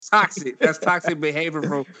toxic. That's toxic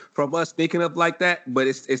behavior from us thinking up like that. But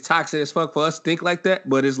it's toxic as fuck for us to think like that.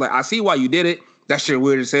 But it's like I see why you did it. That shit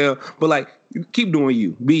weird as hell. But like, keep doing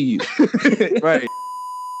you. Be you. Right.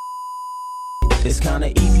 It's kinda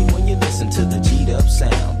easy when you listen to the G'd up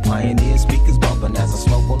sound. Pioneer speakers bumping as I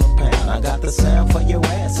smoke on a pound. I got the sound for your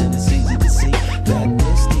ass and it's easy to see that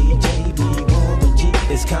this DJ be Warren G.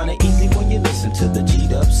 It's kinda easy when you listen to the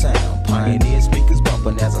G'd up sound. Pioneer speakers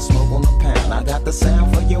bumping as I smoke on a pound. I got the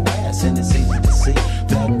sound for your ass and it's easy to see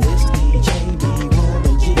that this DJ be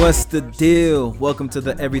Warren G. What's the deal? Welcome to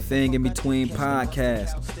the Everything in Between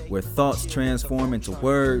podcast, where thoughts transform into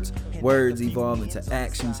words, words evolve into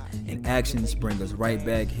actions, and actions bring us right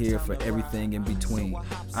back here for everything in between.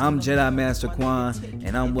 I'm Jedi Master Quan,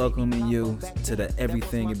 and I'm welcoming you to the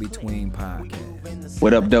Everything in Between podcast.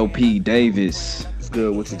 What up, Dope P. Davis? It's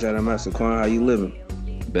good with you, Jedi Master Quan. How you living?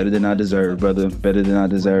 Better than I deserve, brother. Better than I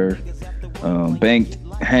deserve. Banked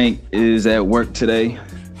Hank is at work today.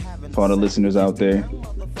 For all the listeners out there,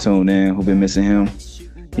 tune in, who've been missing him.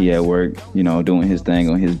 He at work, you know, doing his thing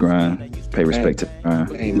on his grind. Pay respect to the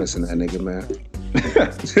grind. I ain't missing that nigga, man.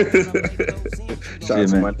 Shout out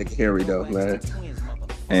to my nigga Harry, though, man.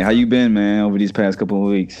 Hey, how you been, man, over these past couple of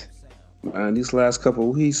weeks? Man, these last couple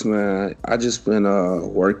of weeks, man, I just been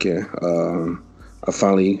working. I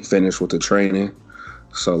finally finished with the training.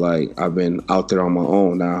 So, like, I've been out there on my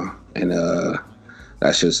own now. And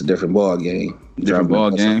that's just a different ball game. Different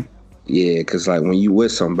ball game? Yeah, because, like, when you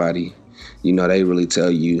with somebody, you know, they really tell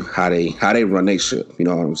you how they run their shit. You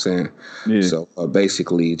know what I'm saying? Yeah. So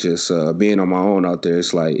basically, just being on my own out there,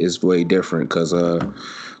 it's like it's way different. Cause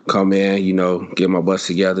come in, you know, get my bus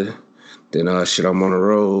together, then shit, I'm on the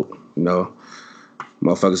road. You know,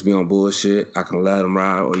 motherfuckers be on bullshit. I can let them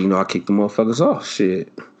ride, or you know, I kick the motherfuckers off.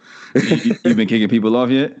 Shit. You been kicking people off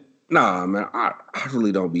yet? Nah, man, I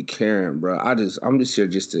really don't be caring, bro. I'm just here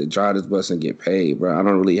just to drive this bus and get paid, bro. I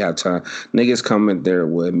don't really have time. Niggas come in there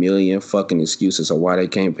with a million fucking excuses of why they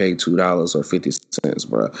can't pay $2 or 50 cents,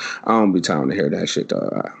 bro. I don't be time to hear that shit,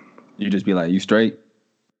 dog. You just be like, you straight?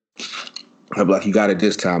 I'm like, you got it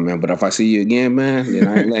this time, man. But if I see you again, man, then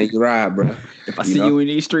I ain't letting you ride, bro. If I see you in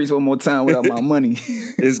these streets one more time without my money,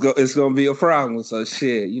 it's gonna be a problem. So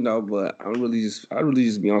shit, you know. But I really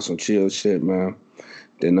just be on some chill shit, man.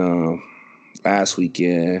 Then last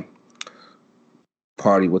weekend,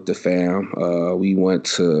 party with the fam. We went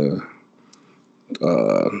to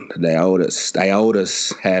the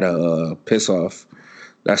Iotas had a piss off.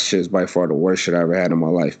 That shit's by far the worst shit I ever had in my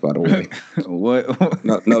life, by the way. What?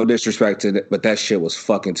 No disrespect to that, but that shit was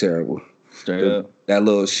fucking terrible. Straight up. That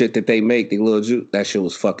little shit that they make, the little juice, that shit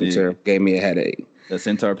was fucking terrible. Gave me a headache. The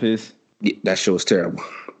centaur piss? Yeah, that shit was terrible.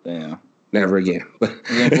 Damn. Never again. It's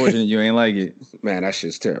unfortunate you ain't like it. Man, that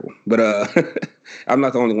shit's terrible. But I'm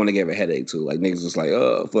not the only one that gave a headache to. Like niggas was like,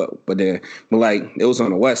 oh fuck. But like it was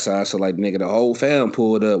on the west side, so like nigga, the whole fam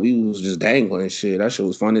pulled up. We was just dangling and shit. That shit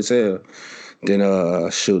was fun as hell. Then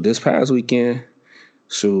this past weekend,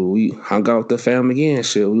 we hung out with the fam again.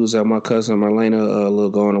 We was at my cousin Marlena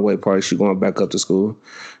little going away party. She going back up to school.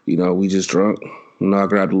 You know, we just drunk. You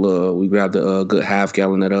know, we grabbed a good half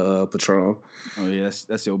gallon of Patron. Oh yeah,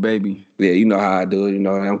 that's your baby. Yeah, you know how I do it. You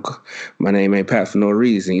know, my name ain't Pat for no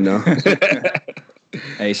reason. You know.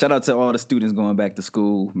 Hey, shout out to all the students going back to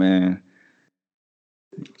school, man.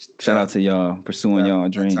 Shout out to y'all pursuing y'all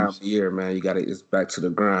dreams. Time of year, man. You got to it's back to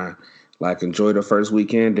the grind. Like enjoy the first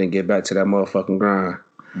weekend, then get back to that motherfucking grind.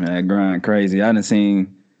 Man, that grind crazy. I done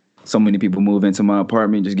seen so many people move into my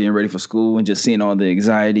apartment just getting ready for school and just seeing all the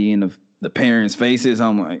anxiety in the parents' faces.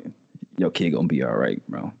 I'm like, your kid gonna be all right,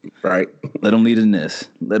 bro. Right. Let them lead in this.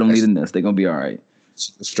 Let them lead in this. They gonna be all right.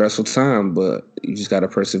 It's a stressful time, but you just gotta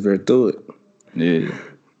persevere through it. Yeah.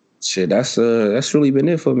 Shit, that's really been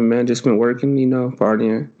it for me, man. Just been working, you know,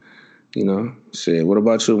 partying, you know. Shit, what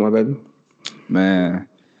about you, my baby? Man,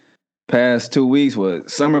 past 2 weeks,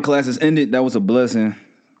 summer classes ended. That was a blessing.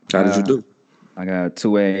 How did you do? I got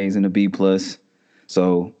 2 A's and a B+.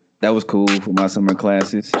 So that was cool for my summer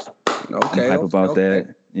classes. Okay. I'm hype about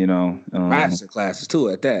that, you know. Master classes too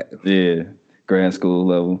at that. Yeah, grad school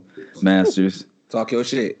level, masters. Talk your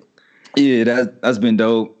shit. Yeah, that's been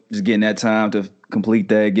dope. Just getting that time to complete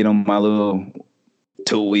that, get on my little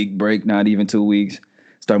 2-week break, not even 2 weeks.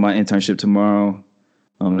 Start my internship tomorrow.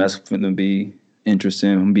 That's going to be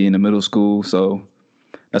interesting. I'm going to be in the middle school, so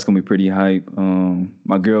that's going to be pretty hype.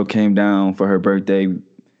 My girl came down for her birthday.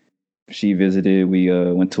 She visited. We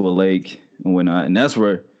went to a lake and whatnot. And that's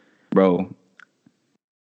where, bro,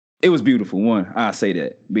 it was beautiful. One, I say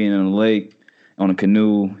that. Being in a lake, on a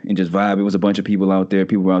canoe, and just vibe. It was a bunch of people out there.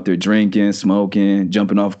 People were out there drinking, smoking,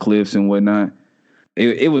 jumping off cliffs and whatnot.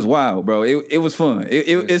 It was wild, bro. It was fun.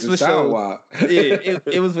 It's for sure. Wild.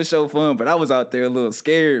 It was for sure fun, but I was out there a little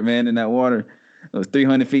scared, man, in that water. It was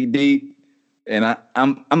 300 feet deep, and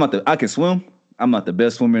I'm not I can swim. I'm not the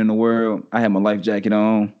best swimmer in the world. I had my life jacket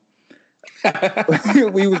on.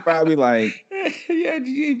 We was probably like, yeah,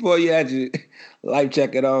 boy, you had your life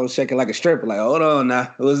jacket on, shaking like a stripper. Like, hold on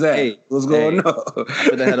now, what's that? Hey, what's going on?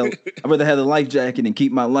 I'd rather have a life jacket and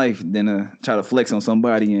keep my life than try to flex on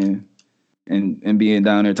somebody and being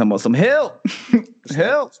down there talking about some help.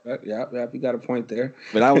 Help. Yeah, you got a point there.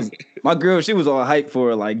 But my girl, she was all hyped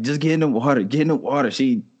for like, just get in the water.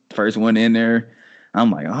 She first one in there. I'm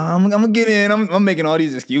like, oh, I'm gonna get in. I'm making all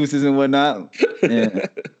these excuses and whatnot. Yeah.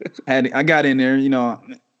 I got in there,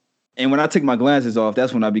 and when I took my glasses off,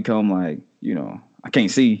 that's when I become like, I can't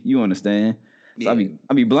see. You understand? So yeah.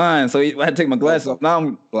 I be blind. So I had to take my glasses off. Now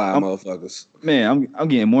I'm blind motherfuckers. Man, I'm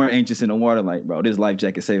getting more anxious in the water. Like, bro, this life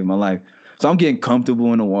jacket saving my life. So I'm getting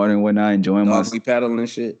comfortable in the water and whatnot, enjoying myself. Be paddling and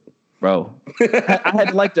shit. Bro, I had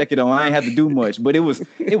the life jacket on. I ain't have to do much, but it was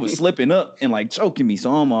slipping up and like choking me.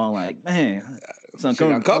 So I'm all like, man, it's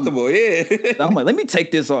uncomfortable. Yeah. So I'm like, let me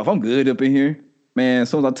take this off. I'm good up in here, man. As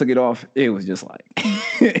soon as I took it off, it was just like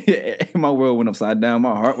my world went upside down.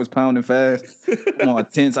 My heart was pounding fast. I'm all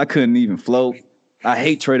tense. I couldn't even float. I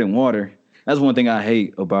hate treading water. That's one thing I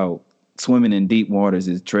hate about swimming in deep waters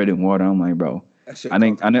is treading water. I'm like, bro, I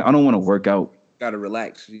don't want to work out. You gotta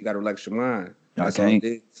relax. You gotta relax your mind. That's all it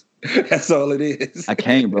is. That's all it is. I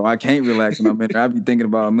can't, bro. I can't relax when I'm in there. I be thinking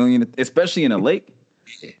about a million, especially in a lake.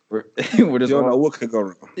 Yeah. Where you don't know what could go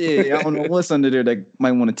wrong. Yeah, I don't know what's under there that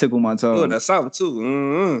might want to tickle my toe. Oh, that's something too.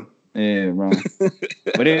 Mm-hmm. Yeah, bro.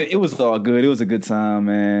 But it was all good. It was a good time,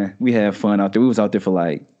 man. We had fun out there. We was out there for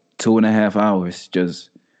like 2.5 hours,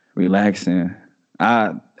 just relaxing.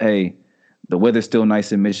 The weather's still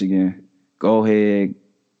nice in Michigan. Go ahead,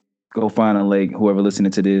 go find a lake. Whoever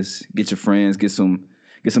listening to this, get your friends, get some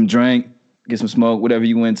drink, get some smoke, whatever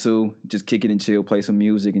you into. Just kick it and chill, play some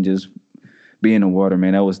music, and just be in the water,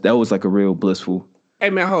 man. That was like a real blissful. Hey,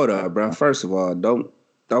 man, hold up, bro. First of all, don't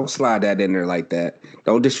slide that in there like that.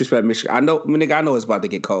 Don't disrespect Michigan. I know it's about to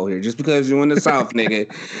get cold here. Just because you're in the South, nigga.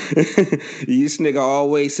 This nigga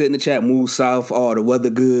always sit in the chat, move south. Oh, the weather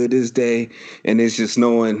good this day, and it's just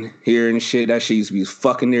snowing here and shit. That shit used to be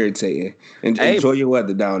fucking irritating. And enjoy your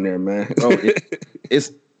weather down there, man.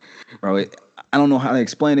 Bro, I don't know how to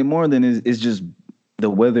explain it more than it's just the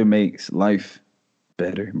weather makes life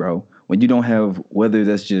better, bro. When you don't have weather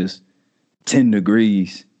that's just 10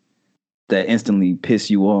 degrees that instantly piss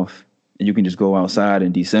you off, and you can just go outside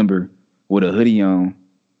in December with a hoodie on.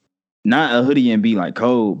 Not a hoodie and be like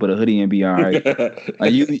cold, but a hoodie and be all right.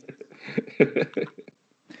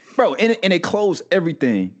 Bro, and it closed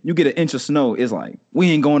everything. You get an inch of snow, it's like,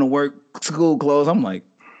 we ain't going to work, school closed. I'm like,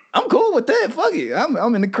 I'm cool with that. Fuck it.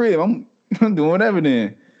 I'm in the crib. I'm doing whatever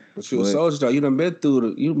then. But you a soldier though. You done been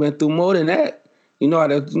through more than that. You know how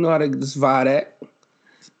to survive that.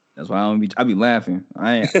 That's why I be laughing.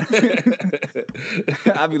 I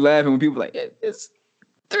be laughing when people like, it's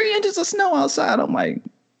 3 inches of snow outside. I'm like,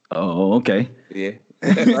 oh, okay. Yeah.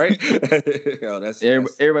 Right?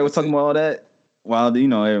 Everybody was talking about all that while,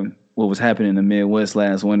 what was happening in the Midwest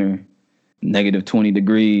last winter, negative 20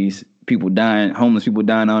 degrees, people dying, homeless people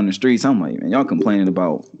dying out in the streets. I'm like, man, y'all complaining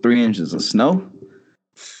about 3 inches of snow?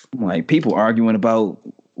 I'm like, people arguing about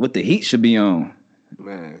what the heat should be on.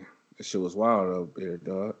 Man, that shit was wild up there,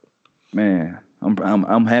 dog. Man,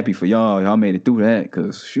 I'm happy for y'all. Y'all made it through that,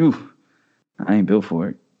 cause I ain't built for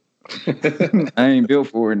it. I ain't built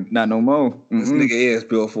for it, not no more. This nigga is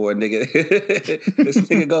built for it, nigga. This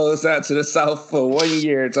nigga goes out to the South for 1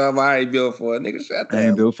 year and talking about I ain't built for it. Nigga, shut the I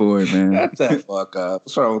ain't built for it, man. Shut the fuck up.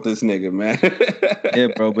 What's wrong with this nigga, man? Yeah,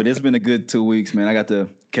 bro, but it's been a good 2 weeks, man. I got to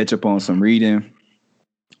catch up on some reading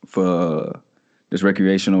for just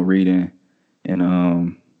recreational reading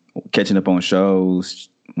and catching up on shows,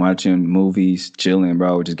 watching movies, chilling,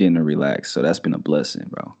 bro, just getting to relax. So that's been a blessing,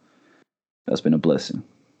 bro. That's been a blessing.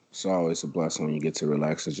 It's always a blessing when you get to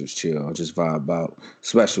relax and just chill, just vibe out,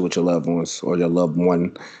 especially with your loved ones or your loved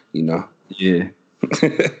one, Yeah.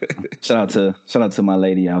 Shout out to my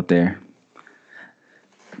lady out there.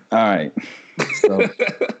 All right. So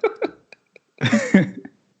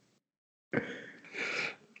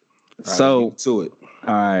to it.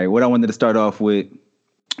 All right, what I wanted to start off with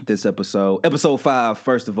this episode 5,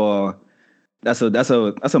 first of all, that's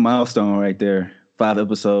a milestone right there. 5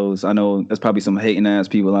 episodes. I know there's probably some hating ass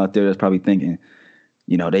people out there that's probably thinking,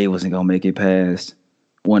 they wasn't gonna make it past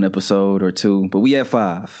 1 episode or 2, but we at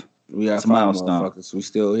 5. We got 5 motherfuckers. We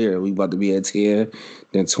still here. We about to be at 10,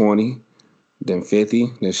 then 20, then 50,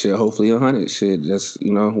 then shit, hopefully 100. Shit, just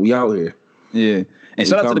we out here. Yeah. And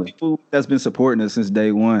shout out to the people that's been supporting us since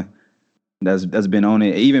day one. That's been on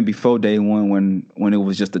it even before day one when it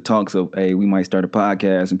was just the talks of, hey, we might start a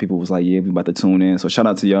podcast, and people was like, yeah, we about to tune in. So shout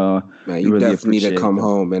out to y'all. Man, you really definitely need to come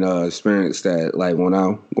home and experience that. Like when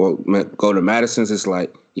I go to Madison's, it's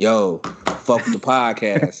like, yo, fuck with the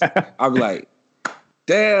podcast. I'll be like,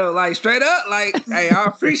 damn, like straight up, like, hey, I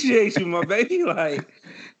appreciate you, my baby. Like,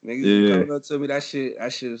 niggas coming up to me, that's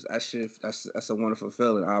a wonderful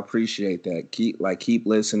feeling. I appreciate that. Keep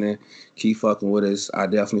listening, keep fucking with us. I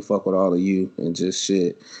definitely fuck with all of you and just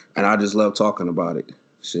shit. And I just love talking about it.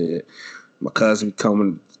 Shit. My cousin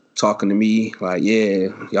coming talking to me, like, yeah,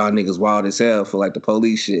 y'all niggas wild as hell for like the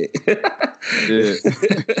police shit. Yeah.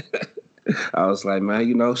 I was like,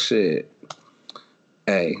 man, shit.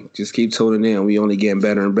 Hey, just keep tuning in. We only getting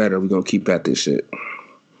better and better. We're gonna keep at this shit.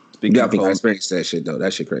 You got to experience that shit though.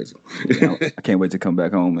 That shit crazy. Yeah, I can't wait to come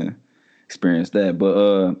back home and experience that.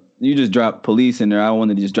 But you just dropped police in there. I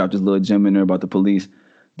wanted to just drop this little gem in there about the police.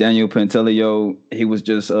 Daniel Pantaleo, he was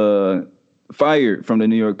just fired from the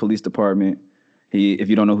New York Police Department. If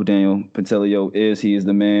you don't know who Daniel Pantaleo is, he is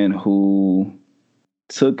the man who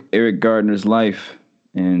took Eric Gardner's life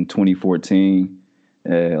in 2014.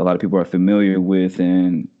 A lot of people are familiar with,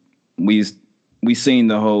 and we seen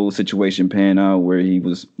the whole situation pan out where he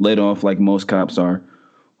was let off like most cops are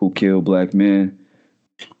who kill black men,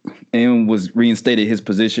 and was reinstated his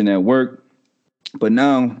position at work. But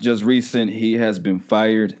now, just recent, he has been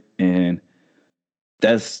fired, and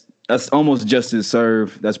that's almost justice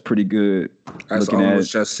served. That's pretty good. That's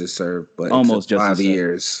almost justice served, but almost took 5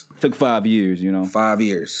 years. Took 5 years, 5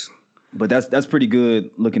 years. But that's pretty good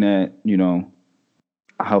looking at,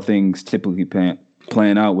 how things typically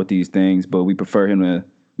plan out with these things. But we prefer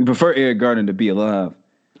Eric Gardner to be alive.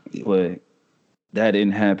 Yeah. But that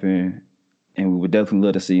didn't happen, and we would definitely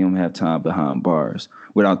love to see him have time behind bars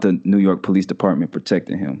without the New York Police Department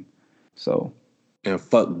protecting him. So, and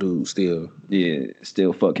fuck dude still. Yeah,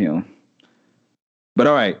 still fuck him. But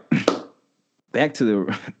all right, back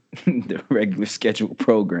to the regular scheduled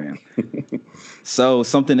program. So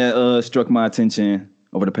something that struck my attention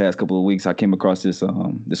over the past couple of weeks, I came across this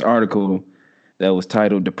article that was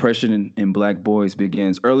titled "Depression in Black Boys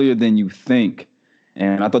Begins Earlier Than You Think,"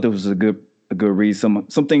 and I thought this was a good read. Some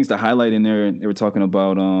things to highlight in there. They were talking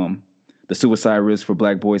about the suicide risk for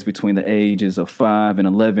Black boys between the ages of 5 and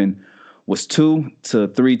 11 was 2 to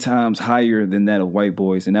 3 times higher than that of white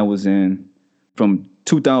boys, and that was from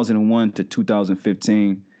 2001 to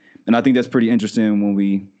 2015. And I think that's pretty interesting when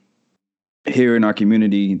we hear in our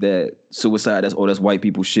community that suicide, that's white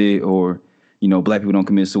people shit, or, black people don't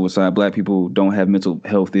commit suicide, black people don't have mental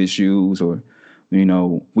health issues, or,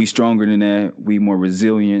 we stronger than that, we more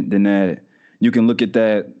resilient than that. You can look at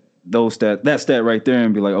that stat right there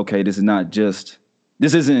and be like, okay, this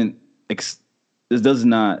does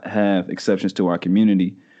not have exceptions to our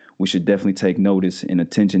community. We should definitely take notice and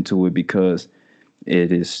attention to it, because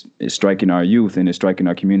it's striking our youth and it's striking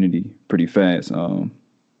our community pretty fast.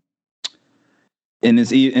 And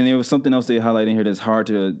there was something else they highlight in here that's hard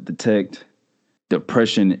to detect: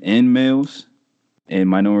 depression in males and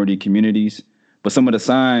minority communities. But some of the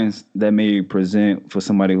signs that may present for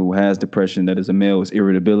somebody who has depression that is a male is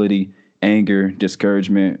irritability, anger,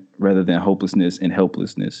 discouragement, rather than hopelessness and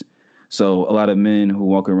helplessness. So a lot of men who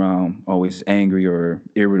walk around always angry or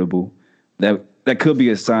irritable, that could be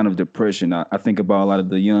a sign of depression. I think about a lot of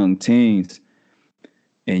the young teens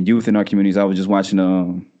and youth in our communities. I was just watching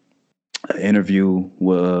an interview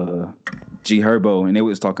with G Herbo, and they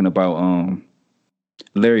was talking about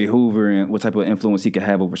Larry Hoover and what type of influence he could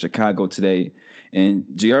have over Chicago today. And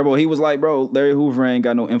G Herbo, he was like, bro, Larry Hoover ain't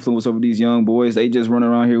got no influence over these young boys. They just run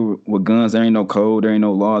around here with guns. There ain't no code. There ain't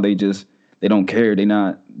no law. They don't care.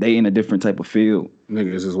 They in a different type of field.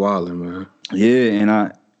 Niggas is wildin', man.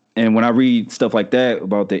 Yeah, and when I read stuff like that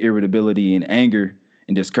about the irritability and anger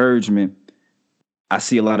and discouragement, I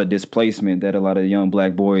see a lot of displacement that a lot of young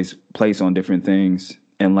black boys place on different things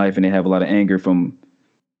in life, and they have a lot of anger from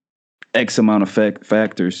X amount of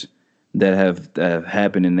factors that have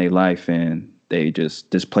happened in their life, and they just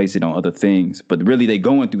displace it on other things. But really, they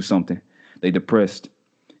going through something. They depressed,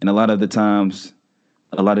 and a lot of the times,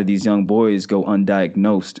 a lot of these young boys go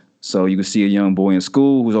undiagnosed. So you can see a young boy in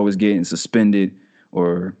school who's always getting suspended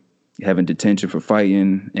or having detention for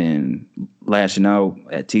fighting and lashing out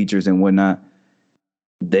at teachers and whatnot.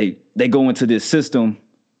 They go into this system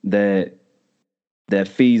that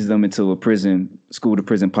feeds them into a school to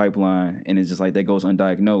prison pipeline, and it's just like that goes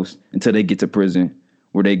undiagnosed until they get to prison,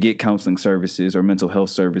 where they get counseling services or mental health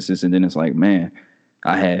services, and then it's like, man,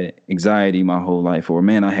 I had anxiety my whole life, or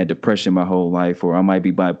man, I had depression my whole life, or I might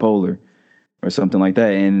be bipolar or something like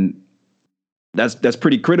that. And that's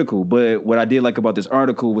pretty critical. But what I did like about this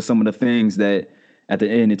article was some of the things that at the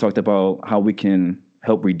end it talked about how we can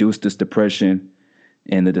help reduce this depression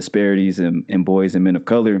and the disparities in boys and men of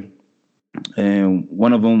color. And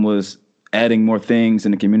one of them was adding more things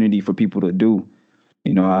in the community for people to do.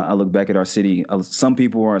 You know, I look back at our city. Some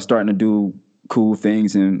people are starting to do cool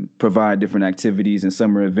things and provide different activities and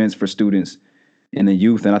summer events for students and the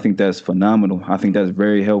youth. And I think that's phenomenal. I think that's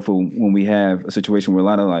very helpful when we have a situation where a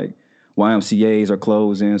lot of like YMCAs are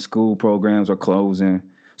closing, school programs are closing,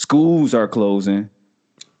 schools are closing.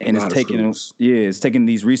 And it's taking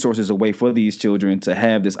these resources away for these children to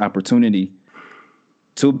have this opportunity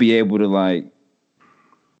to be able to like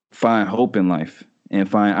find hope in life and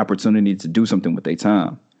find opportunity to do something with their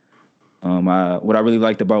time. What I really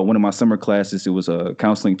liked about one of my summer classes, it was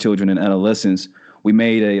counseling children and adolescents. We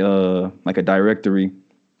made a directory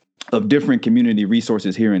of different community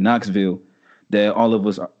resources here in Knoxville that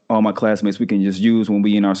all my classmates, we can just use when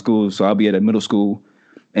we in our schools. So I'll be at a middle school,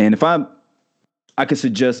 and if I could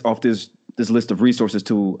suggest off this list of resources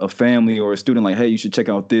to a family or a student, like, hey, you should check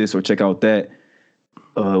out this or check out that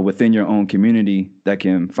within your own community that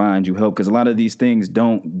can find you help. Because a lot of these things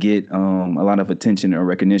don't get a lot of attention or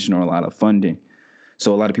recognition or a lot of funding.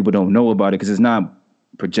 So a lot of people don't know about it because it's not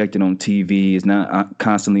projected on TV. It's not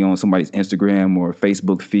constantly on somebody's Instagram or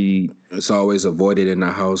Facebook feed. It's always avoided in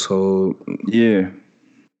the household. Yeah.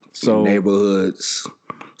 So neighborhoods,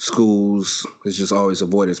 schools, it's just always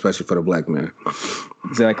avoided, especially for the black man.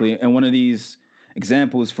 Exactly. And one of these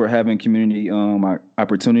examples for having community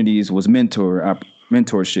opportunities was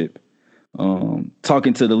mentorship.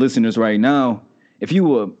 Talking to the listeners right now, if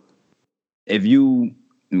you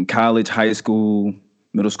in college, high school,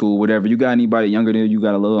 middle school, whatever, you got anybody younger than you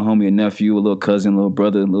got a little homie, a nephew, a little cousin, a little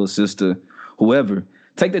brother, a little sister, whoever,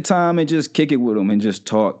 take the time and just kick it with them and just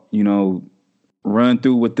talk, you know, run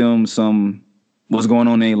through with them what's going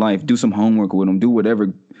on in their life, do some homework with them, do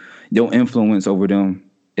whatever. Your influence over them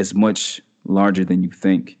is much larger than you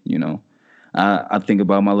think, you know. I think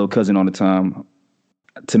about my little cousin all the time.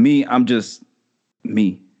 To me, I'm just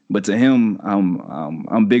me. But to him,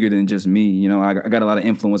 I'm bigger than just me. You know, I got a lot of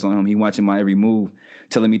influence on him. He watching my every move,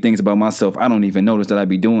 telling me things about myself I don't even notice that I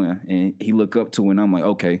be doing. And he look up to it, and I'm like,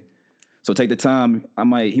 okay. So take the time.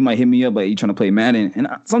 He might hit me up, like, you trying to play Madden? And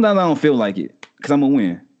sometimes I don't feel like it because I'm going to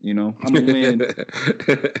win. You know, I'm going to win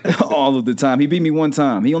all of the time. He beat me one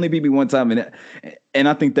time. He only beat me one time. And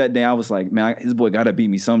I think that day I was like, man, his boy got to beat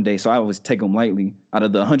me someday. So I always take him lightly. Out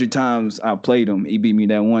of the 100 times I played him, he beat me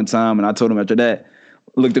that one time. And I told him after that,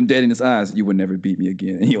 looked him dead in his eyes, you would never beat me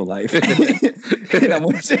again in your life. and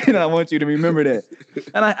I want you to remember that.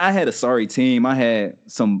 And I had a sorry team. I had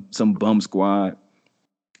some bum squad.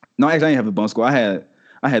 No, actually, I didn't have a bum squad.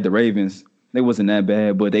 I had the Ravens. They wasn't that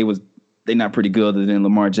bad, but they not pretty good other than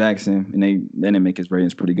Lamar Jackson, and they didn't make his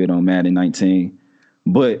ratings pretty good on Madden 19.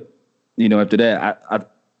 But you know, after that,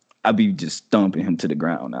 I'd be just stomping him to the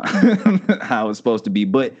ground now, how it's supposed to be.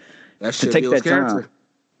 But that to take that time,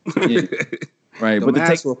 yeah, right? But to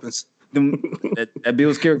take that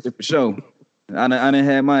builds character for sure. I done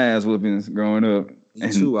had my ass whoopings growing up. Me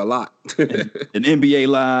too, a lot. and NBA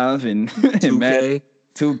Live and 2K. Madden,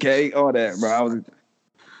 2K, all that, bro. I was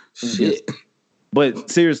shit. But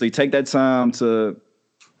seriously, take that time to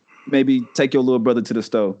maybe take your little brother to the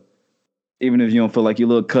store. Even if you don't feel like your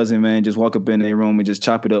little cousin, man, just walk up in their room and just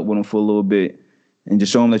chop it up with them for a little bit and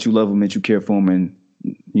just show them that you love them and you care for them and,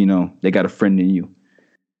 you know, they got a friend in you.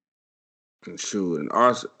 Sure. And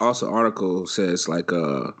also article says like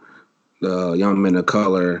the young men of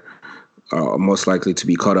color are most likely to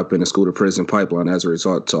be caught up in the school to prison pipeline as a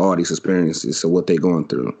result to all these experiences of what they're going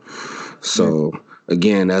through. So,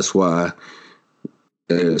 again, that's why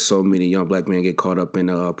so many young black men get caught up in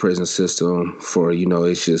the prison system for, you know,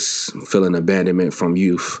 it's just feeling abandonment from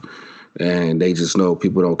youth. And they just know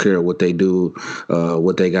people don't care what they do,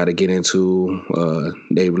 what they got to get into.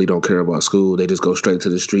 They really don't care about school. They just go straight to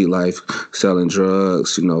the street life, selling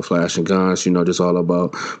drugs, you know, flashing guns, you know, just all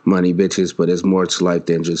about money, bitches. But it's more to life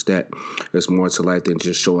than just that. It's more to life than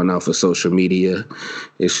just showing out for social media.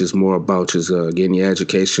 It's just more about just getting your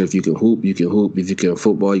education. If you can hoop, you can hoop. If you can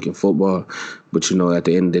football, you can football. But, you know, at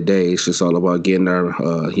the end of the day, it's just all about getting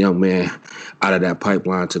our young man out of that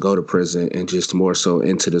pipeline to go to prison and just more so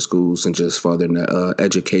into the schools and just furthering the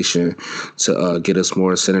education to get us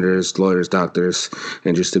more senators, lawyers, doctors,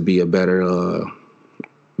 and just to be better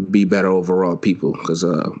overall people, because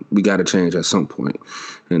we got to change at some point.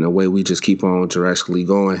 And the way we just keep on drastically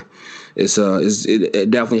going, it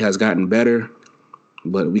definitely has gotten better.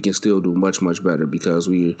 But we can still do much, much better because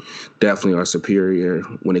we definitely are superior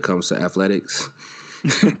when it comes to athletics.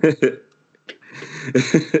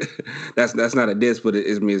 That's not a diss, but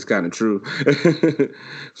it's kind of true.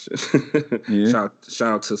 Yeah. Shout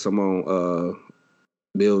out to Simone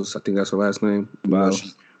Bills. I think that's her last name.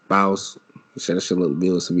 Biles. Biles. Said that shit look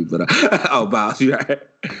Bills to me, but Biles, you right?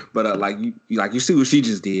 But like you see what she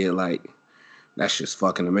just did, like that's just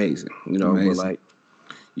fucking amazing, you know. Amazing. But like,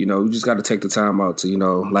 you know, you just got to take the time out to, you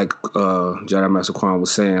know, like Jedi Master Quan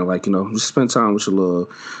was saying, like, you know, just spend time with your little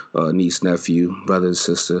niece, nephew, brother, and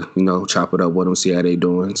sister, you know, chop it up with them, see how they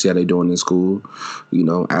doing in school, you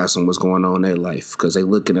know, ask them what's going on in their life, because they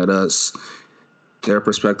looking at us, their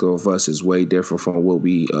perspective of us is way different from what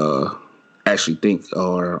we actually think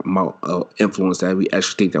or influence that we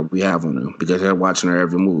actually think that we have on them, because they're watching our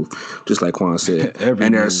every move, just like Quan said.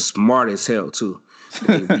 And they're smart as hell, too.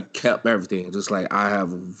 We kept everything. Just like I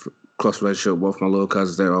have a close relationship with both my little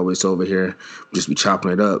cousins. They're always over here, just be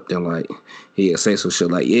chopping it up. Then like he'd say some shit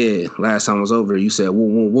like, yeah, last time I was over here, you said woo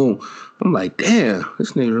woo woo. I'm like, damn,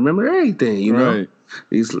 this nigga remember everything, you know? Right.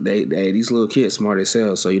 These little kids smart as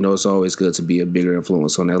hell. So, you know, it's always good to be a bigger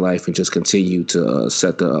influence on their life and just continue to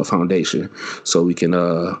set the foundation so we can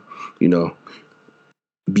you know,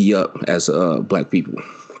 be up as black people.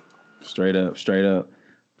 Straight up.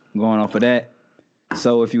 Going off of that.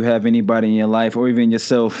 So if you have anybody in your life or even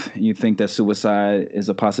yourself, you think that suicide is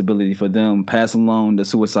a possibility for them, pass along the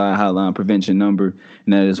suicide hotline prevention number.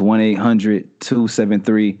 And that is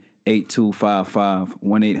 1-800-273-8255,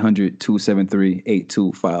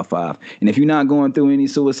 1-800-273-8255. And if you're not going through any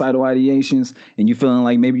suicidal ideations and you're feeling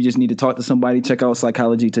like maybe you just need to talk to somebody, check out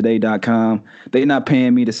psychologytoday.com. They're not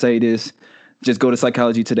paying me to say this. Just go to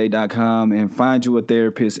psychologytoday.com and find you a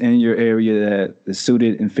therapist in your area that is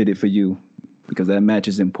suited and fitted for you, because that match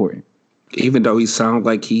is important. Even though he sounds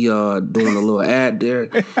like he doing a little ad there,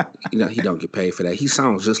 you know, he don't get paid for that. He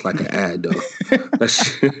sounds just like an ad though.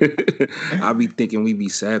 I be thinking we be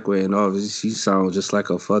Sackway and all this. He sounds just like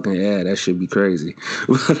a fucking ad. That should be crazy.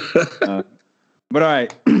 But all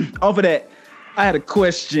right, off of that, I had a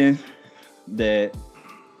question that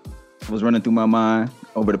was running through my mind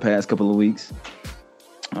over the past couple of weeks.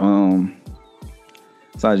 So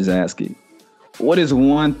I just ask it. What is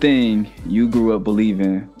one thing you grew up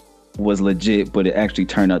believing was legit, but it actually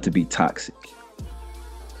turned out to be toxic?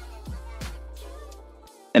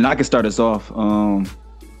 And I can start us off.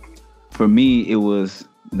 For me, it was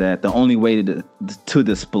that the only way to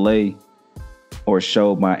display or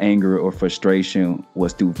show my anger or frustration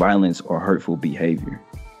was through violence or hurtful behavior.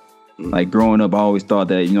 Like growing up, I always thought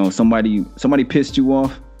that, you know, somebody pissed you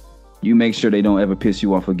off, you make sure they don't ever piss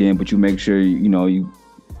you off again, but you make sure, you know, you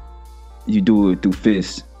do it through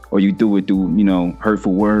fists, or you do it through, you know,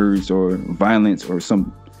 hurtful words or violence or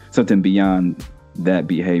something beyond that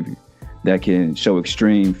behavior that can show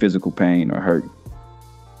extreme physical pain or hurt.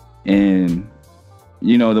 And,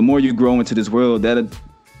 you know, the more you grow into this world, that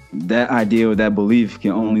idea or that belief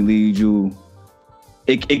can only lead you.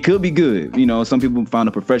 It could be good. You know, some people found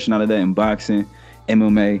a profession out of that in boxing,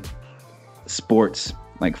 MMA, sports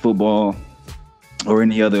like football or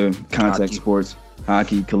any other contact sports.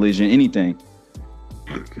 Hockey, collision, anything.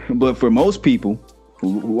 But for most people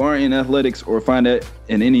who aren't in athletics or find that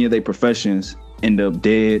in any of their professions, end up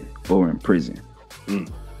dead or in prison.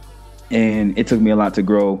 And it took me a lot to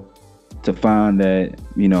grow to find that,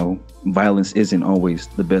 you know, violence isn't always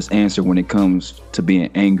the best answer when it comes to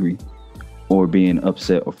being angry or being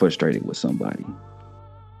upset or frustrated with somebody.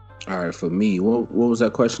 All right, for me, what was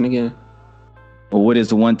that question again? Or what is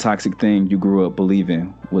the one toxic thing you grew up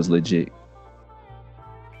believing was legit?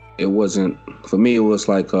 It wasn't, for me, it was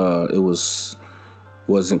like,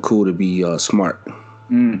 wasn't cool to be smart.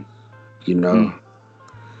 You know?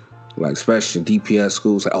 Like, especially DPS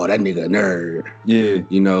schools, like, oh, that nigga a nerd. Yeah.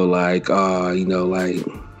 You know, like,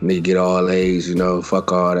 nigga get all A's, you know,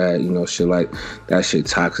 fuck all that, you know, shit like, that shit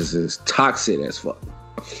toxic as fuck.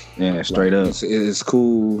 Yeah, straight like, up. It's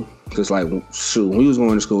cool, because, like, shoot, when we was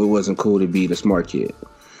going to school, it wasn't cool to be the smart kid.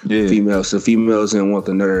 Yeah. Females didn't want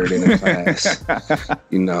the nerd in the class.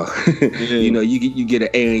 You know, you know, you get an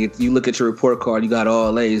A, you look at your report card, you got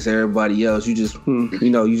all A's. Everybody else, you just, you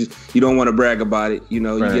know, you don't want to brag about it. You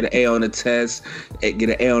know, right. You get an A on the test, get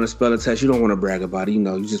an A on the spelling test. You don't want to brag about it. You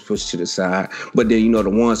know, you just push it to the side. But then, you know, the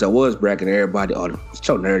ones that was bragging, everybody, oh, it's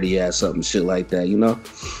your nerdy ass, something shit like that. You know?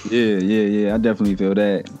 Yeah. I definitely feel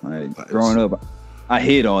that. Like growing up, I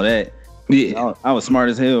hid all that. Yeah, I was smart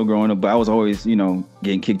as hell growing up, but I was always, you know,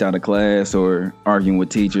 getting kicked out of class or arguing with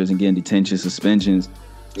teachers and getting detention, suspensions.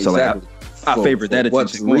 Exactly. So like, I favored that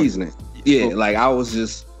attention. What's reasoning? Yeah, like I was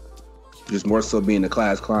just more so being the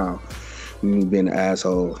class clown, being an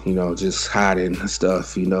asshole, you know, just hiding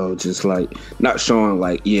stuff, you know, just like not showing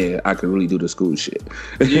like, yeah, I could really do the school shit.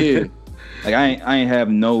 Yeah. Like I ain't have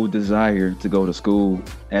no desire to go to school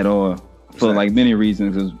at all for like many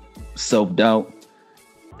reasons. It was self-doubt.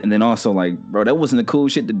 And then also like, bro, that wasn't a cool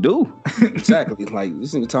shit to do. Exactly. Like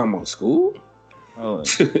this nigga talking about school. Oh,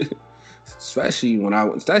 especially when I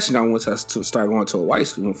went to start going to a white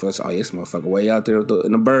school first. Oh, yeah, this motherfucker way out there in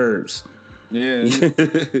the burbs. Yeah.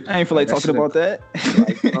 I ain't feel like talking about that.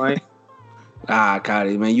 Got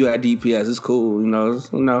it, man. You at DPS, it's cool, you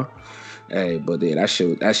know. Hey, but yeah, that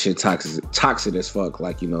shit toxic as fuck.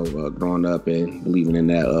 Like growing up and believing in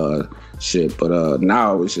that shit. But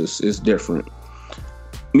now it's different.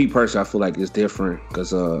 Me personally, I feel like it's different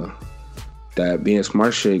because that being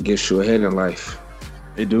smart shit gets you ahead in life.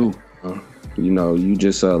 It do. You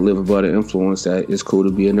just live above the influence that it's cool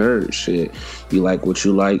to be a nerd. Shit, you like what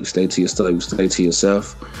you like. Stay to your stuff. Stay to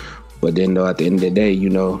yourself. But then, though, at the end of the day,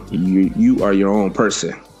 you are your own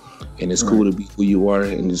person, and it's cool to be who you are,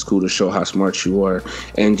 and it's cool to show how smart you are,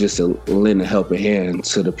 and just to lend a helping hand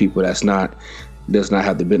to the people does not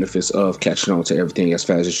have the benefits of catching on to everything as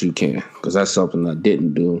fast as you can. Because that's something I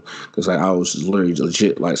didn't do. Because I was literally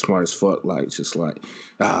legit like smart as fuck, like just like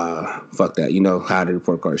fuck that, how to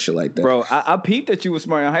report card shit like that. Bro, I peeped that you were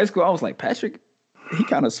smart in high school. I was like, Patrick, he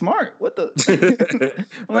kind of smart. What the?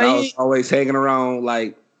 But I was always hanging around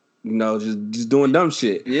like, just doing dumb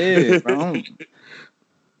shit. Yeah, bro.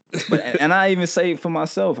 And I even say for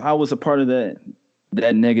myself, I was a part of that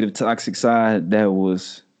negative toxic side that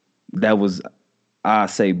was I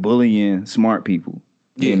say bullying smart people.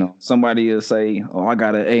 Yeah. Somebody will say, "Oh, I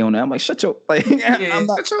got an A on that." I'm like, "Shut your like." I'm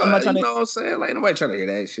not trying to. You know what I'm saying? Like nobody trying to hear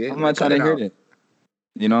that shit. I'm not trying to hear that.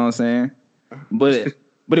 You know what I'm saying? But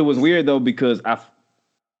it was weird though because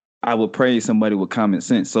I would praise somebody with common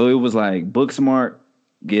sense. So it was like book smart,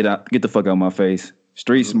 get the fuck out of my face.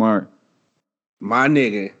 Street smart, my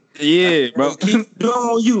nigga. Yeah, bro. Keep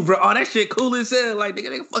doing you, bro. Oh, that shit cool as hell. Like,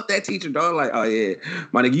 nigga, fuck that teacher, dog. Like, oh, yeah.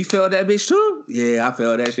 My nigga, you failed that bitch, too? Yeah, I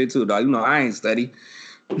failed that shit, too, dog. I ain't study.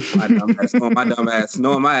 My dumb ass.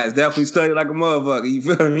 Knowing my ass definitely studied like a motherfucker. You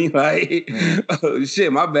feel me? Like, oh,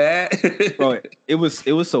 shit, my bad. Bro, it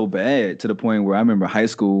was so bad to the point where I remember high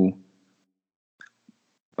school.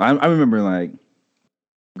 I remember, like,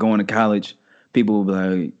 going to college. People would be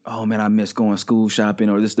like, "Oh man, I miss going school shopping,"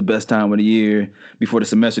 or "This is the best time of the year." Before the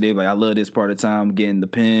semester, they'd be like, "I love this part of time, getting the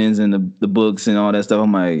pens and the books and all that stuff."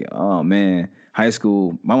 I'm like, "Oh man, high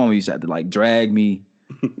school." My mom used to have to like drag me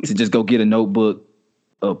to just go get a notebook,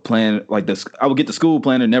 a plan like this. I would get the school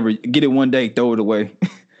planner, never get it one day, throw it away,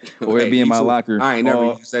 or it'd be in my locker. I ain't never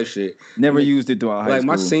used that shit. Never used it throughout high school. Like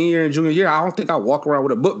my senior and junior year, I don't think I walk around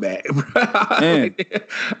with a book bag.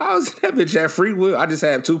 I was that bitch at free will. I just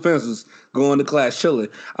had 2 pencils going to class chilling.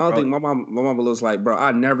 I don't think my mama was like, bro,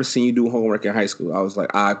 I never seen you do homework in high school. I was like,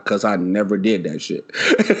 because I never did that shit.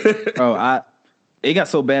 It got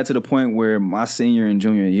so bad to the point where my senior and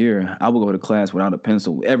junior year, I would go to class without a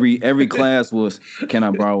pencil. Every class was, can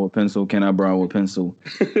I borrow a pencil? Can I borrow a pencil?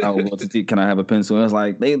 I would go to see, can I have a pencil? And it's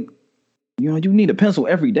like you need a pencil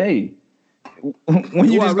every day. Do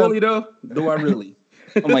I really?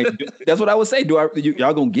 I'm like, that's what I would say.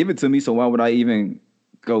 Y'all gonna give it to me? So why would I even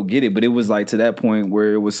go get it? But it was like to that point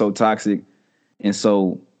where it was so toxic and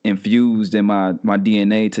so infused in my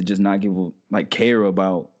DNA to just not care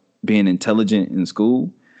about being intelligent in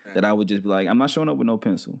school that I would just be like, I'm not showing up with no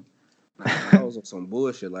pencil. I was on some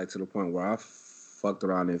bullshit, like to the point where I fucked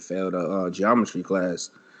around and failed a geometry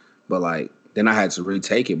class, but like then I had to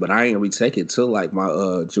retake it, but I ain't retake it till like my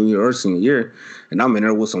junior or senior year, and I'm in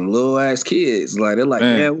there with some little ass kids. Like they're like,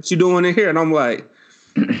 man, what you doing in here? And I'm like,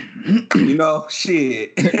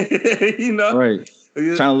 shit, right.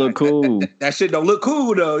 Trying to look cool. That shit don't look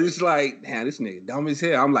cool though. It's like, damn, this nigga dumb as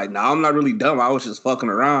hell. I'm like, nah, I'm not really dumb. I was just fucking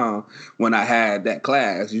around when I had that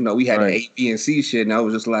class. We had the A, B, and C shit, and I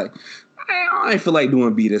was just like, I ain't feel like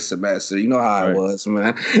doing B this semester. You know how it was,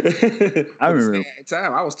 man. I remember at the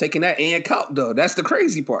time I was taking that and calc though. That's the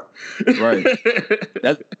crazy part. Right.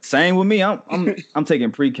 That's same with me. I'm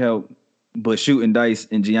taking pre-calc, but shooting dice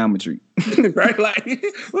in geometry. Right? Like,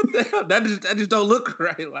 what the hell? That just don't look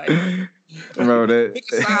right. Like, bro, pick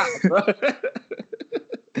a side, bro.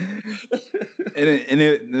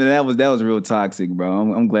 that was real toxic,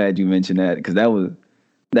 bro. I'm glad you mentioned that because that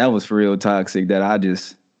was for real toxic. That I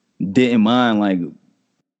just didn't mind like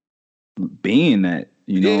being that.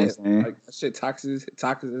 You know what I'm saying? Like, that shit toxic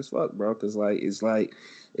as fuck, bro. Because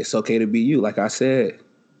it's okay to be you. Like I said.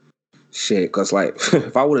 Shit, because like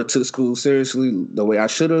if I would have took school seriously the way I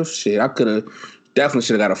should have, I could have definitely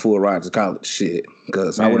should have got a full ride to college. Shit,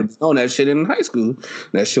 because I would have known that shit in high school.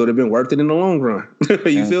 That shit would have been worth it in the long run.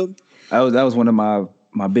 You feel me? That was one of my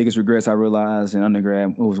biggest regrets. I realized in undergrad.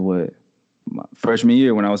 It was my freshman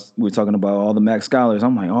year when we were talking about all the Mac scholars.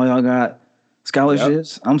 I'm like, oh, y'all got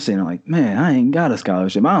scholarships? Yep. I'm saying like, man, I ain't got a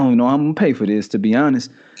scholarship. I don't even know how I'm gonna pay for this, to be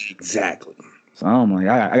honest. Exactly. So I'm like,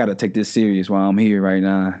 I got to take this serious while I'm here right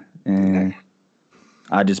now, and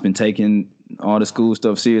I just been taking all the school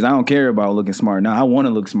stuff serious. I don't care about looking smart now. I want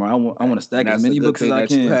to look smart. I want to stack as many books as I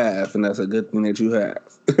can. And that's a good thing that you have.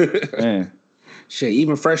 Man. Shit,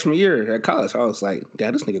 even freshman year at college, I was like,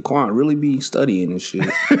 "Dad, this nigga Quan really be studying and shit."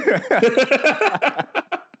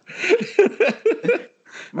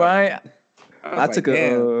 Right. I took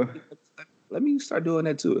let me start doing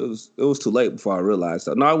that too. It was too late before I realized.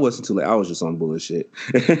 No, I wasn't too late. I was just on bullshit.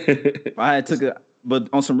 But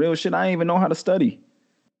on some real shit, I didn't even know how to study.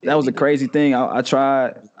 That was a crazy thing. I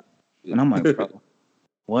tried, and I'm like, bro,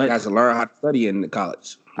 what? You guys learn how to study in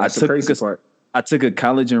college. That's the crazy part. I took a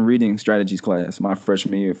college and reading strategies class my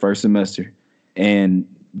freshman year, first semester, and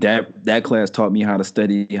that class taught me how to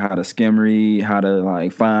study, how to skim read, how to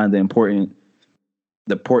like find the important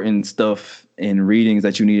stuff in readings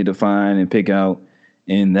that you needed to find and pick out.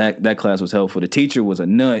 And that class was helpful. The teacher was a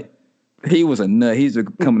nut. He was a nut. He used to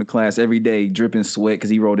come to class every day dripping sweat because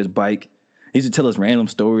he rode his bike. He used to tell us random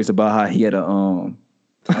stories about how he had a College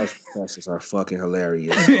professors are fucking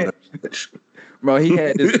hilarious. Bro, he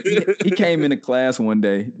had this. He came into class one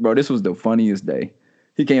day. Bro, this was the funniest day.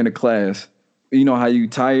 He came to class. You know how you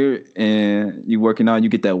tired and you working out, you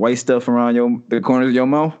get that white stuff around the corners of your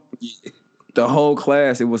mouth? The whole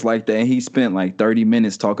class, it was like that. And he spent like 30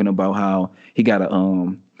 minutes talking about how he got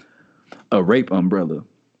a rape umbrella.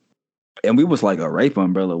 And we was like, a rape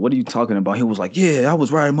umbrella? What are you talking about? He was like, yeah, I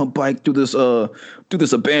was riding my bike through this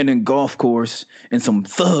abandoned golf course, and some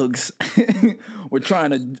thugs were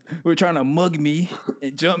trying to mug me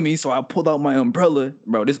and jump me. So I pulled out my umbrella,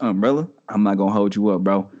 bro. This umbrella, I'm not gonna hold you up,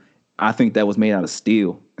 bro. I think that was made out of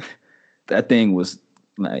steel. That thing was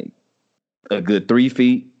like a good 3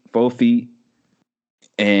 feet, 4 feet,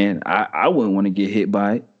 and I wouldn't want to get hit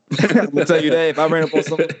by it. I'm gonna tell you that if I ran up on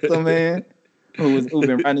some man who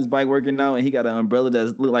been riding his bike working out and he got an umbrella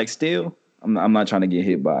that look like steel, I'm not trying to get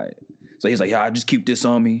hit by it. So he's like, yeah, I just keep this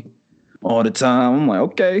on me all the time. I'm like,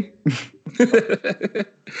 okay.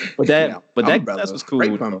 but that class was cool.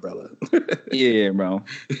 Rape umbrella. Yeah, bro.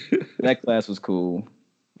 That class was cool.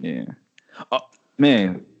 Yeah. Oh,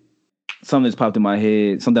 man. Something that's popped in my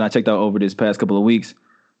head, something I checked out over this past couple of weeks,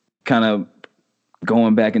 kind of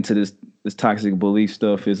going back into this toxic belief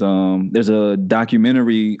stuff is there's a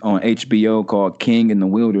documentary on HBO called King in the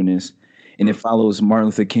Wilderness, and it follows Martin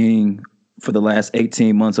Luther King for the last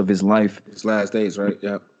 18 months of his life. His last days, right?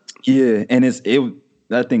 Yeah. Yeah, and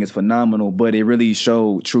that thing is phenomenal, but it really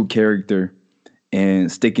showed true character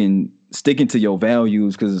and sticking to your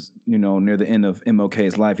values, because near the end of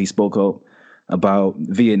MLK's life, he spoke up about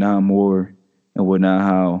Vietnam War and whatnot,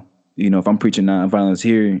 how if I'm preaching nonviolence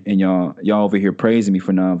here and y'all over here praising me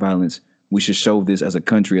for nonviolence, we should show this as a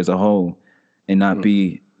country as a whole and not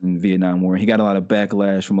be in Vietnam War. He got a lot of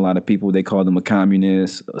backlash from a lot of people. They called him a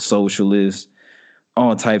communist, a socialist,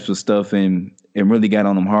 all types of stuff, and it really got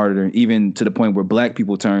on him harder, even to the point where black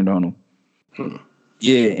people turned on him.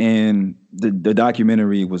 Yeah, and the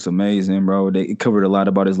documentary was amazing, bro. It covered a lot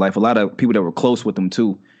about his life. A lot of people that were close with him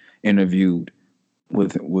too interviewed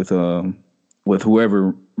with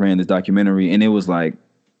whoever ran this documentary, and it was like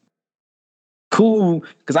cool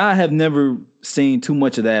because I have never seen too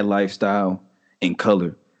much of that lifestyle in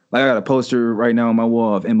color. Like I got a poster right now on my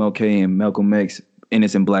wall of MLK and Malcolm X, and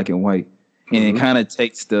it's in black and white, and it kind of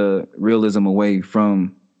takes the realism away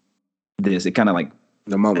from this. It kind of like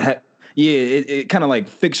the moment. It kind of like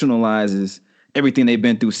fictionalizes everything they've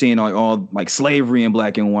been through, seeing all like slavery in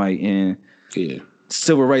black and white and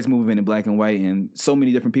civil rights movement in black and white, and so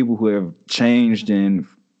many different people who have changed and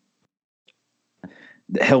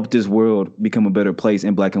helped this world become a better place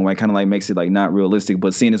in black and white. Kind of like makes it like not realistic,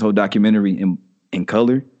 but seeing this whole documentary in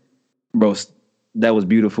color, bro, that was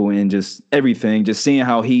beautiful. And just everything, just seeing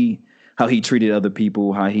how he treated other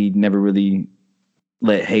people, how he never really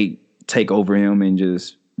let hate take over him and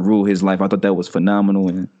just rule his life. I thought that was phenomenal,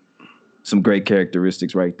 and some great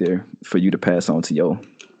characteristics right there for you to pass on to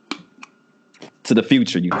the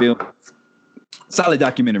future. You feel? Solid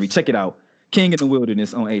documentary. Check it out. King in the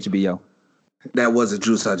Wilderness on HBO. That was a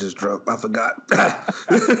juice I just dropped. I forgot.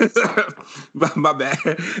 My bad.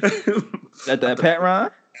 That Pat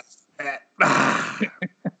Ron?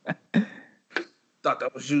 Thought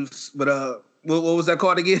that was juice, but what was that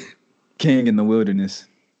called again? King in the Wilderness.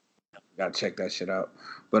 Gotta check that shit out.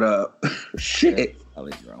 But shit. I'll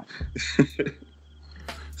let you roll.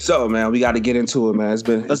 So man, we got to get into it, man. Let's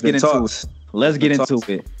get into it. Let's get into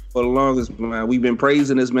it. for the longest, man. We've been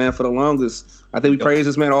praising this man for the longest. I think we praised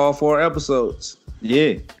this man all 4 episodes.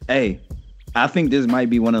 Yeah. Hey, I think this might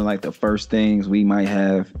be one of like the first things we might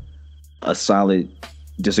have a solid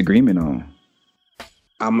disagreement on.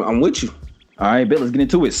 I'm with you. All right, but let's get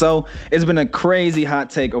into it. So it's been a crazy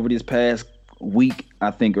hot take over this past week,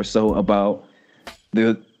 I think, or so about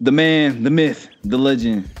the man, the myth, the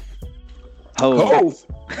legend, Hov.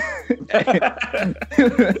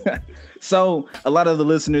 So a lot of the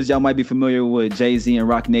listeners, y'all might be familiar with Jay-Z and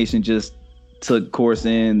Roc Nation just took course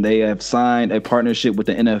in. They have signed a partnership with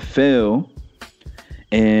the NFL,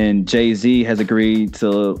 and Jay-Z has agreed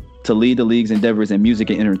to lead the league's endeavors in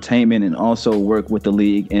music and entertainment, and also work with the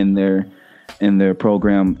league in their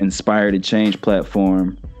program Inspire to Change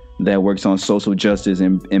platform that works on social justice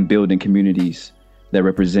and building communities that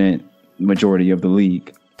represent the majority of the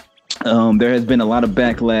league. There has been a lot of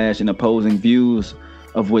backlash and opposing views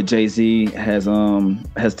of what Jay-Z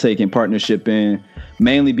has taken partnership in,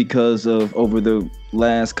 mainly because of over the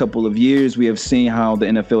last couple of years, we have seen how the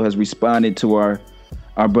NFL has responded to our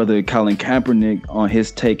brother Colin Kaepernick on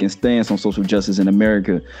his take and stance on social justice in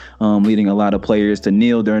America, leading a lot of players to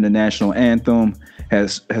kneel during the national anthem,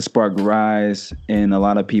 has sparked rise in a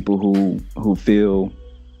lot of people who feel,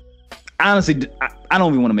 honestly, I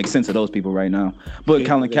don't even want to make sense of those people right now, but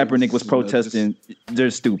Colin Kaepernick was protesting.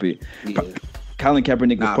 They're stupid. Yeah. Colin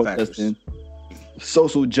Kaepernick was protesting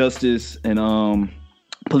social justice and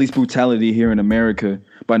police brutality here in America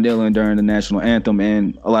by kneeling during the national anthem.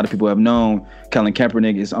 And a lot of people have known Colin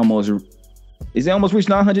Kaepernick is almost reached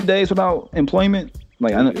 900 days without employment.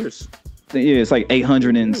 Like, I know, yeah, it's like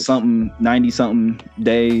 800 and something, 90 something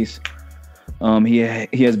days. He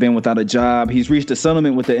has been without a job. He's reached a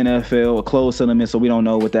settlement with the NFL, a closed settlement, so we don't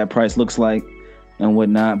know what that price looks like and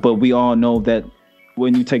whatnot. But we all know that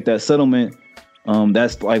when you take that settlement,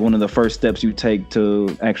 that's like one of the first steps you take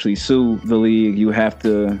to actually sue the league. You have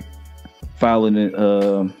to file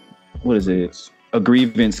a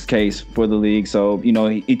grievance case for the league. So, you know,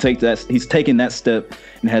 he's taken that step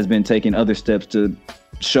and has been taking other steps to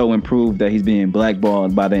show and prove that he's being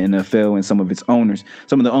blackballed by the NFL and some of its owners.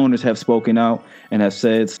 Some of the owners have spoken out and have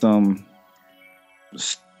said some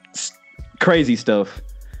crazy stuff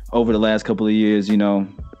over the last couple of years, you know,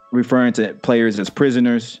 referring to players as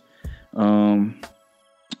prisoners,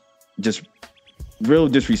 just real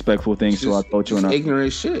disrespectful things to our culture and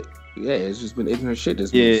ignorant shit. Yeah, it's just been ignorant shit.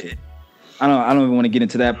 I don't even want to get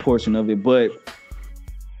into that portion of it, but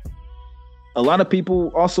a lot of people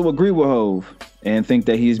also agree with Hov and think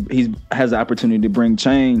that he's has the opportunity to bring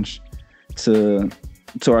change to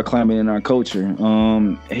our climate and our culture.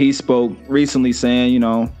 He spoke recently saying, you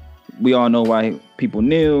know, we all know why people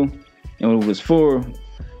kneel and what it was for,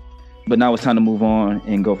 but now it's time to move on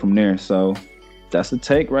and go from there. So that's the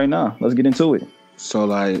take right now. Let's get into it. So,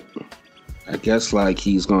 like, I guess like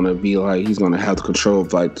he's gonna have the control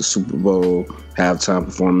of like the Super Bowl halftime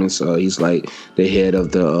performance. He's like the head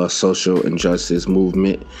of the social injustice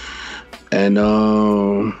movement, and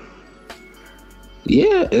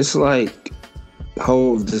yeah, it's like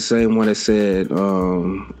Hov, the same one that said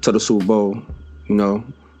to the Super Bowl, you know,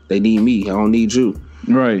 they need me, I don't need you.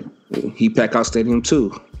 Right. He pack out stadium too,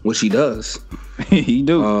 which he does. He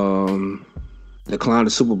do. Declined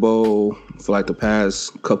the Super Bowl for like the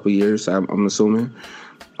past couple years, I'm assuming.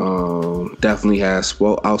 Definitely has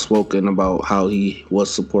outspoken about how he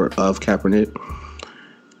was support of Kaepernick.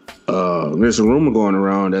 There's a rumor going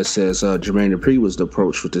around that says Jermaine Dupri was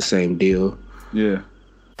approached with the same deal. Yeah.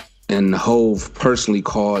 And Hov personally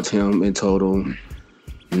called him and told him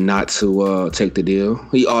not to take the deal.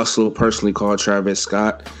 He also personally called Travis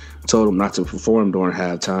Scott, told him not to perform during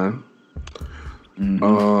halftime.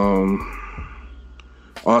 Mm-hmm.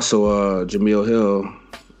 Also, Jemele Hill,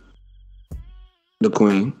 the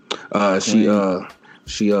queen,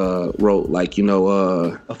 she wrote, like, you know,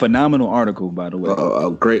 a phenomenal article, by the way,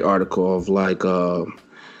 a great article of like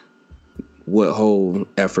what whole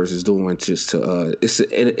efforts is doing just to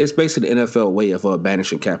it's basically the NFL way of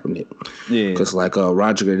banishing Kaepernick. Yeah, because like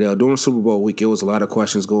Roger Goodell during Super Bowl week, it was a lot of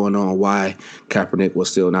questions going on why Kaepernick was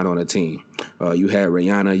still not on the team. You had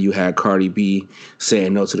Rihanna, you had Cardi B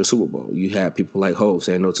saying no to the Super Bowl. You had people like Hov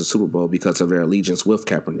saying no to the Super Bowl because of their allegiance with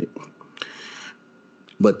Kaepernick.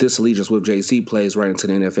 But this allegiance with Jay-Z plays right into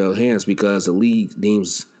the NFL hands because the league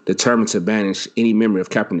deems determined to banish any memory of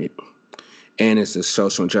Kaepernick and it's the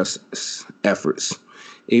social justice efforts.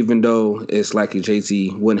 Even though it's likely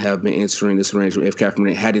Jay-Z wouldn't have been entering this arrangement if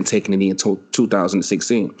Kaepernick hadn't taken a knee until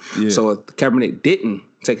 2016. Yeah. So if Kaepernick didn't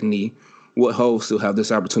take a knee, would Hov still have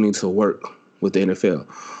this opportunity to work with the NFL?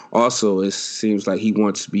 Also, it seems like he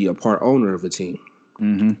wants to be a part owner of a team.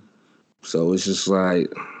 Mm-hmm. So it's just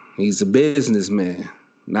like, He's a businessman,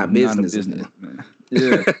 not businessman.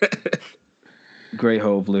 Yeah. Great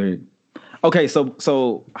Hove lyric. Okay,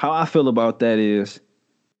 so how I feel about that is,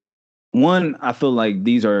 one, I feel like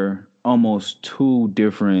these are almost two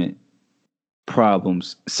different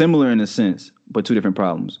problems, similar in a sense, but two different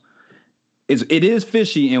problems. It is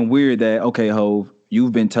fishy and weird that, okay, Hove,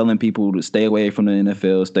 you've been telling people to stay away from the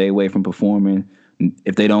NFL, stay away from performing.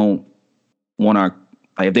 If they don't want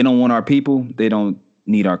our people, they don't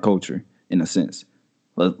need our culture, in a sense.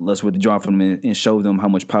 Let's withdraw from them and show them how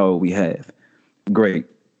much power we have. Great.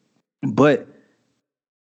 But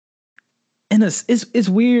it's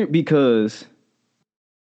weird because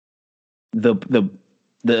the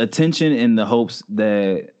attention and the hopes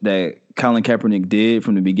that Colin Kaepernick did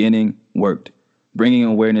from the beginning worked, bringing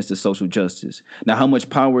awareness to social justice. Now, how much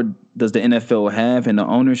power does the NFL have in the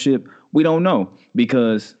ownership? We don't know,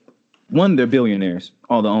 because one, they're billionaires.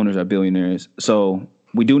 All the owners are billionaires. So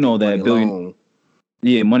we do know that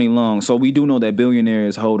money long. So we do know that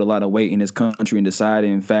billionaires hold a lot of weight in this country in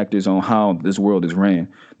deciding factors on how this world is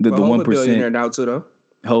ran. The 1%. Billionaire now too, though.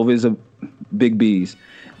 Hove is a big B's.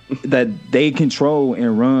 That they control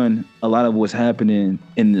and run a lot of what's happening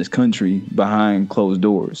in this country behind closed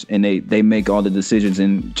doors, and they make all the decisions,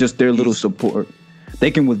 and just their little support.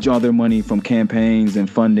 They can withdraw their money from campaigns and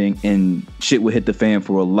funding, and shit would hit the fan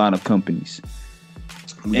for a lot of companies.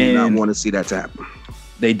 We do not want to see that to happen.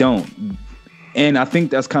 They don't. And I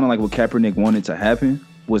think that's kind of like what Kaepernick wanted to happen,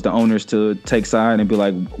 was the owners to take side and be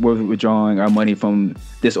like, we're withdrawing our money from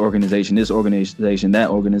this organization, that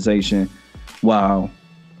organization, while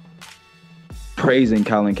praising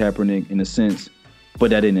Colin Kaepernick in a sense. But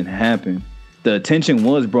that didn't happen. The attention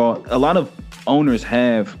was brought. A lot of owners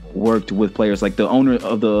have worked with players, like the owner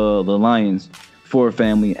of the Lions, Ford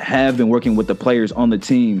family, have been working with the players on the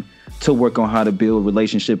team to work on how to build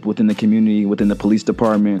relationship within the community, within the police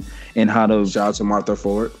department, and how to shout out to Martha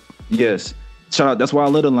Ford. Yes, shout out. That's why I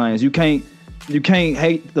love the Lions. You can't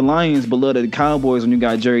hate the Lions but love the Cowboys when you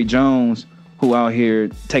got Jerry Jones, who out here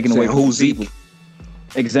taking away who's people.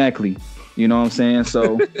 Exactly. You know what I'm saying?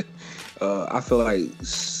 So I feel like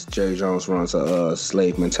Jerry Jones runs a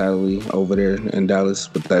slave mentality over there in Dallas,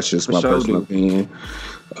 but that's just my personal opinion.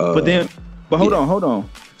 But hold on.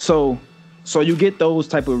 So you get those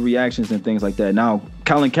type of reactions and things like that. Now,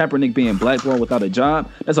 Colin Kaepernick being blackballed without a job,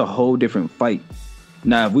 that's a whole different fight.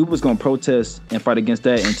 Now, if we was gonna protest and fight against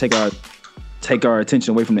that and take our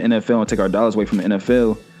attention away from the NFL and take our dollars away from the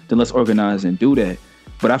NFL, then let's organize and do that.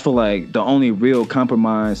 But I feel like the only real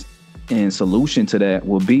compromise and solution to that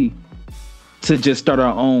will be to just start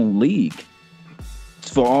our own league.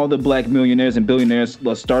 For all the black millionaires and billionaires,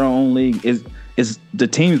 let's start our own league. Is the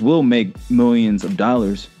teams will make millions of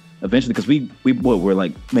dollars eventually, because we're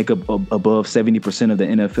like make up above 70% of the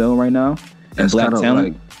NFL right now. And black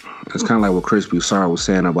talent. It's kind of like what Chris Broussard was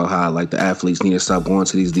saying about how like the athletes need to stop going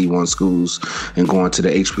to these D1 schools and going to the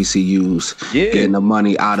HBCUs, getting the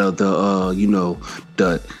money out of the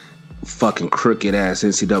the fucking crooked ass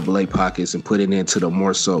NCAA pockets and put it into the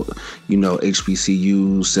more so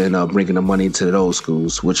HBCUs and bringing the money to those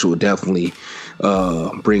schools, which will definitely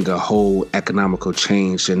bring a whole economical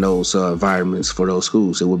change in those environments for those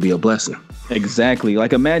schools. It would be a blessing. Exactly.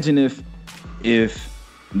 Like imagine if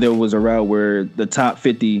there was a route where the top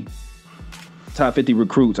 50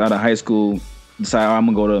 recruits out of high school decide,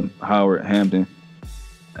 I'm gonna go to Howard, Hampton,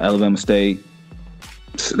 Alabama State.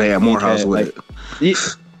 They have Morehouse with it.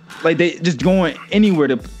 Like they just going anywhere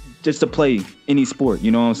to play any sport.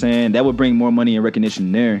 You know what I'm saying? That would bring more money and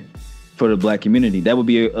recognition there for the black community. That would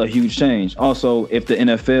be a huge change. Also, if the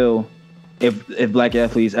NFL, if black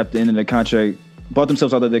athletes at the end of their contract bought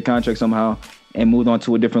themselves out of their contract somehow and moved on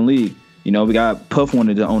to a different league. We got Puff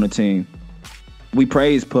wanted to own a team. We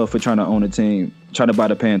praised Puff for trying to own a team, trying to buy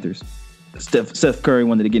the Panthers. Steph Curry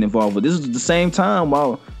wanted to get involved, but this was the same time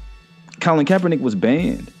while Colin Kaepernick was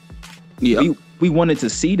banned. Yeah. We wanted to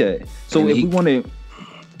see that. So if we wanted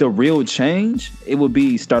the real change, it would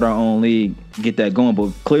be start our own league, get that going.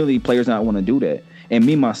 But clearly players not want to do that. And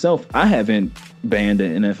me, myself, I haven't banned the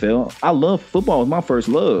NFL. I love football. It's my first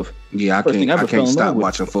love. Yeah, I can't stop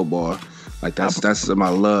watching football. Like that's my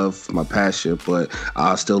love, my passion. But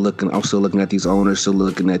I'm still looking at these owners, still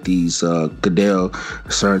looking at these Goodell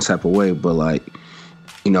a certain type of way. But like,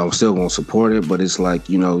 I'm still gonna support it. But it's like,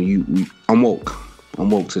 I'm woke. I'm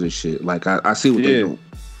woke to this shit. Like I see what they're doing.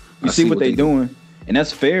 You see what they're doing, and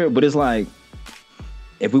that's fair. But it's like,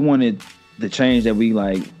 if we wanted the change that we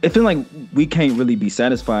like, it feels like we can't really be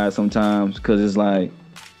satisfied sometimes, because it's like,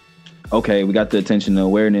 okay, we got the attention and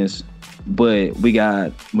awareness, but we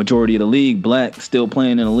got majority of the league black still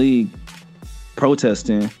playing in the league,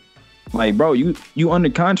 protesting, Like, bro, you under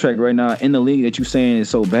contract right now in the league that you saying is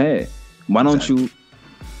so bad. Why don't you?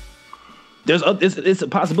 It's a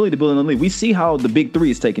possibility to build in the league. We see how the big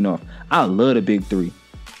three is taking off. I love the big three.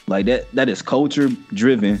 Like that is culture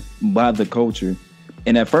driven by the culture.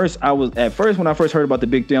 And at first when I first heard about the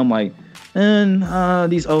big three, I'm like,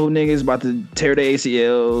 these old niggas about to tear their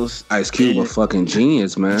ACLs. Ice Cube a fucking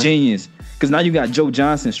genius, man. Genius. Because now you got Joe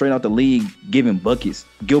Johnson straight out the league giving buckets.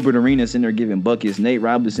 Gilbert Arenas in there giving buckets. Nate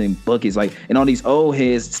Robinson buckets. Like, and all these old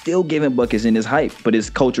heads still giving buckets in this hype. But it's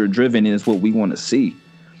culture driven and it's what we want to see.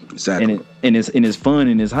 Exactly. And it's fun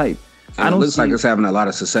and it's hype. And it looks like it's having a lot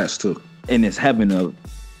of success too. And it's having a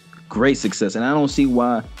great success. And I don't see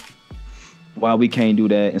why we can't do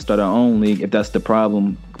that and start our own league if that's the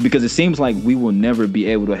problem. Because it seems like we will never be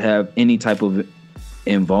able to have any type of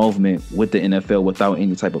involvement with the NFL without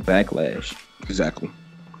any type of backlash. Exactly.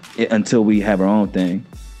 Until we have our own thing.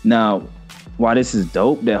 Now, why this is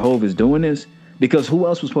dope that Hov is doing this? Because who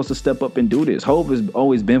else was supposed to step up and do this? Hov has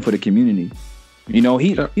always been for the community. You know,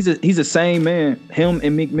 he's the same man, him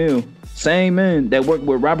and Meek Mill, same man that worked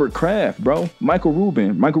with Robert Kraft, bro. Michael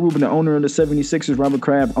Rubin, the owner of the 76ers, Robert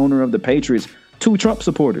Kraft, owner of the Patriots, 2 Trump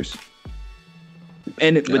supporters.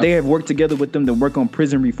 But they have worked together with them to work on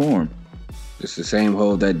prison reform. It's the same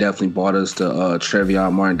Hov that definitely brought us the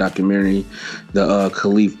Trayvon Martin documentary, the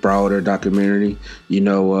Khalif Browder documentary. You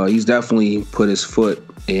know, he's definitely put his foot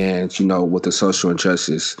in, you know, with the social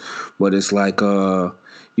injustice. But it's like,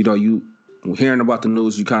 you know, you hearing about the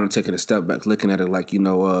news, you kind of taking a step back, looking at it like, you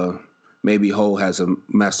know, maybe Hov has a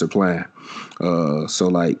master plan. So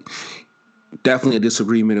like, definitely a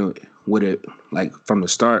disagreement with it, like from the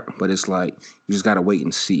start. But it's like you just gotta wait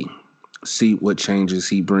and see what changes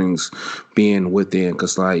he brings being within,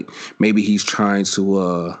 because like maybe he's trying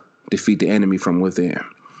to defeat the enemy from within.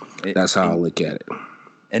 That's how I look at it.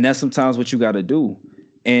 And that's sometimes what you got to do.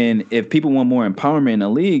 And if people want more empowerment in the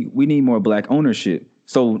league, we need more black ownership.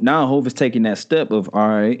 So now Hov is taking that step of, all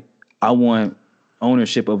right, I want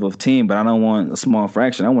ownership of a team, but I don't want a small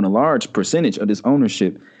fraction. I want a large percentage of this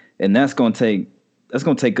ownership. And that's gonna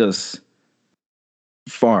take us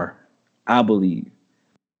far, I believe.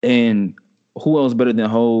 And who else better than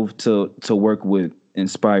Hov to work with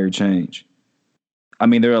inspire change? I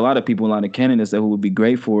mean, there are a lot of people, a lot of candidates who would be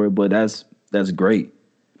great for it, but that's great.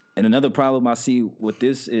 And another problem I see with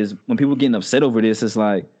this is when people getting upset over this, it's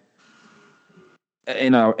like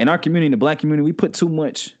in our community, the black community, we put too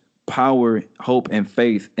much power, hope, and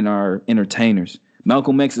faith in our entertainers.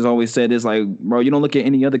 Malcolm X has always said this, like, bro, you don't look at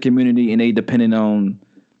any other community and they dependent on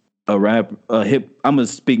a rap, I'm gonna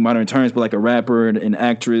speak modern terms, but like a rapper, an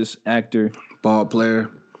actress, actor, ball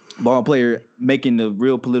player making the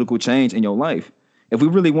real political change in your life. If we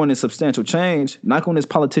really wanted substantial change, knock on this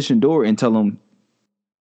politician door and tell them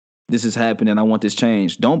this is happening. I want this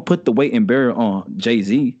change. Don't put the weight and bearer on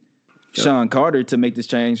Jay-Z, Sean Carter to make this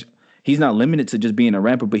change. He's not limited to just being a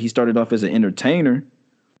rapper, but he started off as an entertainer,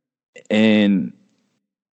 and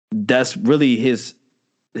that's really his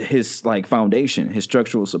like foundation, his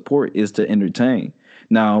structural support is to entertain.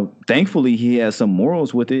 Now, thankfully, he has some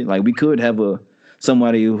morals with it. Like we could have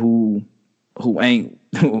somebody who ain't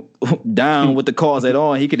down with the cause at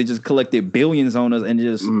all. He could have just collected billions on us and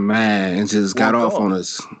just got off on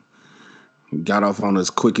us. Got off on us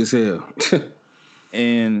quick as hell.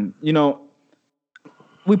 And you know,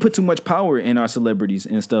 we put too much power in our celebrities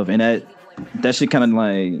and stuff, and that shit kind of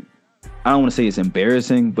like, I don't want to say it's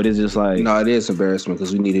embarrassing, but it's just like... No, it is embarrassment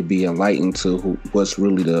because we need to be enlightened to what's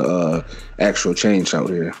really the actual change out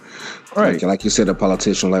here. Right. Like you said, a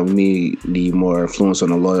politician, like we need more influence on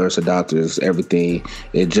the lawyers, the doctors, everything.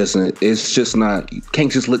 It's just not... You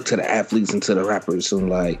can't just look to the athletes and to the rappers and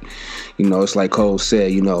like, you know, it's like Cole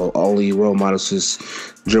said, you know, only role models is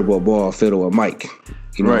dribble a ball, fiddle a mic.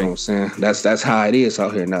 You know what I'm saying? That's how it is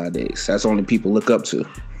out here nowadays. That's the only people look up to.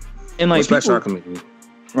 And like especially our community.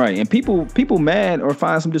 Right, and people mad or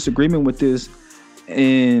find some disagreement with this,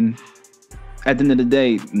 and at the end of the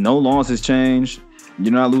day, no laws has changed.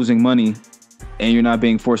 You're not losing money, and you're not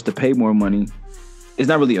being forced to pay more money. It's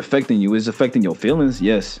not really affecting you. It's affecting your feelings.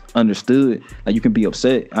 Yes, understood. Like you can be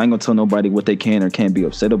upset. I ain't gonna tell nobody what they can or can't be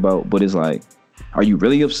upset about, but it's like, are you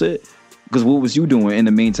really upset? Because what was you doing in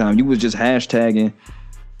the meantime? You was just hashtagging,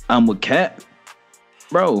 I'm with Cap.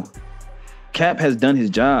 Bro, Cap has done his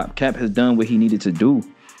job. Cap has done what he needed to do.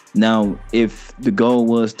 Now, if the goal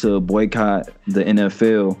was to boycott the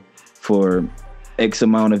NFL for X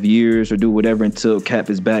amount of years or do whatever until Cap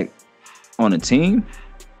is back on a team,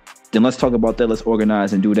 then let's talk about that. Let's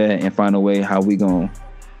organize and do that and find a way how we gonna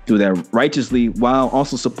do that righteously while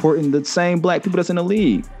also supporting the same black people that's in the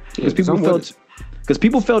league. Because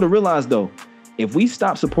people fail to realize, though, if we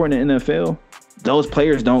stop supporting the NFL, those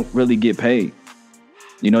players don't really get paid.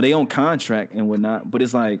 You know, they on contract and whatnot, but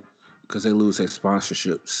it's like because they lose their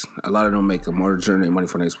sponsorships. A lot of them make more than their money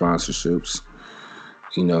from their sponsorships.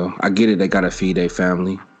 You know, I get it. They gotta feed their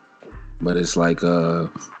family, but it's like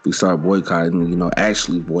we start boycotting. You know,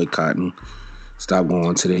 actually boycotting. Stop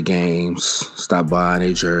going to their games. Stop buying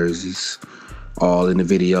their jerseys. All in the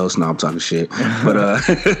videos. No, I'm talking shit. But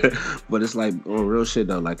but it's like real shit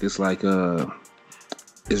though. Like it's like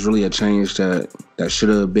it's really a change that should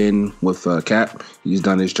have been with Cap. He's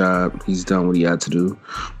done his job. He's done what he had to do.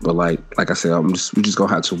 But like I said, we just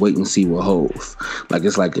gonna have to wait and see what Hove. Like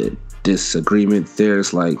it's like a disagreement there.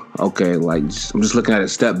 It's like okay, like I'm just looking at it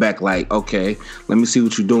step back. Like okay, let me see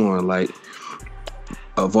what you're doing. Like.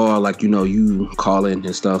 Of all, like, you know, you calling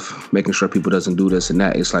and stuff, making sure people doesn't do this and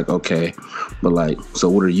that, it's like, okay, but like, so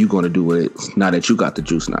what are you going to do with it now that you got the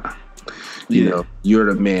juice now? You know,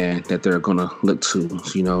 you're the man that they're going to look to.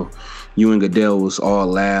 You know, you and Goodell was all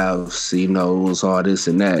laughs, you know, it was all this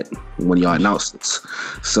and that when y'all announced it.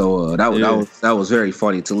 So that was very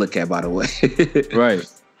funny to look at, by the way. Right.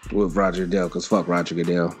 With Roger Goodell, because fuck Roger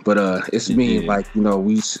Goodell. But it's me, like, you know,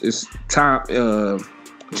 it's time,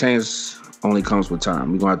 change only comes with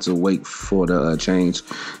time. We're going to have to wait for the change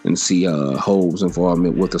and see Hove's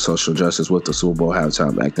involvement with the social justice, with the Super Bowl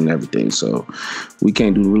halftime act and everything. So we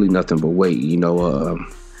can't do really nothing but wait. You know,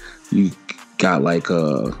 you got like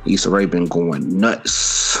Issa Rae been going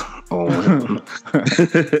nuts on him.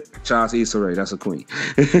 Shout out to Issa Rae. That's a queen.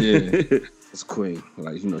 Yeah. It's a queen.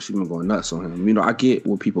 Like, you know, she been going nuts on him. You know, I get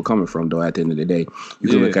where people coming from, though, at the end of the day. You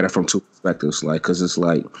can look at it from two perspectives, like, because it's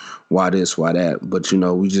like, why this, why that? But, you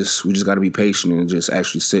know, we just got to be patient and just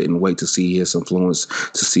actually sit and wait to see his influence,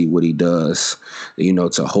 to see what he does, you know,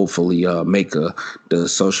 to hopefully make the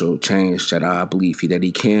social change that I believe that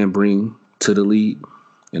he can bring to the league,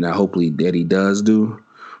 and that hopefully that he does do.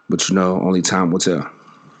 But, you know, only time will tell.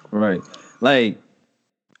 Right. Like,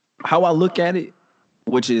 how I look at it,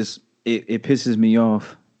 which is, it pisses me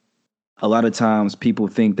off. A lot of times people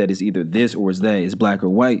think that it's either this or it's that. It's black or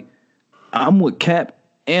white. I'm with Cap,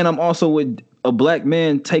 and I'm also with a black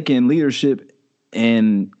man taking leadership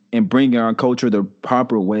and bringing our culture the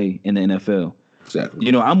proper way in the NFL. Exactly.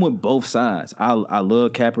 You know, I'm with both sides. I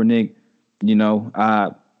love Kaepernick. You know,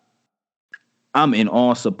 I'm in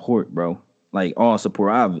all support, bro. Like all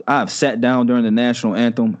support. I've sat down during the national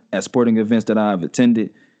anthem at sporting events that I've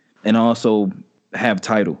attended, and also have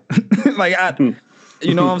title. Like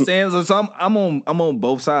you know what I'm saying? So I'm on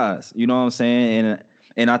both sides. You know what I'm saying?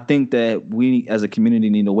 And I think that we as a community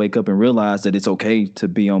need to wake up and realize that it's okay to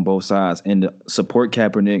be on both sides and to support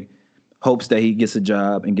Kaepernick. Hopes that he gets a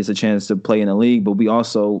job and gets a chance to play in the league, but we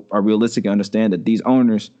also are realistic and understand that these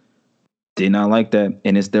owners did not like that,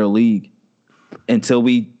 and it's their league. Until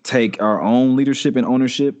we take our own leadership and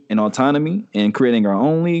ownership and autonomy and creating our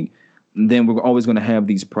own league, then we're always going to have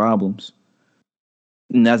these problems.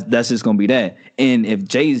 And that's just gonna be that. And if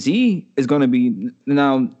Jay-Z is gonna be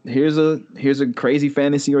now, here's a crazy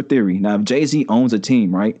fantasy or theory. Now, if Jay-Z owns a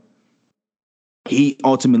team, right, he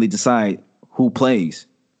ultimately decide who plays.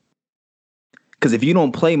 Because if you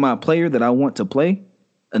don't play my player that I want to play,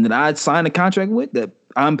 and that I signed a contract with that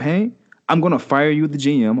I'm paying, I'm gonna fire you, the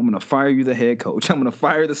GM. I'm gonna fire you, the head coach. I'm gonna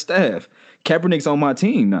fire the staff. Kaepernick's on my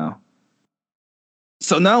team now.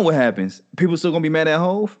 So now what happens? People still gonna be mad at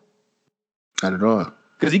Hove? Not at all.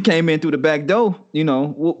 Because he came in through the back door, you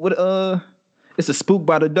know. It's a spook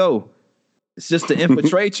by the door. It's just to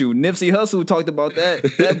infiltrate you. Nipsey Hussle talked about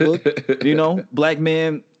that book. You know, black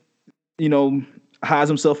man, you know, hides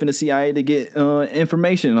himself in the CIA to get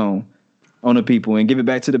information on the people and give it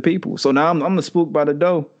back to the people. So now I'm the spook by the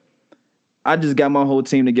door. I just got my whole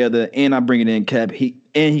team together, and I bring it in Cap. He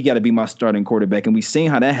got to be my starting quarterback, and we seen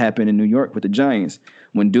how that happened in New York with the Giants.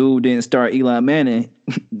 When dude didn't start Eli Manning,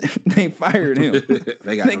 they fired him.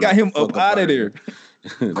 they got him up out of there.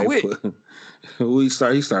 Quick. He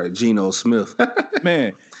started Geno Smith.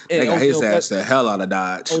 Man. They got his ass the hell out of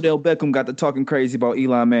Dodge. Odell Beckham got to talking crazy about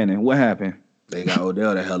Eli Manning. What happened? They got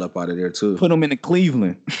Odell the hell up out of there, too. Put him into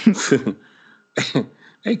Cleveland.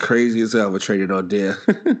 They crazy as hell for traded Odell.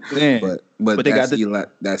 but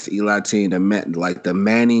that's Eli team. The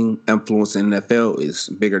Manning influence in the NFL is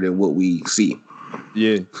bigger than what we see.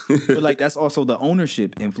 Yeah. But like that's also the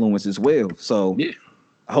ownership influence as well. So yeah.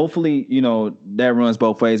 Hopefully, you know, that runs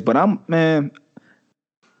both ways. But I'm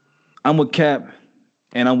with Cap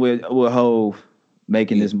and I'm with Hove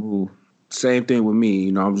making this move. Same thing with me.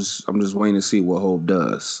 You know, I'm just waiting to see what Hove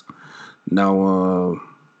does. Now,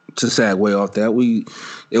 to segue off that,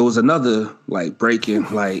 it was another like breaking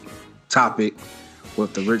like topic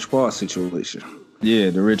with the Rich Paul situation.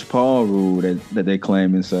 Yeah, the Rich Paul rule that they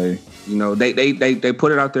claim and say. You know, they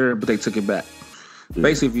put it out there, but they took it back. Yeah.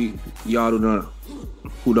 Basically, if y'all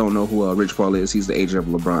who don't know who Rich Paul is, he's the agent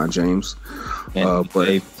of LeBron James. But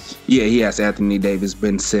Davis. Yeah, he has Anthony Davis,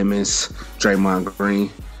 Ben Simmons, Draymond Green.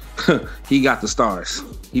 He got the stars.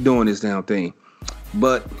 He doing his damn thing.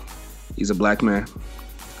 But he's a black man.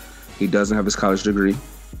 He doesn't have his college degree.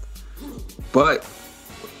 But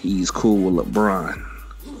he's cool with LeBron.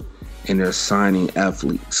 And they're signing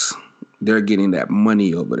athletes. They're getting that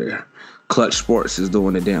money over there. Clutch Sports is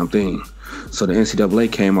doing the damn thing. So the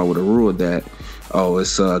NCAA came out with a rule that,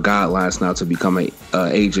 it's guidelines now to become an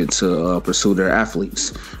agent to pursue their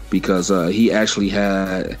athletes. Because he actually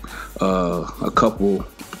had a couple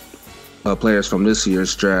players from this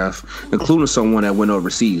year's draft, including someone that went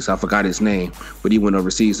overseas. I forgot his name, but he went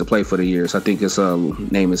overseas to play for the years. I think his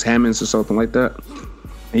name is Hammonds or something like that.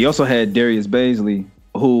 He also had Darius Baisley,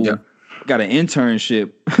 who got an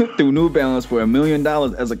internship through New Balance for $1 million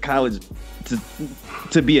as a college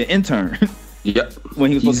to be an intern. Yep.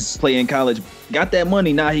 When he was supposed to play in college. Got that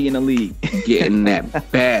money, now he in the league. Getting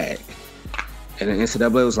that bag. And the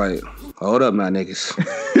NCAA was like, hold up now, niggas.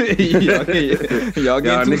 y'all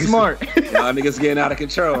getting too smart. Y'all niggas getting out of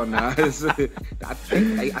control now. I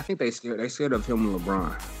think they scared. They scared of him and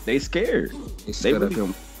LeBron. They scared. They scared of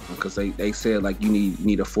him because they said like you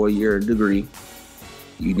need a 4-year degree.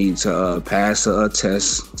 You need to pass a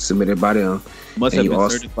test submitted by them. Must have been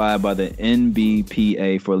certified by the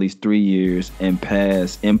NBPA for at least 3 years and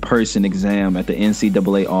pass in-person exam at the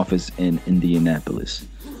NCAA office in Indianapolis.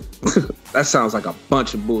 That sounds like a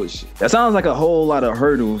bunch of bullshit. That sounds like a whole lot of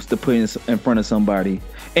hurdles to put in front of somebody.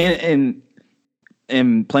 And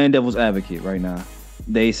playing devil's advocate right now,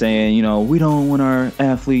 they saying, we don't want our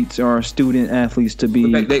athletes or our student athletes to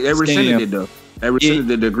be. They rescinded it though. They rescinded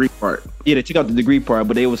the degree part. Yeah, they took out the degree part,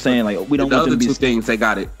 but they were saying like we don't want them to be. The other two things, they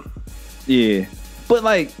got it. Yeah, but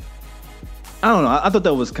like, I don't know. I thought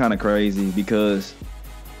that was kind of crazy because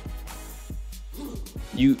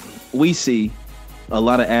we see a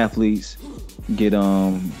lot of athletes get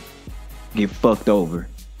fucked over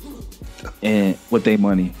and with their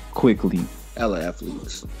money quickly. Hella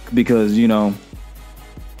athletes. Because,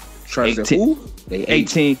 trust 18, who? They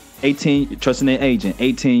 18, trusting their agent,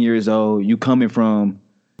 18 years old, you coming from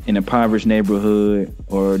an impoverished neighborhood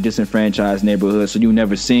or disenfranchised neighborhood, so you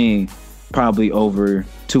never seen probably over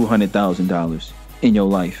 $200,000 in your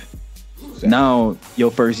life. Exactly. Now,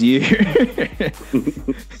 your first year.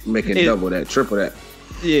 Making double that, triple that.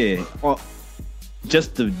 Yeah.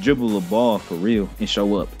 Just to dribble a ball for real and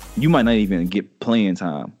show up. You might not even get playing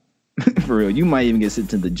time. For real. You might even get sent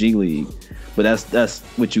to the G League. But that's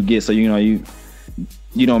what you get. So, you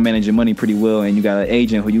don't manage your money pretty well, and you got an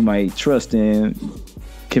agent who you might trust and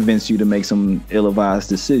convince you to make some ill-advised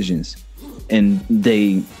decisions. And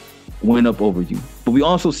they went up over you. But we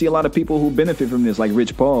also see a lot of people who benefit from this, like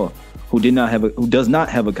Rich Paul, who does not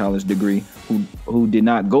have a college degree, who did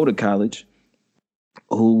not go to college,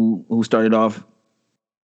 who started off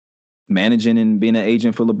managing and being an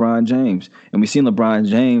agent for LeBron James. And we've seen LeBron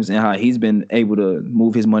James and how he's been able to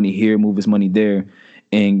move his money here, move his money there,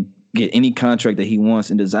 and get any contract that he wants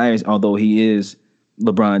and desires, although he is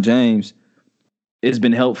LeBron James. It's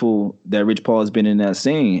been helpful that Rich Paul has been in that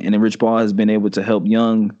scene, and then Rich Paul has been able to help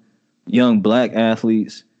young black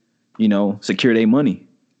athletes, secure their money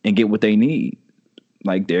and get what they need.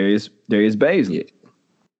 Like there is Baisley.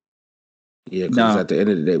 Yeah, because at the end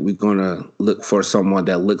of the day, we're gonna look for someone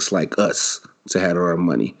that looks like us to have our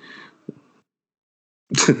money.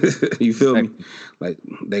 You feel me? Like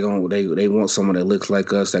they want someone that looks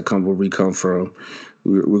like us, that come where we come from.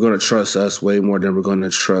 We're gonna trust us way more than we're gonna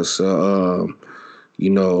trust someone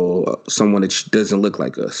that doesn't look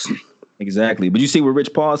like us. Exactly. But you see what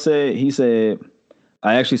Rich Paul said? He said,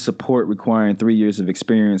 I actually support requiring 3 years of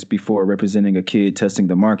experience before representing a kid testing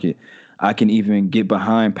the market. I can even get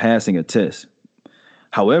behind passing a test.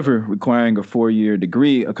 However, requiring a 4-year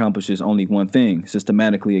degree accomplishes only one thing,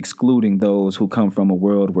 systematically excluding those who come from a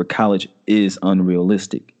world where college is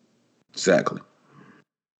unrealistic. Exactly.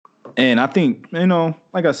 And I think,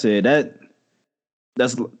 like I said,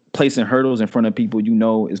 that's placing hurdles in front of people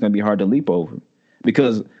is going to be hard to leap over.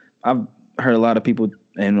 Because I've heard a lot of people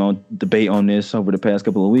debate on this over the past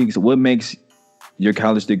couple of weeks. What makes your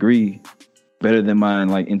college degree better than mine,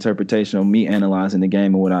 like interpretation of me analyzing the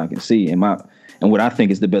game and what I can see and what I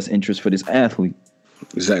think is the best interest for this athlete.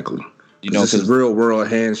 Exactly. This is real world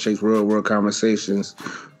handshakes, real world conversations,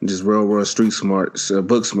 just real world street smarts,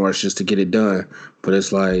 book smarts just to get it done. But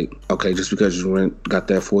it's like, okay, just because you got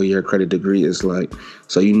that 4-year credit degree, it's like,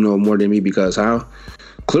 so you know more than me because how?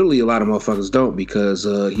 Clearly, a lot of motherfuckers don't because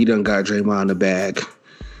he done got Draymond the bag,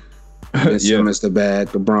 Ben Simmons the bag,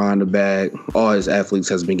 LeBron the bag. All his athletes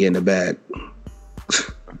has been getting the bag.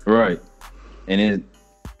 Right, and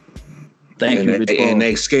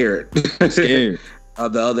they scared. Scared.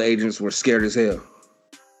 The other agents were scared as hell.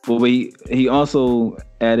 Well, he also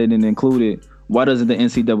added and included, why doesn't the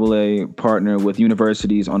NCAA partner with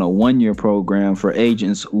universities on a 1-year program for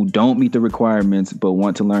agents who don't meet the requirements but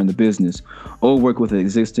want to learn the business, or work with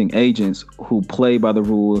existing agents who play by the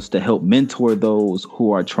rules to help mentor those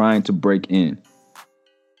who are trying to break in?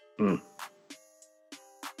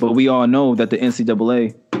 But we all know that the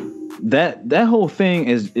NCAA, that whole thing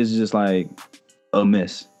is just like a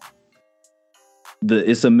mess.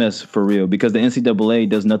 It's a mess for real, because the NCAA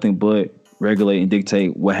does nothing but regulate and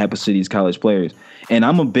dictate what happens to these college players. And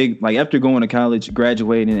I'm a big, like, after going to college,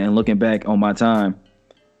 graduating, and looking back on my time,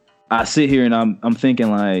 I sit here and I'm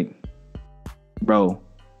thinking like, bro,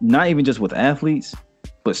 not even just with athletes,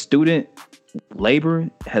 but student labor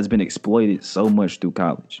has been exploited so much through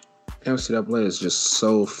college. NCAA is just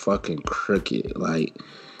so fucking crooked. Like,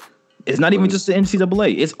 it's not even just the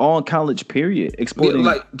NCAA. It's all college, period. Exploiting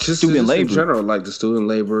student labor. In general, like the student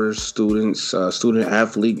laborers, students, student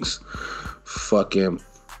athletes, fucking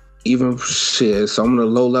even shit. Some of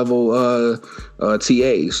the low level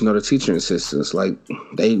TAs, the teaching assistants, like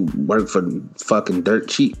they work for fucking dirt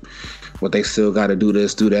cheap, but they still got to do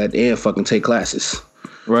this, do that, and fucking take classes.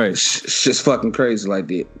 Right. It's just fucking crazy. Like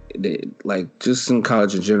they like just in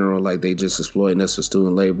college in general, like they just exploiting us for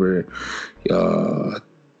student labor.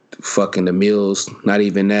 Fucking the meals, not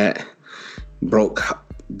even that. Broke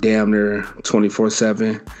damn near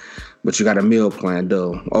 24/7, but you got a meal plan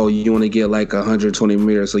though. Oh, you want to get like 120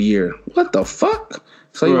 meals a year? What the fuck?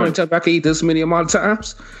 So you want to tell me I can eat this many amount of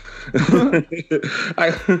times?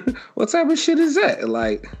 Like, what type of shit is that?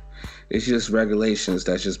 Like, it's just regulations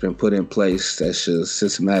that's just been put in place that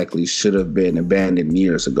systematically should have been abandoned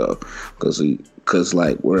years ago, because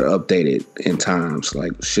like we're updated in times.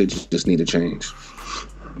 Like, shit just need to change.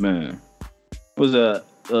 Man, was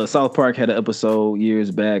South Park had an episode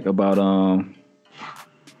years back about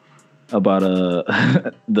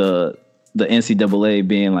the NCAA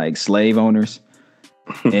being like slave owners,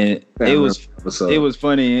 and it was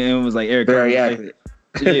funny, and it was like Eric very accurate.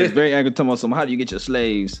 Yeah, it's very accurate. Talking about some, how do you get your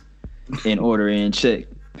slaves in order and check?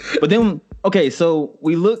 But then, okay, so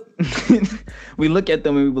we look at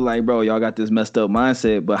them and we be like, bro, y'all got this messed up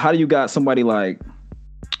mindset. But how do you got somebody like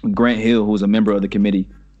Grant Hill, who's a member of the committee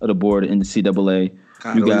of the board in the NCAA?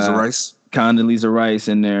 You got Condoleezza Rice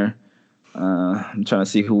in there. I'm trying to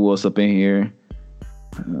see who else up in here.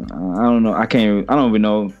 I don't know. I don't even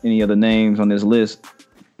know any other names on this list.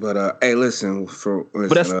 But hey, listen. But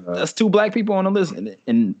that's 2 black people on the list,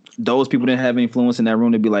 and those people didn't have influence in that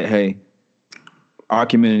room to be like, hey, our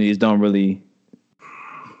communities don't really.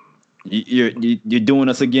 You're doing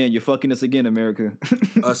us again. You're fucking us again, America.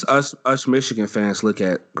 us Michigan fans look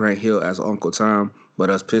at Grant Hill as Uncle Tom, but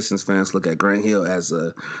us Pistons fans look at Grant Hill as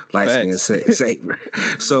a light-skinned savior.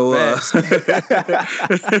 So,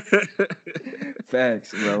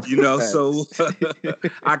 facts, bro. Facts. So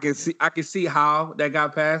I can see how that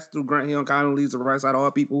got passed through Grant Hill and Condoleezza Rice, out of all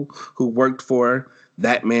people who worked for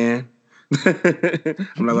that man.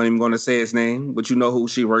 I'm not even going to say his name, but you know who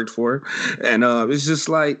she worked for, and it's just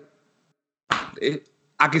like.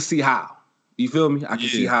 I can see how. You feel me? I can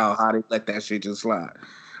see how they let that shit just slide.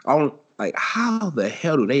 I don't like, how the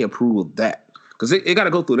hell do they approve of that? Because it got to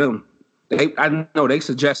go through them. I know they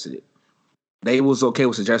suggested it. They was okay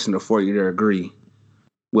with suggesting the 4-year agree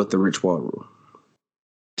with the Rich Paul rule.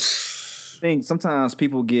 I think sometimes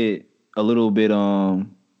people get a little bit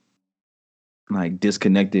like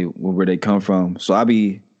disconnected with where they come from. So I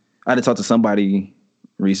had to talk to somebody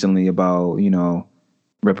recently about,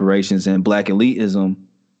 reparations and black elitism.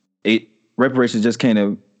 Reparations just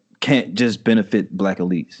can't just benefit black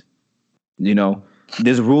elites.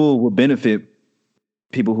 This rule will benefit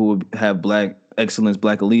people who have black excellence,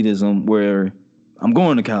 black elitism, where I'm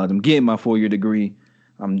going to college, I'm getting my 4-year degree,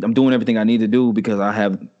 I'm doing everything I need to do because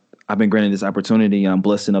I've been granted this opportunity. I'm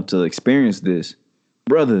blessed enough to experience this.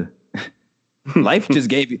 Brother, life just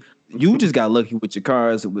gave you just got lucky with your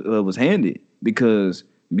cards was handed, because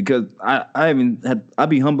I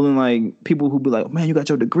be humbling like people who be like, man, you got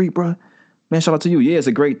your degree, bro. Man, shout out to you. Yeah, it's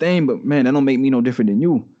a great thing, but man, that don't make me no different than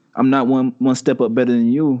you. I'm not one step up better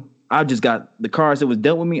than you. I just got the cards that was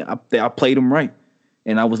dealt with me. I played them right,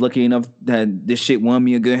 and I was lucky enough that this shit won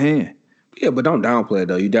me a good hand. Yeah, but don't downplay it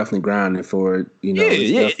though. You definitely grinding for it.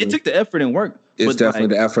 Yeah. It took the effort and work. It's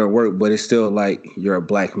definitely the effort and work, but it's still like you're a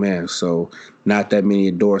black man, so not that many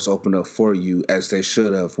doors open up for you as they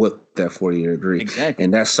should have with that 4-year degree. Exactly.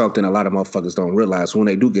 And that's something a lot of motherfuckers don't realize. When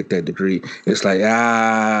they do get that degree, it's like,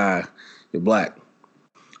 you're black.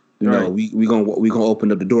 You know, we gonna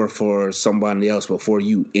open up the door for somebody else before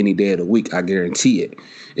you any day of the week. I guarantee it.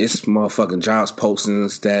 It's motherfucking jobs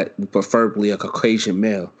postings that preferably a Caucasian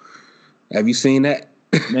male. Have you seen that?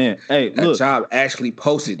 Man, hey, that look. job actually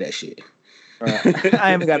posted that shit.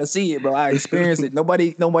 I haven't got to see it, bro. I experienced it.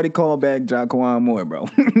 Nobody called back Jaquan Moore, bro.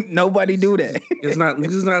 Nobody do that. It's not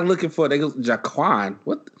looking for. They go Jaquan.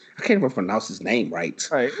 What? I can't even pronounce his name right.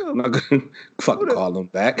 Right. I'm not gonna fucking call him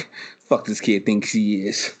back. Fuck this kid thinks he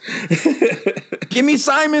is. Give me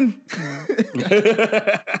Simon.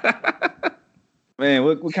 Man,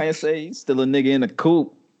 what can you say? He's still a nigga in the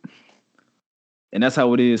coop. And that's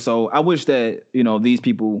how it is. So I wish that, you know, these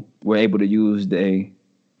people were able to use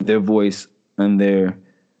their voice and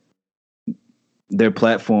their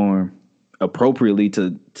platform appropriately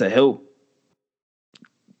to help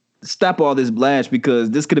stop all this blast,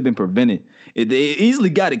 because this could have been prevented. They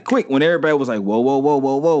easily got it quick when everybody was like,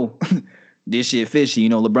 whoa. This shit fishy. You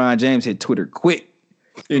know, LeBron James hit Twitter quick.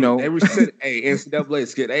 You know, they rescinded. NCAA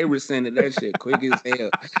skit. They rescinded that shit quick as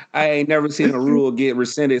hell. I ain't never seen a rule get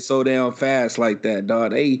rescinded so damn fast like that,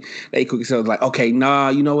 dog. They quick as hell. Like, okay, nah,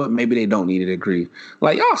 you know what? Maybe they don't need a degree.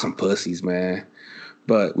 Like, y'all some pussies, man.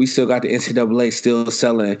 But we still got the NCAA still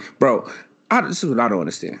selling, bro. This is what I don't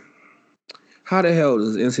understand. How the hell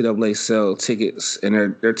does NCAA sell tickets and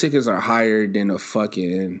their tickets are higher than the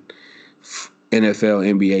fucking NFL,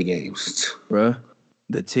 NBA games, bruh?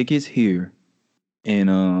 The tickets here.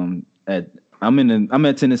 And I'm at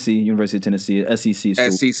Tennessee, University of Tennessee, SEC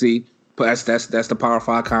school. SEC, but that's the Power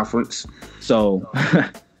 5 conference. So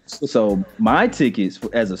my tickets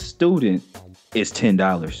as a student is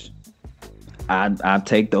 $10. I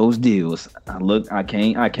take those deals. I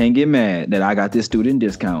can't get mad that I got this student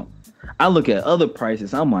discount. I look at other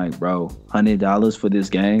prices. I'm like, bro, $100 for this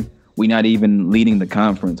game. We not even leading the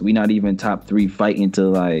conference. We not even top 3 fighting to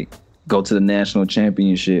like go to the national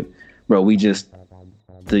championship, bro. We just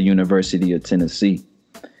the University of Tennessee.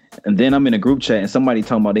 And then I'm in a group chat and somebody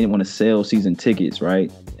talking about they didn't want to sell season tickets,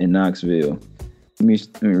 right, in Knoxville.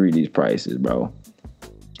 Let me read these prices, bro.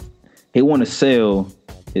 He want to sell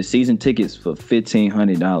his season tickets for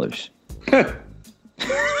 $1,500.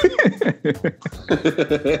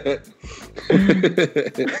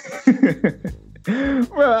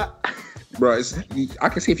 Bro, I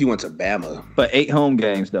can see if you went to Bama. But 8 home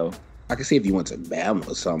games though. I can see if you went to Bama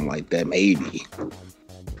or something like that, maybe.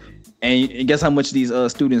 And guess how much these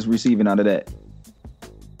students receiving out of that?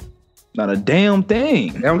 Not a damn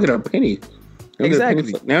thing. They don't get a penny. They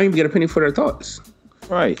don't even get a penny for their thoughts.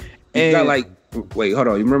 Right. You got like, wait, hold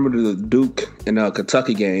on. You remember the Duke and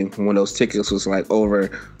Kentucky game when those tickets was like over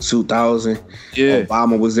 2,000? Yeah.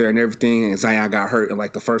 Obama was there and everything, and Zion got hurt in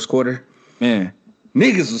like the first quarter. Man.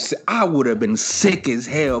 Niggas I would have been sick as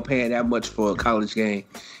hell paying that much for a college game,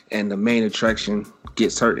 and the main attraction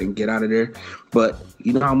gets hurt and get out of there. But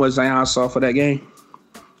you know how much Zion saw for that game?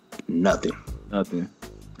 Nothing.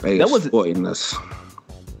 They that was exploiting us.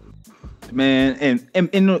 Man, and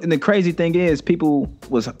the crazy thing is, people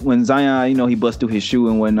was when Zion, you know, he bust through his shoe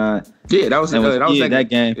and whatnot. Yeah, that was that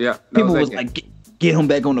game. Yeah, people was like, get him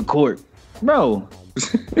back on the court, bro.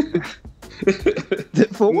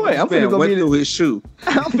 For what? I'm finna go through his shoe.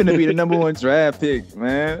 I'm finna be the number 1 draft pick,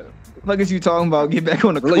 man. Look at you talking about get back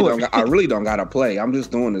on the court. I really don't gotta play. I'm just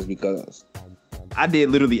doing this because I did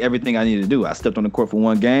literally everything I needed to do. I stepped on the court for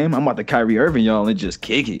 1 game. I'm about to Kyrie Irving y'all and just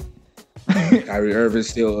kick it. Kyrie Irving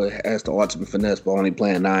still has the ultimate finesse, but only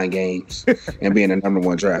playing 9 games and being the number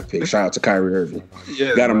 1 draft pick. Shout out to Kyrie Irving.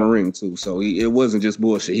 Yeah, got him a ring too, so it wasn't just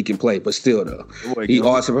bullshit. He can play, but still though, he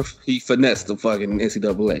finessed the fucking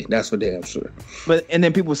NCAA. That's for damn sure. But and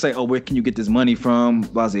then people say, "Oh, where can you get this money from?"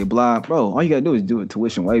 Blah blah blah. Bro, all you gotta do is do a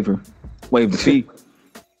tuition waiver, waive the fee.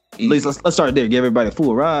 At least let's start there. Give everybody a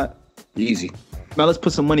full ride. Easy. Now let's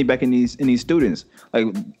put some money back in these students.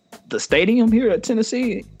 Like the stadium here at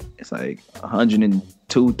Tennessee, it's like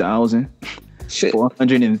 102,000. Shit.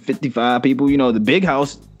 455 people. You know, the big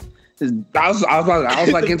house is. I was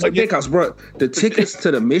like into the big house, bro. The tickets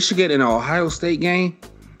to the Michigan and Ohio State game.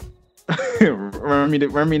 run me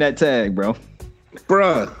that tag, bro.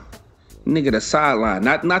 Bruh. Nigga, the sideline.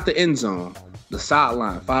 Not the end zone. The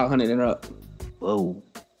sideline. 500 and up. Whoa.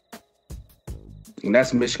 And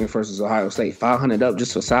that's Michigan versus Ohio State. 500 up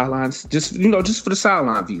just for sidelines. Just for the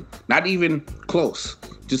sideline view. Not even close.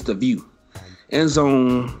 Just the view. End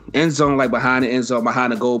zone, like behind the end zone,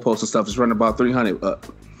 behind the goalpost and stuff is running about 300 up.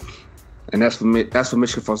 and that's for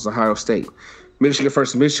Michigan versus Ohio State. Michigan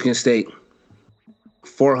versus Michigan State,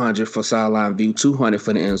 400 for sideline view, 200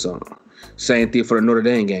 for the end zone. Same thing for the Notre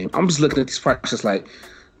Dame game. I'm just looking at these prices like,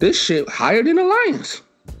 this shit higher than the Lions.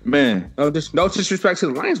 Man. No disrespect to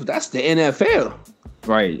the Lions, but that's the NFL.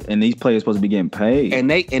 Right. And these players supposed to be getting paid. And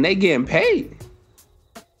they getting paid.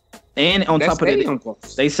 And on top of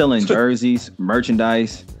that, they selling jerseys,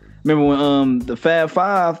 merchandise. Remember when the Fab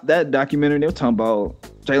Five, that documentary, they were talking about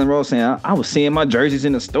Jalen Rose saying, I was seeing my jerseys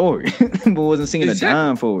in the store, but wasn't seeing a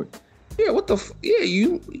dime for it.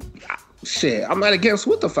 Yeah, shit, I'm not against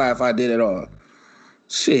what the Fab Five did at all.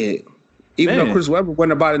 Shit. Even though Chris Webber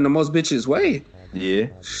went about it in the most bitches way. Yeah.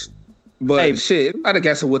 But shit, I'm not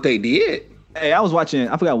against what they did. Hey, I was watching,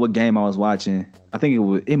 I forgot what game I was watching. I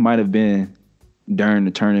think it might have been during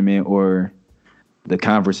the tournament or the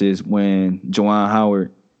conferences when Juwan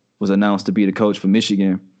Howard was announced to be the coach for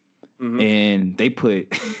Michigan. Mm-hmm. And they put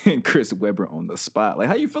Chris Webber on the spot. Like,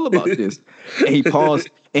 how you feel about this? And he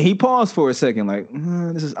paused for a second, like,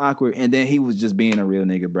 this is awkward. And then he was just being a real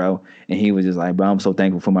nigga, bro. And he was just like, bro, I'm so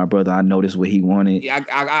thankful for my brother. I know this is what he wanted. Yeah,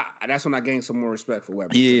 I that's when I gained some more respect for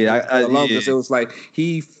Webber. Yeah, because it was like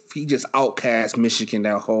he just outcast Michigan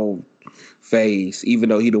that whole phase, even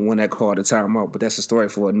though he the one that called the timeout. But that's a story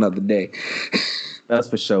for another day. That's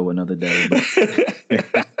for sure another day.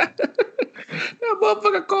 That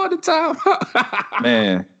motherfucker called the timeout.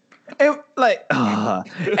 Man.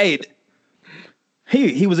 Hey,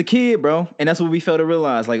 he was a kid, bro. And that's what we failed to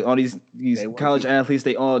realize. Like, all these college athletes,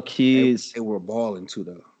 they all kids. They were balling too,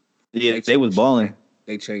 though. Yeah, they was balling.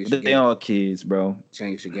 They changed the game. They all kids, bro.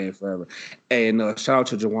 Changed the game forever. And shout out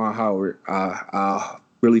to Juwan Howard. I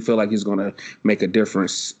really feel like he's going to make a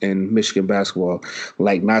difference in Michigan basketball.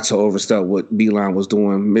 Like, not to overstep what Beilein was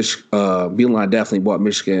doing. Beilein definitely brought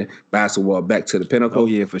Michigan basketball back to the pinnacle. Oh,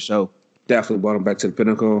 yeah, for sure. Definitely brought him back to the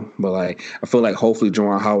pinnacle. But, like, I feel like hopefully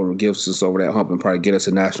Juwan Howard gives us over that hump and probably get us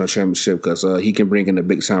a national championship because he can bring in the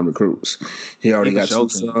big-time recruits. He already got two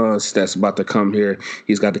sons that's about to come here.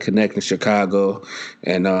 He's got the connect in Chicago.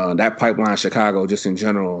 And that pipeline Chicago, just in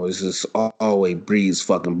general, is just always breeds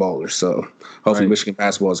fucking ballers. So hopefully Michigan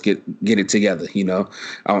basketballs get it together, you know.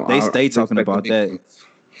 They stay talking about that.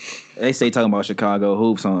 They stay talking about Chicago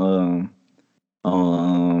hoops on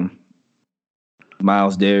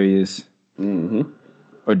Miles Darius. Mm-hmm.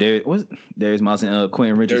 Or Darius Miles and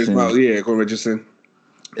Quentin Richardson. Quentin Richardson.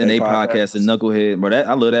 And they podcast, the Knucklehead. Bro,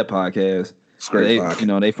 I love that podcast. It's great podcast. You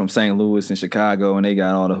know, they from St. Louis and Chicago, and they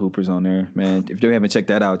got all the hoopers on there. Man, if you haven't checked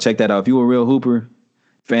that out, check that out. If you're a real hooper,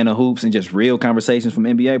 fan of hoops and just real conversations from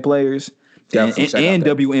NBA players and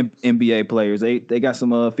WNBA players, they got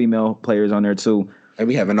some female players on there too. And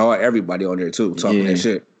we having everybody on there too, talking that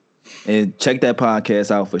shit. And check that podcast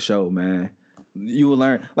out for sure, man. You will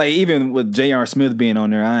learn. Like, even with J.R. Smith being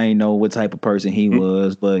on there, I ain't know what type of person he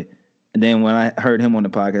was, but then when I heard him on the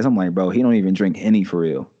podcast, I'm like, bro, he don't even drink Henny for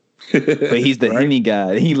real. But he's the Henny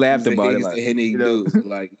guy. He laughed about it. He's the Henny dude.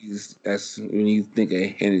 Like, that's when you think of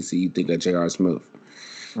Hennessy, you think of J.R. Smith.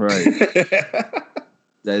 Right.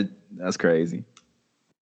 That's crazy.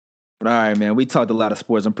 But all right, man, we talked a lot of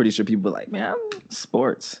sports. I'm pretty sure people are like, man,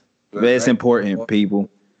 sports. But it's important, people.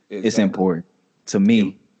 Exactly. It's important to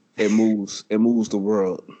me. It moves the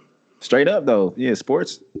world. Straight up, though. Yeah,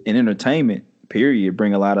 sports and entertainment, period,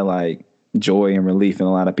 bring a lot of, like, joy and relief in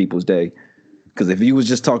a lot of people's day. Because if you was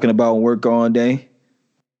just talking about work all day,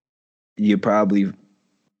 you'd probably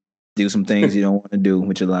do some things you don't want to do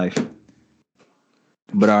with your life.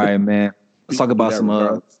 But all right, man. Let's talk about some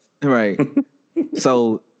right.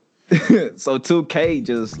 So 2K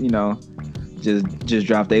just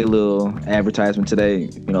dropped their little advertisement today.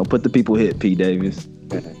 You know, put the people hit, P. Davis.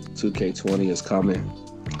 2K20 is coming.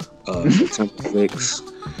 September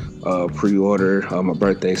 6th. Pre-order. My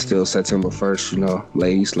birthday is still September 1st, you know.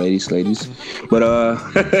 Ladies. But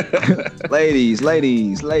ladies.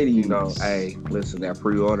 You know, hey, listen, that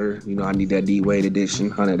pre-order, you know, I need that D-Wade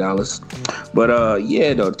edition, $100. But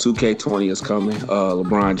yeah, though, 2K20 is coming.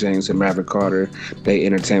 LeBron James and Maverick Carter, they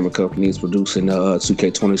entertainment company, is producing the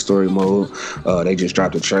 2K20 story mode. They just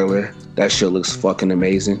dropped a trailer. That shit looks fucking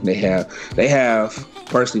amazing. They have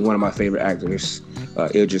personally one of my favorite actors,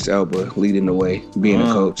 Idris Elba, leading the way, being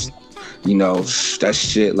a coach. You know, that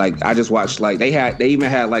shit, like, I just watched, like, they even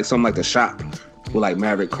had like something like The Shop with like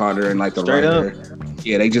Maverick Carter and like the Straight writer. Up.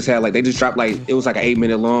 Yeah, they just dropped like it was like an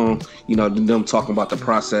 8-minute long. You know, them talking about the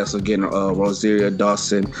process of getting Rosario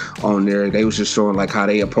Dawson on there. They was just showing like how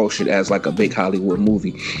they approached it as like a big Hollywood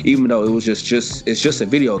movie, even though it was it's just a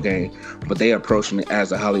video game, but they approaching it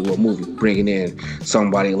as a Hollywood movie, bringing in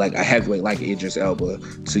somebody like a heavyweight like Idris Elba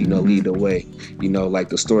to lead the way. You know, like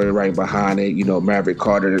the story right behind it. You know, Maverick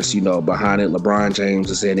Carter's behind it. LeBron James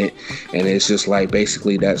is in it, and it's just like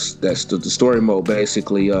basically that's the story mode.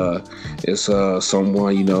 Basically, it's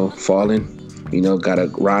someone falling, gotta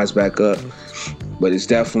rise back up. But it's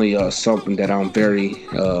definitely something that I'm very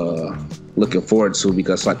looking forward to,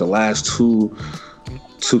 because like the last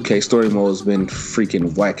 2K story mode has been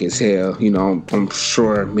freaking whack as hell. I'm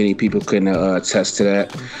sure many people can attest to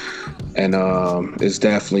that. And it's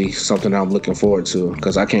definitely something I'm looking forward to,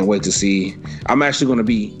 because I can't wait to see. I'm actually going to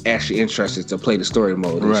be interested to play the story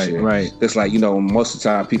mode this year. Right. It's like, most of the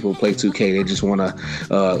time people play 2K, they just want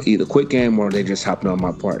to either quit game or they just hopping on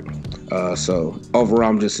my part. So overall,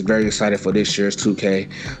 I'm just very excited for this year's 2K.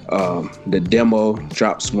 The demo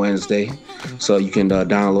drops Wednesday, so you can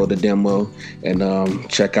download the demo and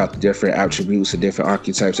check out the different attributes, the different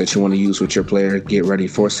archetypes that you want to use with your player. Get ready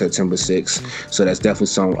for September 6th. So that's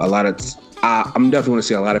definitely I'm definitely want to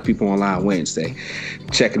see a lot of people online Wednesday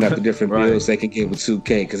checking out the different builds they can get with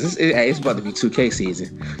 2K, because it's about to be 2K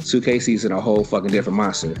season. 2K season, a whole fucking different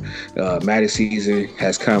monster. Madden season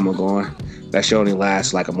has come and gone. That should only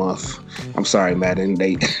last like a month. I'm sorry, Madden.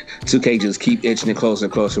 2K just keep itching it closer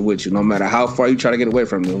and closer with you. No matter how far you try to get away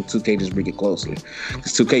from them, 2K just bring it closer.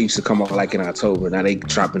 Because 2K used to come out like in October. Now they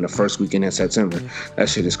drop in the first weekend in September. That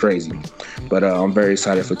shit is crazy. But I'm very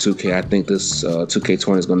excited for 2K. I think this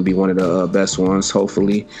 2K20 is going to be one of the best ones,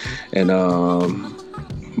 hopefully. And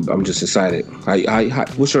I'm just excited.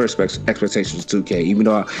 What's your expectations of 2K? Even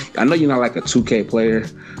though I know you're not like a 2K player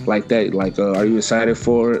like that. Like, are you excited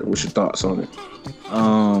for it? What's your thoughts on it?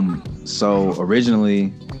 So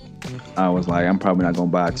originally, I was like, I'm probably not gonna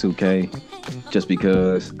buy 2K, just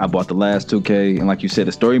because I bought the last 2K, and like you said,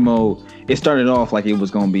 the story mode, it started off like it was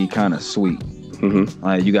gonna be kind of sweet. Mm-hmm.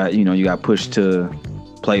 Like you got pushed to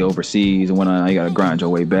play overseas and whatnot. You got to grind your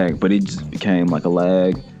way back, but it just became like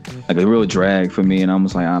a real drag for me, and I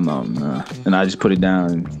was like, and I just put it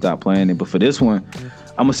down and stopped playing it. But for this one,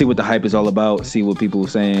 I'm gonna see what the hype is all about, see what people are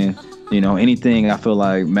saying. Anything I feel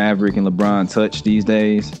like Maverick and LeBron touch these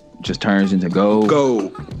days just turns into gold.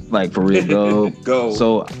 Like for real gold. Gold.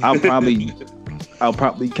 So I'll probably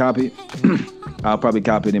copy it. I'll probably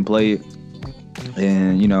copy it and play it,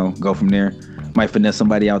 and go from there. Might finesse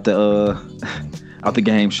somebody out the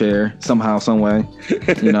game share somehow, some way,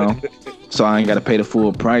 so I ain't got to pay the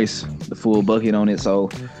full price, the full bucket on it. So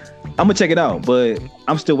I'm gonna check it out, but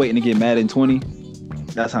I'm still waiting to get Madden 20.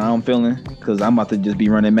 That's how I'm feeling, because I'm about to just be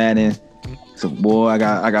running Madden. So boy, I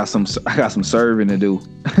got some serving to do.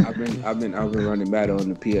 I've been running Madden on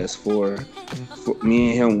the PS4. Me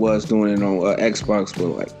and him was doing it on Xbox, but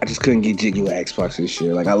like I just couldn't get jiggy with Xbox this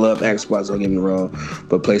year. Like I love Xbox, don't get me wrong,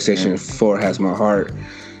 but PlayStation 4 has my heart.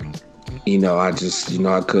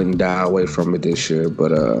 I couldn't die away from it this year,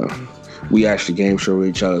 but we actually game share with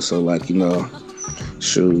each other, so like,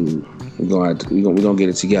 shoot, we're gonna get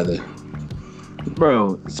it together.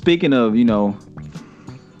 Bro, speaking of,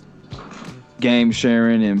 game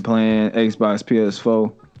sharing and playing Xbox,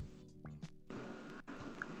 PS4,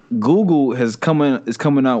 Google is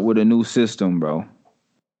coming out with a new system, bro,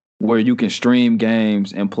 where you can stream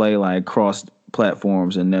games and play like cross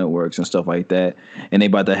platforms and networks and stuff like that. And they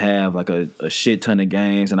about to have like a shit ton of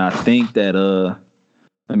games. And I think that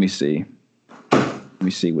let me see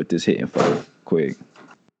what this hitting for quick.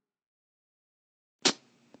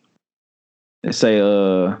 They say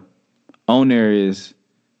on there is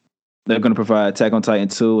they're gonna provide Attack on Titan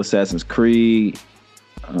 2, Assassin's Creed,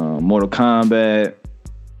 Mortal Kombat.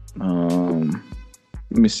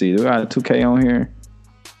 Let me see. They got 2K on here.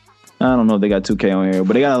 I don't know if they got 2K on here,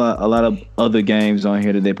 but they got a lot of other games on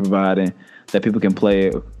here that they're providing that people can play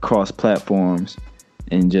across platforms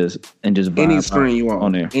and just any screen you want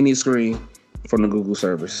on there. Any screen from the Google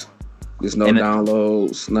service. There's no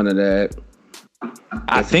downloads, none of that.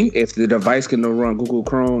 I think if the device can run Google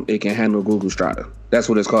Chrome, it can handle Google Stadia. That's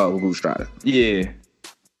what it's called, Google Stadia. Yeah.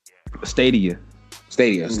 Stadia.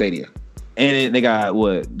 And they got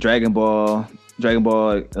what? Dragon Ball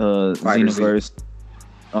Xenoverse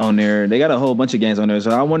on there. They got a whole bunch of games on there. So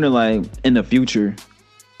I wonder, like, in the future,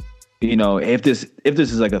 if this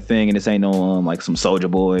is like a thing and this ain't no like some Soulja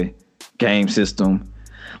Boy game system,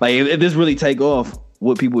 like if this really take off,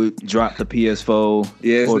 would people drop the PS4?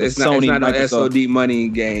 Yeah, it's not an SOD money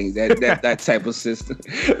game. That type of system.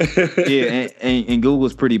 Yeah, and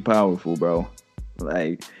Google's pretty powerful, bro.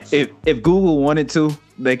 Like if Google wanted to,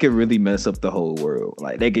 they could really mess up the whole world.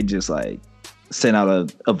 Like they could just like send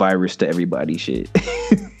out a virus to everybody shit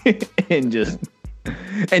and just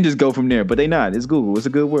go from there. But they not. It's Google. It's a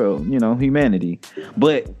good world, you know, humanity.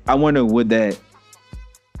 But I wonder, would that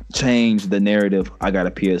change the narrative? I got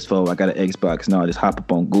a PS4, I got an Xbox, now I just hop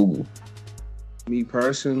up on Google. Me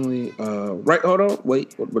personally, right, hold on,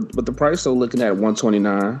 wait, but the price still looking at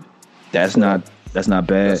 $129. That's not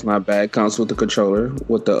bad. That's not bad. Comes with the controller,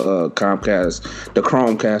 with the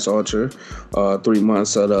Chromecast Ultra, 3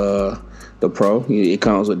 months of the Pro. It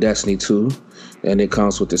comes with Destiny 2, and it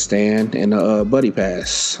comes with the stand and the Buddy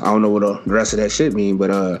Pass. I don't know what the rest of that shit mean,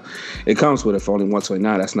 but it comes with it for only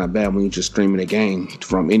 $129. That's not bad when you're just streaming a game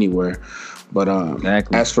from anywhere. But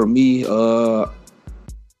exactly. As for me,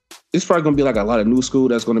 it's probably gonna be like a lot of new school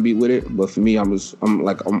that's gonna be with it, but for me, I'm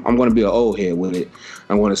gonna be an old head with it.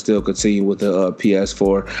 I want to still continue with the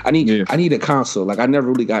PS4. I need a console. Like I never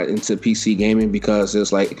really got into PC gaming because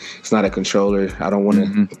it's like it's not a controller. I don't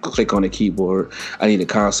want to click on the keyboard. I need a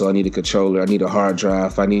console. I need a controller. I need a hard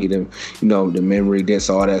drive. I need the memory disc,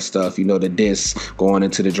 all that stuff. You know, the disc going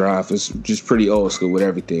into the drive. It's just pretty old school with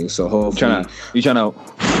everything. So hopefully, you trying to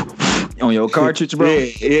on your cartridge, bro?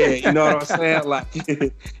 Yeah, you know what I'm saying? Like,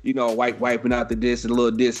 you know, wiping out the disc, the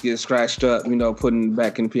little disc gets scratched up, you know, putting it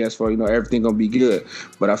back in the PS4, you know, everything gonna be good.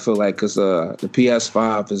 But I feel like because the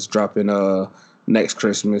PS5 is dropping next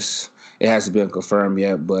Christmas. It hasn't been confirmed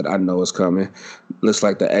yet, but I know it's coming. Looks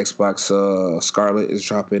like the Xbox Scarlet is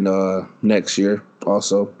dropping next year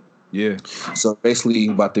also. Yeah. So basically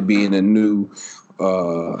about to be in a new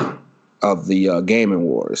of the Gaming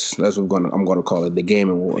Wars. That's what I'm gonna call it, the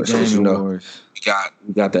Gaming Wars. Wars. We got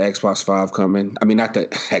the Xbox 5 coming. I mean, not the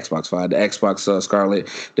Xbox 5, the Xbox Scarlet,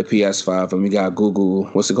 the PS5, and we got Google.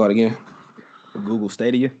 What's it called again? Google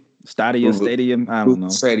Stadia. Stadium. I don't know.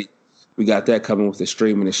 Stadia. We got that coming with the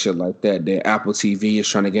streaming and shit like that. Then Apple TV is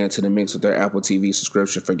trying to get into the mix with their Apple TV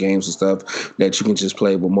subscription for games and stuff that you can just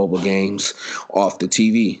play with mobile games off the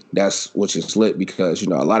TV. Which is lit because, you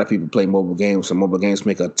know, a lot of people play mobile games, and mobile games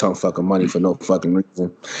make a ton of fucking money for no fucking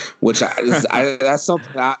reason. Which that's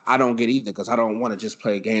something I don't get either, because I don't want to just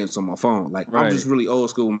play games on my phone. Like, right. I'm just really old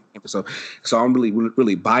school. So I'm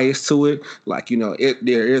really biased to it. Like, you know,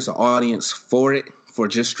 there is an audience for it. For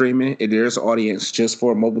just streaming, there's an audience just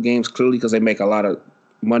for mobile games, clearly, because they make a lot of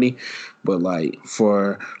money. But like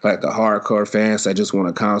for like the hardcore fans that just want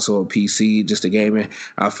a console, PC, just a gaming,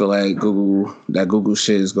 I feel like Google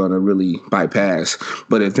shit is gonna really bypass.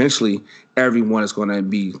 But eventually, everyone is gonna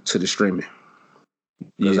be to the streaming,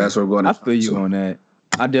 because that's what we're going. I feel you on that.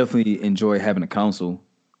 I definitely enjoy having a console,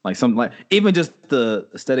 like something like even just the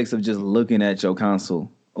aesthetics of just looking at your console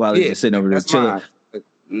while it's just sitting over there chilling.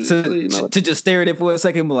 To just stare at it for a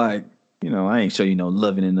second, be like, you know, I ain't show you no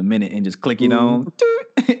loving in a minute, and just click, on,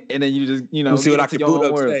 and then you just, you know, see what I can boot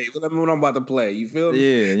up today. What I'm about to play. You feel me?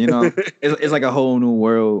 Yeah, you know, it's like a whole new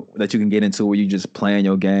world that you can get into where you just playing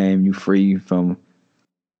your game. You free from,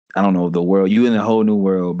 I don't know, the world. You in a whole new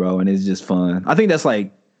world, bro, and it's just fun. I think that's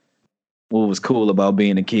like what was cool about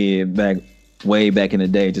being a kid way back in the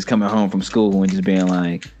day, just coming home from school and just being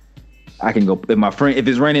like, I can go if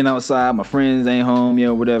it's raining outside, my friends ain't home,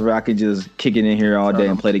 whatever. I could just kick it in here all day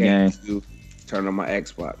and play the game. Turn on my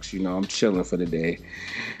Xbox, I'm chilling for the day.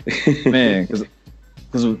 Man, because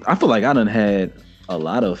I feel like I done had a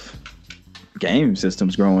lot of game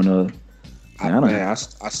systems growing up. I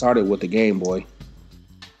started with the Game Boy.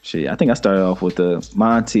 Shit, I think I started off with the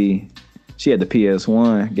Monty. She had the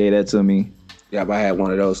PS1, gave that to me. Yeah, but I had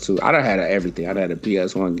one of those too. I done had everything. I had a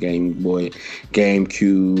PS1, Game Boy,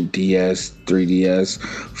 GameCube, DS, 3DS,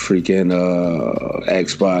 freaking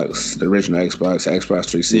Xbox, the original Xbox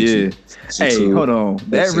 360. Yeah. Hey, hold on.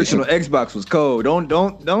 That original Xbox was cold.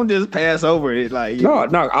 Don't just pass over it. Like no.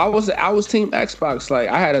 I was team Xbox. Like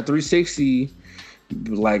I had a 360.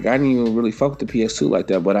 Like I didn't even really fuck with the PS2 like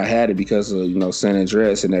that, but I had it because of San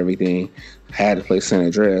Andreas and everything. I had to play San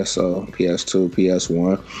Andreas, so PS2,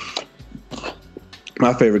 PS1.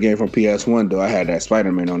 My favorite game from PS1, though, I had that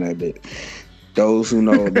Spider-Man on that bit. Those who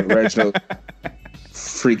know the original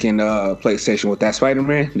freaking PlayStation with that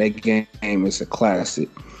Spider-Man, that game is a classic.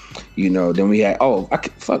 Then we had, I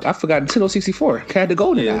forgot Nintendo 64. Had the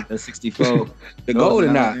GoldenEye. The 64. The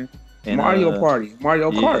GoldenEye. Mario Party. Mario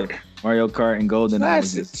Kart. Mario Kart and GoldenEye.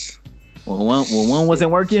 Classics. When one wasn't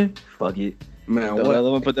working, fuck it. Man,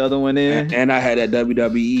 put the other one in. And I had that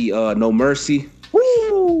WWE No Mercy.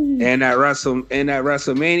 Woo! And that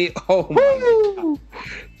WrestleMania. Oh my God.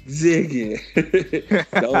 Zigging.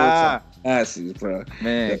 classics, bro.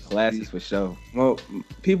 Man, classics for sure. Well,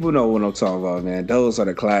 people know what I'm talking about, man. Those are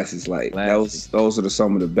the classics. Like those are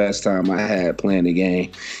some of the best time I had playing the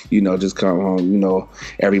game. You know, just come home. You know,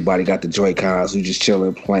 everybody got the Joy-Cons. We just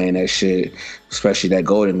chilling, playing that shit. Especially that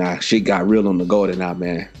GoldenEye. Shit got real on the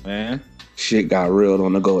GoldenEye, man. Shit got real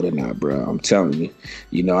on the GoldenEye, bro. I'm telling you.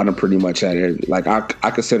 You know, I done pretty much had it. Like I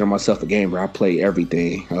consider myself a gamer. I play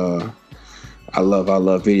everything. I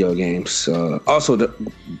love video games. Also,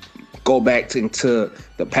 go back into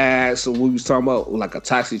the past. So we was talking about like a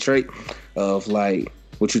toxic trait of like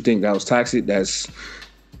what you think that was toxic. That's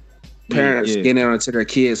parents getting on to their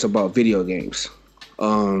kids about video games.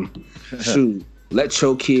 Shoot, let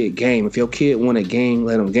your kid game. If your kid want a game,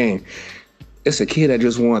 let them game. It's a kid that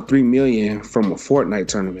just won $3 million from a Fortnite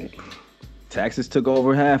tournament. Taxes took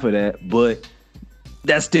over half of that, but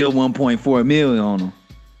that's still 1.4 million on them.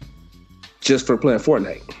 Just for playing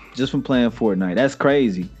Fortnite. Just from playing Fortnite. That's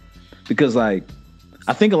crazy. Because like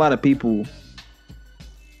I think a lot of people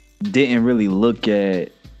didn't really look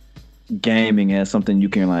at gaming as something you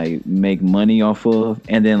can like make money off of.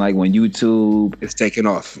 And then like when YouTube it's taking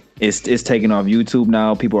off. It's taking off YouTube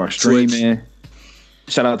now. People are streaming. Twitch.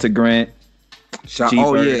 Shout out to Grant. Shout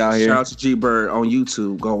out to G Bird on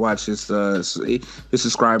YouTube. Go watch his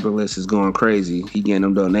subscriber list is going crazy. He getting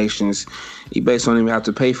them donations. He based on him have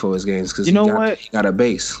to pay for his games because he got a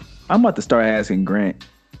base. I'm about to start asking Grant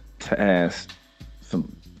to ask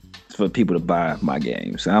for people to buy my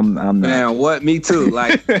games. I'm not. Man, what? Me too.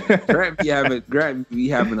 Like Grant be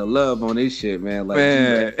having a love on this shit, man. Like,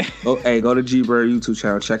 man. Go to G Bird YouTube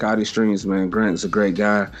channel. Check out his streams, man. Grant's a great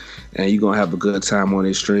guy, and you're gonna have a good time on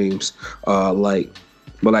his streams. But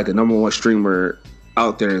the number one streamer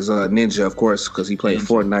out there is Ninja, of course, because he played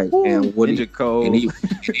Fortnite. Woo, and Ninja Code. And he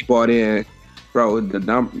bought in, bro.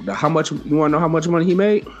 How much? You want to know how much money he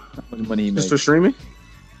made? How much money he made just for streaming?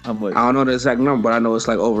 How much? I don't know the exact number, but I know it's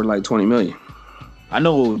like over like 20 million. I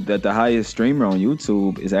know that the highest streamer on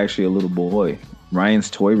YouTube is actually a little boy, Ryan's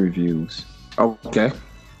Toy Reviews. Okay.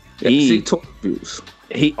 Toy reviews.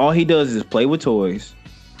 All he does is play with toys.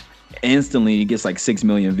 Instantly, he gets like 6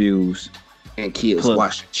 million views. And kids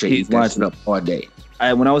watch shit. He's watching up all day.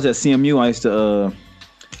 When I was at CMU, I used to,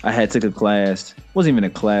 I had took a class. It wasn't even a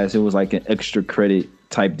class. It was like an extra credit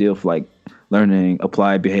type deal for like learning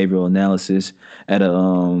applied behavioral analysis at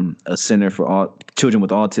a center for children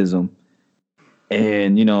with autism.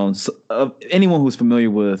 And, you know, anyone who's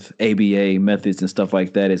familiar with ABA methods and stuff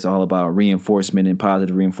like that, it's all about reinforcement and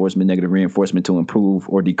positive reinforcement, negative reinforcement to improve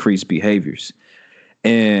or decrease behaviors.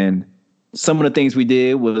 And some of the things we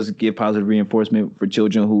did was give positive reinforcement for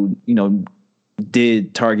children who, you know,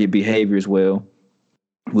 did target behaviors well.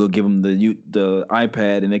 We'll give them the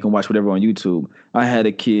iPad and they can watch whatever on YouTube. I had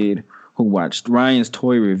a kid who watched Ryan's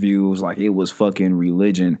Toy Reviews like it was fucking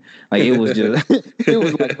religion. Like it was just it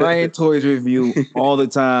was like Ryan Toys Review all the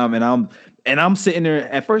time. And I'm sitting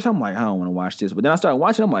there at first I'm like, I don't want to watch this. But then I started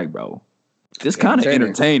watching, I'm like, bro, this kind of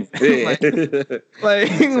entertaining. Yeah.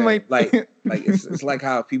 like it's like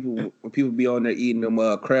how when people be on there eating them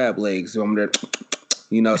crab legs, so I'm there,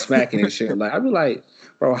 you know, smacking and shit. Like I be like,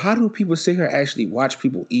 bro, how do people sit here and actually watch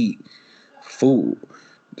people eat food?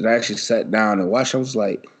 That I actually sat down and watched. I was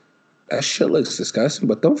like, that shit looks disgusting,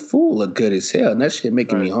 but them food look good as hell, and that shit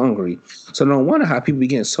making me hungry. So no wonder how people be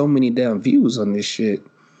getting so many damn views on this shit.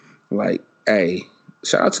 Like, hey,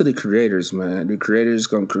 shout out to the creators, man. The creators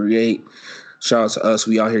gonna create. Shout out to us.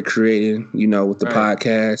 We out here creating, you know, with the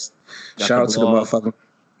podcast. Shout out to the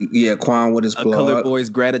motherfucking Quan with his blog. Colored Boys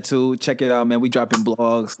Gratitude. Check it out, man. We dropping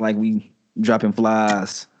blogs like we dropping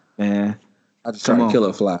flies, man. I just try to kill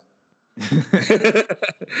a fly.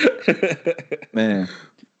 Man.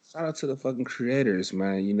 Shout out to the fucking creators,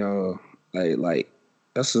 man. You know, like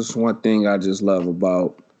that's just one thing I just love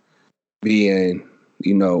about being,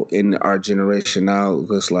 you know, in our generation now.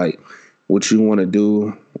 It's like what you want to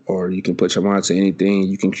do, or you can put your mind to anything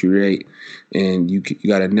you can create, and you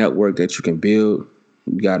got a network that you can build.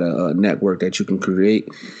 You got a network that you can create,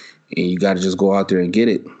 and you got to just go out there and get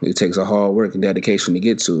it. It takes a hard work and dedication to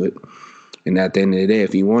get to it. And at the end of the day,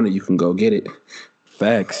 if you want it, you can go get it.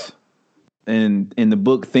 Facts. And in the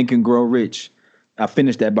book, Think and Grow Rich, I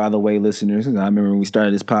finished that, by the way, listeners. I remember when we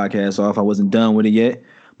started this podcast off, I wasn't done with it yet.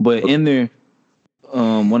 But in there,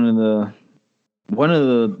 one of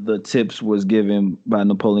the tips was given by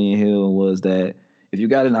Napoleon Hill was that if you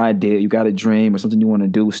got an idea, you got a dream or something you want to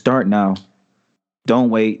do, start now. Don't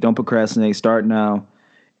wait. Don't procrastinate. Start now.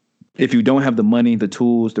 If you don't have the money, the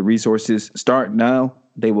tools, the resources, start now.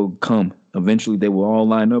 They will come. Eventually, they will all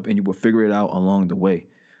line up and you will figure it out along the way.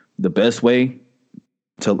 The best way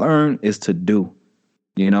to learn is to do,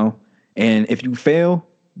 you know? And if you fail,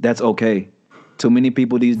 That's okay. Too many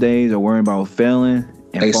people these days are worrying about failing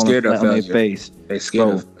and They falling scared of flat on their failure. face. They scared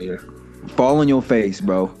Bro, of failure. fall on your face,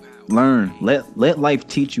 bro. Learn. Let life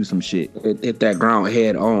teach you some shit. Hit that ground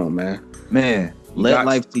head on, man. Man, let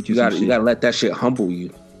life teach you some shit. You gotta let that shit humble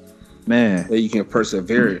you. Man, So you can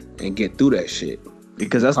persevere and get through that shit.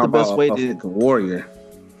 because that's the best way to warrior.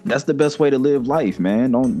 That's the best way to live life,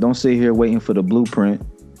 man. Don't sit here waiting for the blueprint,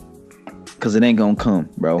 because it ain't gonna come,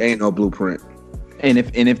 bro. There ain't no blueprint. And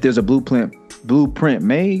if there's a blueprint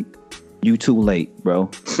made, you too late, bro.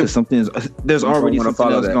 Because there's already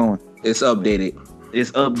something else going. It's updated.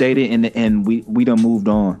 It's updated, and we done moved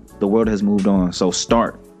on. The world has moved on. So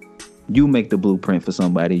start. You make the blueprint for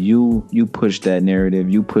somebody. You push that narrative.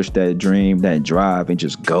 You push that dream, that drive, and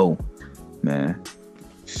just go, man.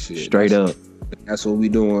 Shit, straight up. That's what we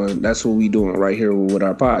doing. That's what we doing right here with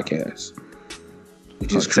our podcast. We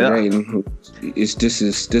just creating. This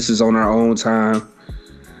is on our own time.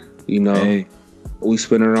 You know, Hey. we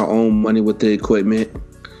spending our own money with the equipment.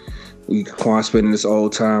 We can't spending this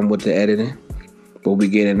old time with the editing. But we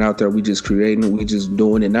getting out there, we just creating, we just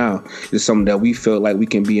doing it now. It's something that we feel like we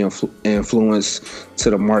can be influenced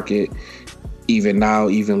to the market, even now,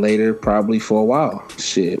 even later, probably for a while.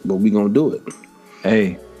 Shit, but we gonna do it.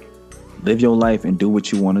 Hey, live your life and do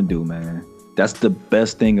what you want to do, man. That's the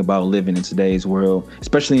best thing about living in today's world,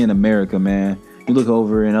 especially in America, man. You look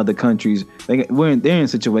over in other countries, they're in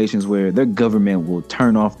situations where their government will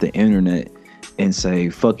turn off the internet and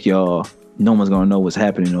say, fuck y'all, no one's gonna know what's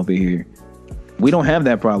happening over here. We don't have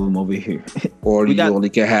that problem over here. Or you only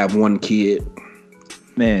can have one kid.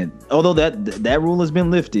 Man, although that rule has been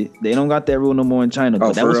lifted, they don't got that rule no more in China.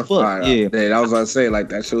 But that was fucked. Yeah, I was about to say, like,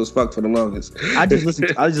 that shit was fucked for the longest. I just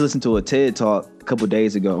listened to a TED Talk a couple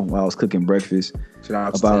days ago while I was cooking breakfast. Shout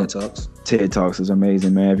out to TED Talks. TED Talks is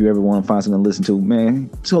amazing, man. If you ever want to find something to listen to, man,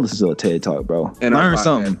 just go listen to a TED Talk, bro. And learn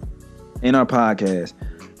something in our podcast.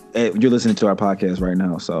 You're listening to our podcast right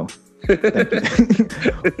now, so.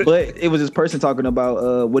 But it was this person talking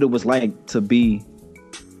about what it was like to be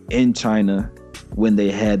in China when they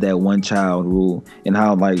had that one child rule, and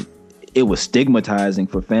how like it was stigmatizing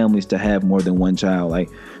for families to have more than one child. Like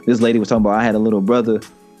this lady was talking about, I had a little brother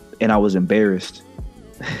and I was embarrassed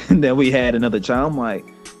that we had another child. I'm like,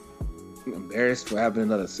 embarrassed for having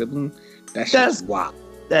another sibling? That's wild.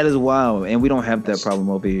 That is wild, and we don't have that problem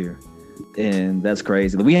over here. And that's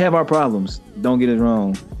crazy. We have our problems. Don't get it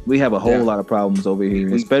wrong. We have a whole lot of problems over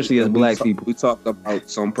here, especially as black people. We talked about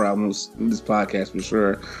some problems in this podcast for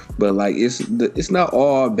sure, but like it's not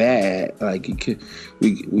all bad. Like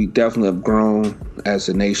we definitely have grown as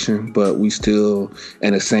a nation, but we still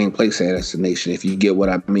in the same place as a nation. If you get what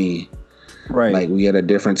I mean, right? Like we at a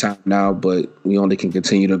different time now, but we only can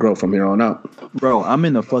continue to grow from here on out. Bro, I'm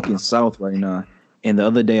in the fucking South right now. And the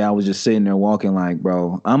other day I was just sitting there walking like,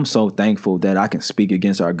 bro, I'm so thankful that I can speak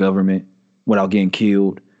against our government without getting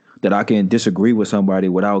killed, that I can disagree with somebody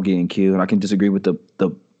without getting killed. I can disagree with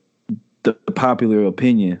the popular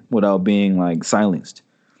opinion without being like silenced.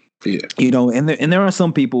 Yeah. You know, and there are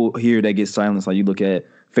some people here that get silenced. Like you look at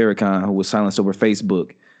Farrakhan, who was silenced over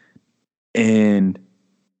Facebook, and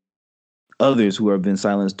others who have been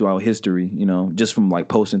silenced throughout history, you know, just from like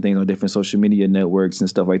posting things on different social media networks and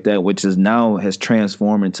stuff like that, which is now has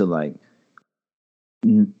transformed into like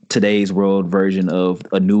today's world version of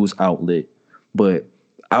a news outlet. But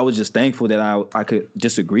I was just thankful that I could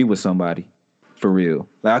disagree with somebody for real.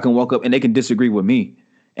 Like I can walk up and they can disagree with me,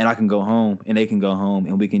 and I can go home and they can go home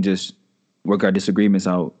and we can just work our disagreements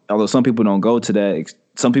out. Although some people don't go to that.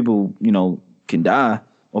 Some people, you know, can die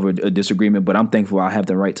over a disagreement, but I'm thankful I have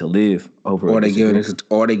the right to live over. Or they get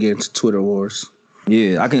into Twitter wars.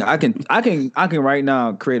 Yeah, I can right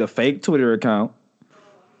now create a fake Twitter account.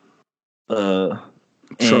 Troll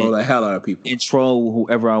the hell out of people. And troll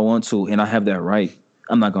whoever I want to, and I have that right.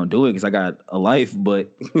 I'm not gonna do it because I got a life, but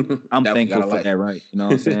I'm thankful for that right. You know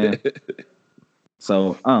what I'm saying?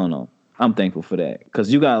 So I don't know. I'm thankful for that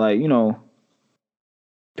because you got like, you know,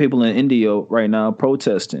 people in India right now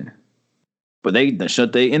protesting. But they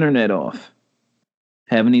shut their internet off.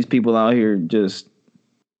 Having these people out here just...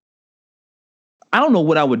 I don't know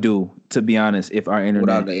what I would do, to be honest, if our internet...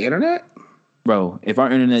 Without the internet? Bro, if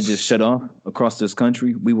our internet just shut off across this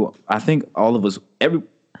country, we will... I think all of us... I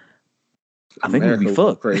think we'd be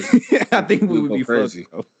fucked. Crazy. I think we would be crazy.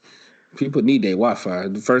 Fucked. People need their Wi-Fi.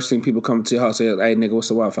 The first thing people come to your house say, hey, nigga, what's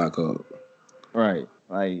the Wi-Fi code? Right.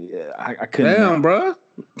 Like, I couldn't... Damn, bro.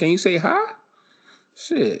 Can you say hi?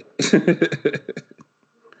 Shit.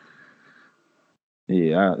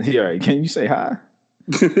 Yeah, right. Can you say hi?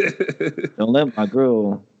 Don't let my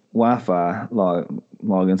girl Wi-Fi log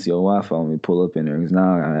into your Wi-Fi when we pull up in there, because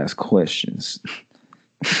now I gotta ask questions.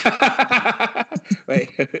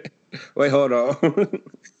 wait, hold on.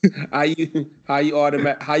 how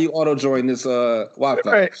you auto join this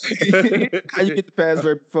Wi-Fi? Right. How you get the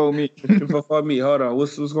password before me? Before me, hold on.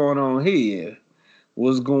 What's going on here?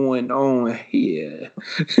 What's going on here?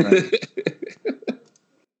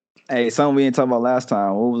 Hey, something we didn't talk about last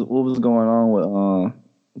time. What was going on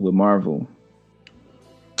with Marvel?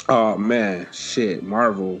 Oh man, shit,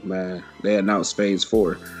 Marvel, man. They announced Phase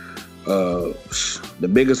 4. The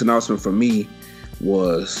biggest announcement for me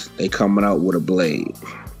was they coming out with a Blade.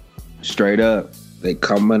 Straight up. They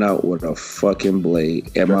coming out with a fucking Blade.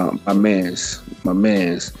 And my man's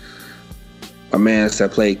that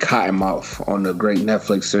played Cottonmouth on the great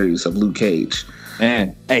Netflix series of Luke Cage.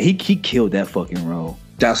 Man, hey, he killed that fucking role.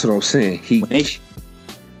 That's what I'm saying.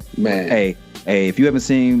 Man. Hey, if you haven't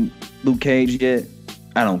seen Luke Cage yet,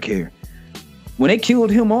 I don't care. When they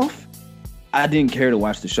killed him off, I didn't care to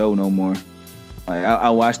watch the show no more. Like I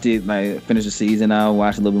watched it, like finished the season. I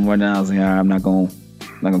watched a little bit more. Now I was like, all right, I'm not gonna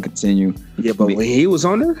continue. Yeah, but when he was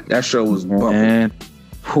on there, that show was bumping.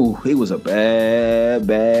 He was a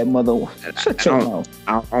bad mother. Shut your mouth.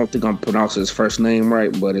 I don't think I'm pronouncing his first name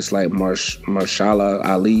right, but it's like Marshala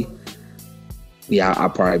Ali. Yeah, I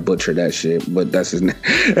probably butchered that shit, but that's his name.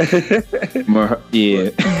 Yeah,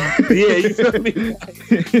 you feel me?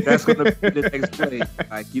 Like, that's gonna be the next play.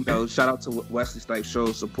 Like, shout out to Wesley Snipes'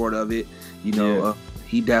 show support of it. He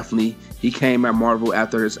came at Marvel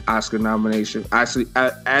after his Oscar nomination. Actually,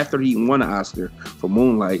 after he won an Oscar for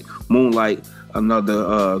Moonlight. Moonlight,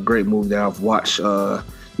 another great movie that I've watched.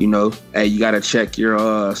 Hey, you gotta check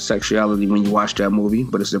your sexuality when you watch that movie,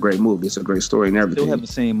 but it's a great movie. It's a great story and everything. Still haven't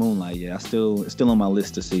seen Moonlight yet. It's still on my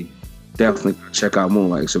list to see. Definitely check out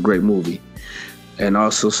Moonlight. It's a great movie. And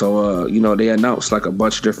also, they announced like a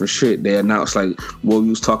bunch of different shit. They announced like what we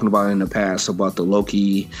was talking about in the past about the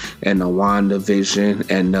Loki and the WandaVision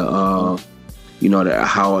and the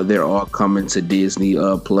how they're all coming to Disney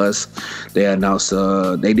Plus. They announced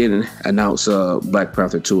they didn't announce Black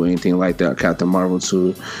Panther 2 or anything like that, Captain Marvel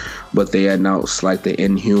 2, but they announced like the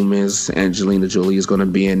Inhumans. Angelina Jolie is going to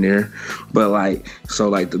be in there. But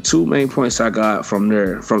the two main points I got from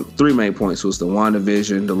there, from three main points, was the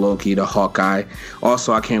WandaVision, the Loki, the Hawkeye.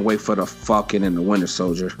 Also, I can't wait for the Falcon and the Winter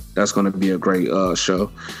Soldier. That's going to be a great show,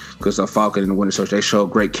 because the Falcon and the Winter Soldier, they show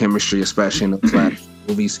great chemistry, especially in the Flash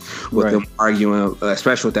movies, with them arguing,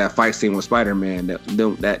 especially with that fight scene with Spider-Man.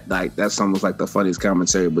 That's almost like the funniest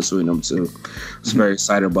commentary between them two. I was very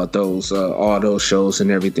excited about those, all those shows and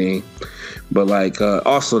everything. But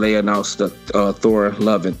also they announced the Thor: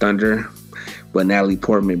 Love and Thunder, but Natalie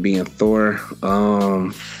Portman being Thor.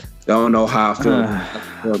 I don't know how I feel about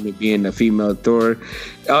Portman being the female Thor.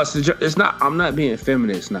 It's not. I'm not being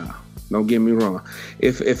feminist now. Don't get me wrong.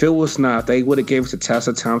 If it was not, they would have gave it to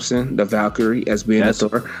Tessa Thompson, the Valkyrie, as being a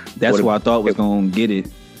Thor. That's who I thought was gonna get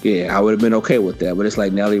it. Yeah, I would have been okay with that. But it's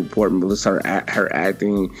like Natalie Portman, with her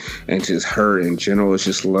acting and just her in general. It's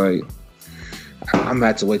just like, I'm gonna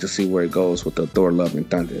have to wait to see where it goes with the Thor: Love and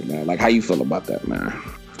Thunder, man. Like, how you feel about that, man?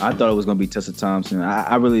 I thought it was gonna be Tessa Thompson.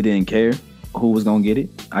 I really didn't care who was gonna get it.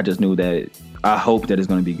 I just knew that. I hope that it's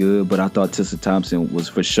gonna be good. But I thought Tessa Thompson was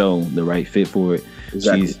for sure the right fit for it.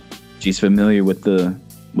 Exactly. She's familiar with the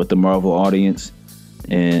Marvel audience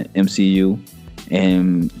and MCU,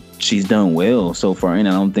 and she's done well so far. And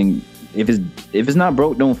I don't think if it's not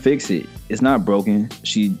broke, don't fix it. It's not broken.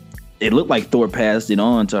 It looked like Thor passed it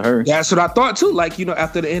on to her. That's what I thought too. Like,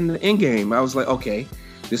 after the end game, I was like, okay,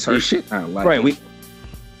 this her shit now. Like, right.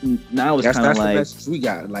 Now it's kind of like, the message we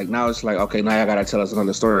got. Like, now it's like, okay, now I gotta tell us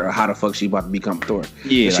another story of how the fuck she about to become Thor.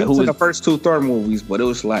 Yeah, she was in the first two Thor movies, but it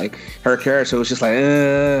was like her character was just like,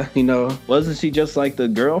 Wasn't she just like the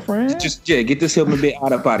girlfriend? Just get this Hillman bit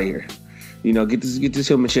out of here. Get this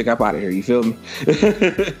Hillman chick up out of here. You feel me?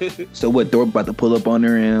 So what? Thor about to pull up on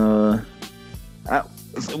her and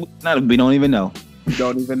we don't even know. We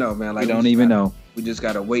don't even know, man. Like, we don't even know. We just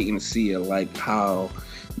gotta wait and see like how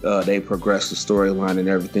they progress the storyline and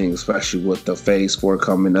everything, especially with the Phase 4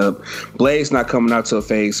 coming up. Blade's not coming out till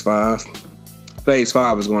Phase 5. Phase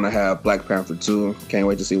 5 is going to have Black Panther 2. Can't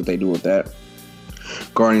wait to see what they do with that.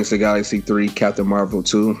 Guardians of the Galaxy 3, Captain Marvel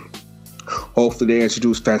 2. Hopefully they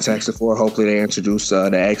introduce Fantastic Four. Hopefully they introduce the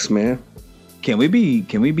X-Men. Can we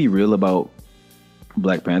be real about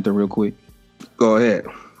Black Panther real quick? Go ahead.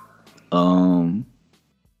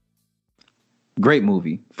 Great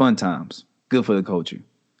movie, fun times, good for the culture.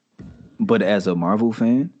 But as a Marvel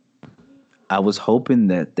fan, I was hoping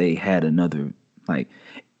that they had another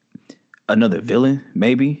villain,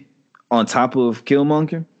 maybe, on top of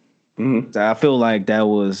Killmonger. Mm-hmm. So I feel like that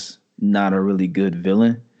was not a really good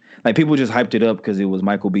villain. like people just hyped it up because it was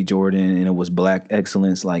Michael B. Jordan and it was black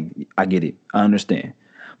excellence. Like, I get it, I understand.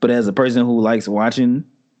 But as a person who likes watching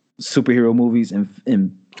superhero movies and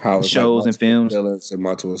shows and films, villains and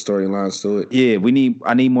multiple storylines to it. Yeah,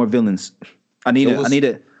 I need more villains. I need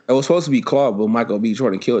a. It was supposed to be Claw, but Michael B.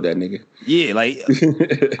 Jordan killed that nigga. Yeah, like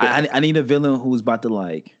I need a villain who's about to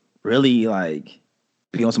like really like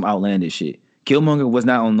be on some outlandish shit. Killmonger was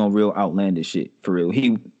not on no real outlandish shit for real.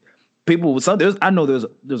 I know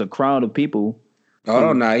there's a crowd of people.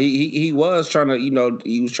 Oh no, he was trying to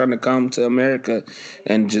he was trying to come to America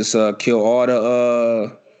and just kill all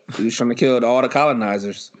the he was trying to kill all the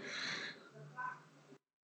colonizers.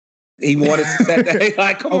 He wanted to set that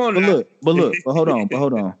like come on now. But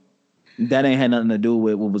hold on. That ain't had nothing to do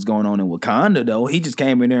with what was going on in Wakanda though. He just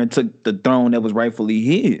came in there and took the throne that was rightfully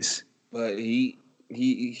his. But you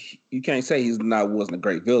can't say wasn't a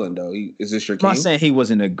great villain though. Is this your king? I'm not saying he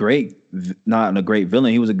wasn't not a great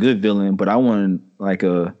villain. He was a good villain, but I wanted like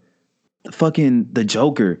the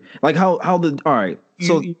Joker. Like all right.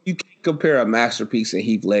 So you can't compare a masterpiece in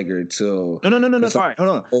Heath Ledger to no. All right,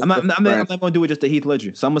 hold on. I'm not going to do it just to Heath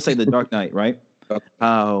Ledger. So I'm going to say The Dark Knight, right?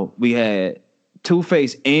 How we had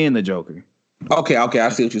Two-Face and the Joker. Okay. I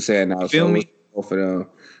see what you're saying now. Feel me? Both of them.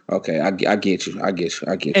 Okay, I get you.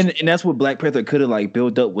 And that's what Black Panther could have like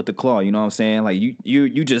built up with the Claw. You know what I'm saying? Like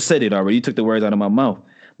you just said it already. You took the words out of my mouth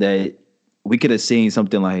that we could have seen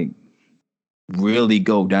something like really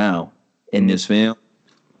go down in this film.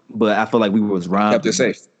 But I feel like we was robbed. They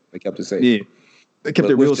kept it safe. Yeah, they kept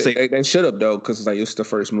it real safe. They should have though, because like it's the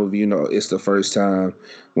first movie. It's the first time.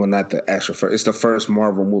 Well, not the actual first. It's the first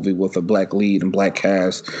Marvel movie with a black lead and black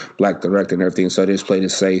cast, black director, and everything. So they just played it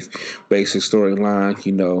safe, basic storyline.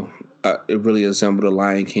 It really resembled The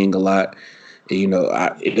Lion King a lot.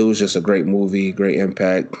 It was just a great movie, great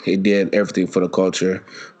impact. It did everything for the culture.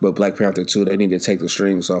 But Black Panther 2, they need to take the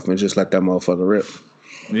strings off and just let that motherfucker rip.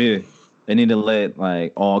 Yeah. They need to let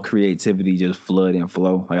like all creativity just flood and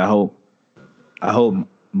flow. Like I hope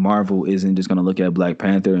Marvel isn't just gonna look at Black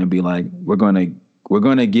Panther and be like, we're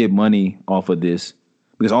gonna get money off of this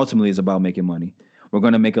because ultimately it's about making money. We're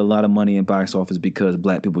gonna make a lot of money in box office because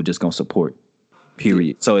black people just gonna support.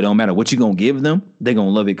 Period. So it don't matter what you gonna give them, they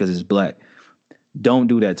gonna love it because it's black. Don't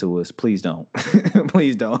do that to us, please don't.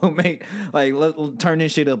 Please don't make let's turn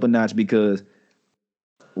this shit up a notch because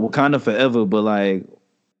Wakanda forever, but like.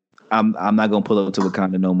 I'm not gonna pull up to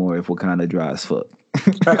Wakanda no more if Wakanda dry as fuck.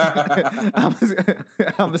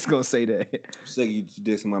 I'm just gonna say that. I'm sick of you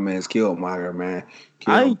dissing my man's Killmonger, man.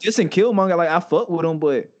 I ain't dissing Killmonger. Like I fuck with him,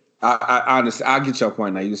 but I honestly I get your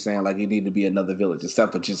point now. You're saying like you need to be another village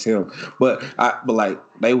except for just him. But like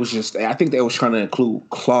they was just I think they was trying to include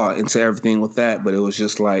Claw into everything with that, but it was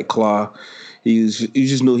just like Claw. You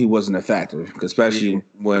just knew he wasn't a factor, especially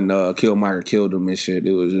when Killmonger killed him and shit.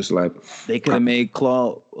 It was just like they could have made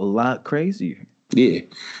Claw a lot crazier. Yeah,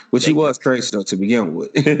 which he was crazy though to begin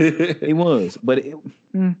with. He was, but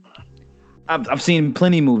I've seen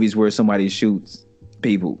plenty of movies where somebody shoots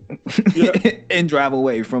people and drive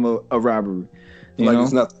away from a robbery. You know?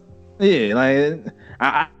 It's nothing. Yeah, like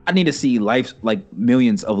I need to see lives, like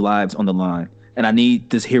millions of lives on the line. And I need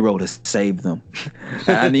this hero to save them.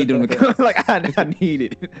 I need them to like I need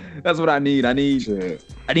it. That's what I need. I need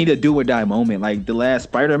a do or die moment. Like the last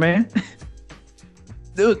Spider-Man.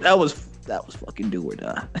 Dude, that was fucking do or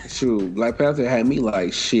die. Shoot, Black Panther had me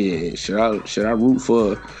like shit. Should I root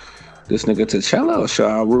for this nigga T'Challa or should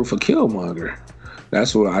I root for Killmonger?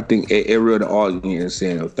 That's what I think it reeled the audience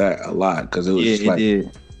in with that a lot because it was just like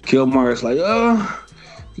Killmonger's like,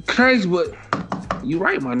 you crazy, but you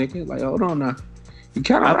right, my nigga. Like, hold on now. You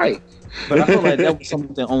kind of right. But I feel like that was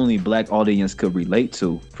something only black audience could relate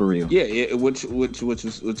to, for real. Yeah, which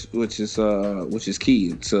is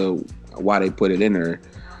key to why they put it in there,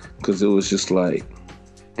 because it was just like,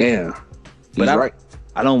 damn. But right.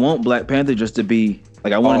 I don't want Black Panther just to be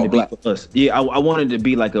like I wanted to be for us. Yeah, I wanted to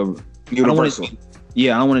be like a universal. I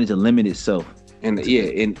don't want it to limit itself. And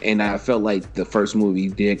and I felt like the first movie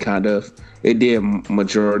did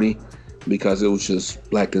majority. Because it was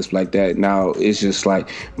just like this, like that. Now it's just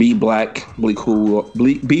like be black, be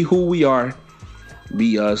who we are,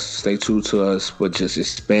 be us, stay true to us, but just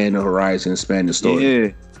expand the horizon, expand the story.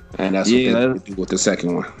 Yeah, and that's what they do with the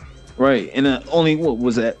second one. Right, and only what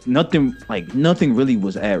was that? Nothing really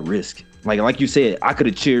was at risk. Like you said, I could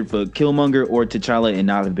have cheered for Killmonger or T'Challa and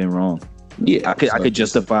not have been wrong. Yeah, I could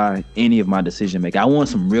justify any of my decision making. I want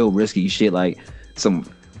some real risky shit, like some.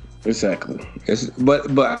 Exactly. But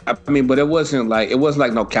it wasn't like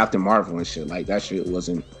no Captain Marvel and shit. Like that shit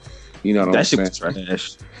wasn't, you know what I'm saying? Shit was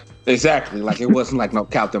trash. Exactly. Like it wasn't like no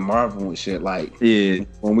Captain Marvel and shit. Like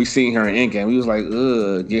when we seen her in Endgame, we was like,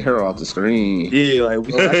 ugh, get her off the screen. Yeah, like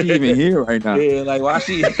why she even here right now? Yeah, like why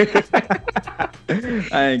she?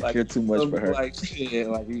 I ain't care too much for her. Like shit,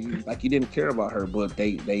 like you didn't care about her, but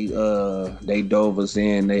they dove us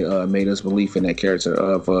in. They made us believe in that character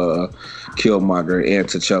of Killmonger and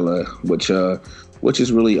T'Challa, which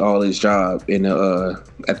is really all his job in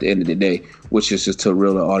at the end of the day, which is just to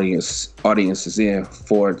reel the audiences in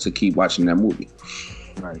for to keep watching that movie.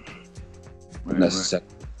 Right. And that's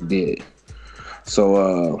exactly what he did.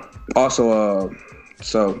 So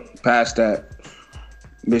so past that,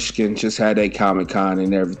 Michigan just had a Comic-Con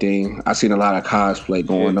and everything. I seen a lot of cosplay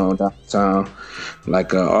going on downtown.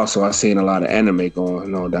 Like also I seen a lot of anime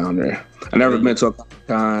going on down there. I never been to a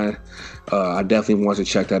Comic-Con. I definitely want to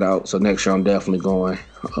check that out. So next year I'm definitely going.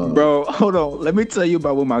 Bro, hold on. Let me tell you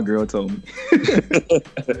about what my girl told me.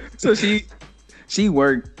 So she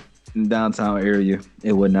worked in the downtown area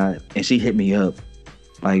and whatnot, and she hit me up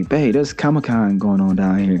like, "Babe, there's Comic-Con going on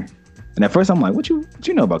down here." And at first I'm like, what you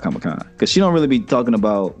know about Comic-Con? Because she don't really be talking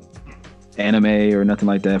about anime or nothing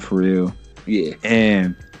like that for real. Yeah.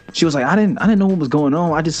 And she was like, I didn't know what was going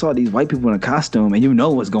on. I just saw these white people in a costume, and you know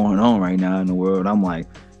what's going on right now in the world. I'm like,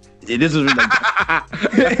 this is like,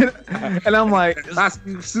 and I'm like,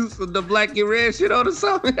 costume suits with the black and red shit on or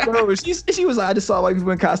something. Bro, she was like, I just saw white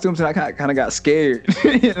people in costumes, and I kind of got scared.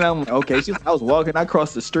 And I'm like, okay. She was, I was walking, I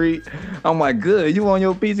crossed the street. I'm like, good, you on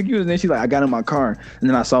your P's and Q's? And then she's like, I got in my car, and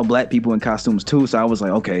then I saw black people in costumes too. So I was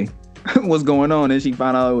like, okay, what's going on? And she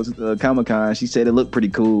found out it was Comic-Con. She said it looked pretty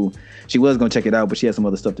cool. She was gonna check it out, but she had some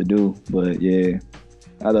other stuff to do. But yeah,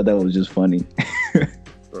 I thought that was just funny.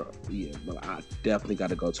 Bro, yeah, but I definitely got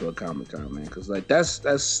to go to a Comic-Con, man, because like that's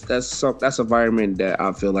an environment that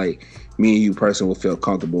I feel like me and you person will feel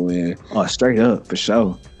comfortable in. Oh, straight up, for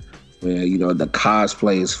sure. Yeah, you know, the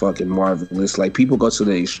cosplay is fucking marvelous. Like people go to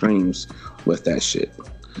the extremes with that shit.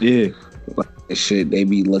 Yeah, like that shit, they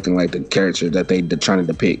be looking like the character that they're trying to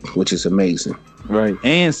depict, which is amazing. Right,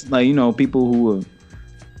 and like, you know, people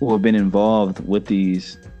who have been involved with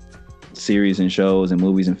these series and shows and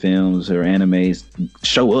movies and films or animes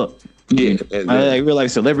show up. Yeah, like real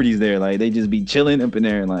life celebrities there. Like they just be chilling up in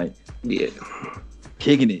there and like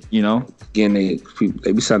kicking it, you know. Again, they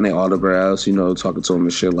be signing their autographs, you know, talking to them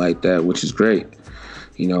and shit like that, which is great.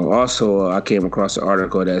 You know, also I came across an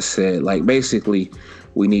article that said like basically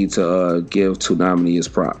we need to give Toonami his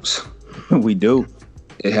props. We do.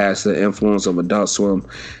 It has the influence of Adult Swim,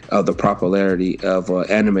 of the popularity of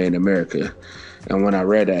anime in America. And when I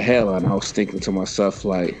read that headline, I was thinking to myself,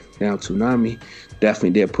 like, now Toonami definitely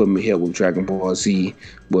did put me here with Dragon Ball Z,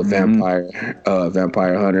 with Vampire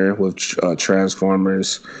Hunter, with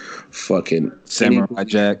Transformers, fucking Samurai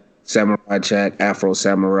Jack, Afro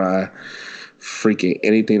Samurai, freaking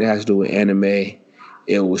anything that has to do with anime.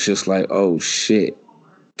 It was just like, oh shit,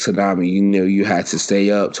 Toonami, you knew you had to stay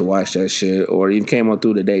up to watch that shit, or even came on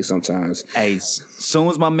through the day sometimes. Hey, soon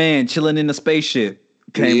as my man chilling in the spaceship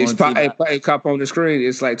came cop on the screen,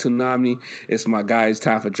 it's like Toonami, it's my guy, it's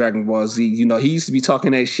time for Dragon Ball Z. You know, he used to be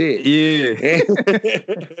talking that shit. Yeah.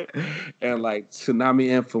 And like Toonami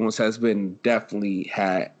influence has been definitely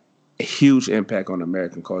had a huge impact on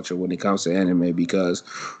American culture when it comes to anime, because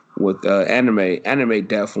with anime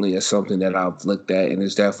definitely is something that I've looked at, and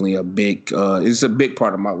it's definitely a big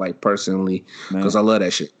part of my life personally, because I love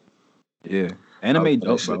that shit. Yeah, anime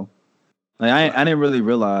dope, bro. Like I didn't really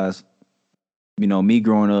realize, you know, me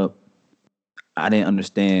growing up, I didn't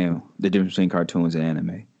understand the difference between cartoons and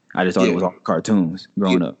anime. I just thought it was all cartoons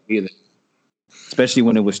growing up. Either. Especially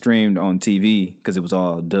when it was streamed on TV, because it was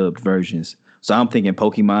all dubbed versions. So I'm thinking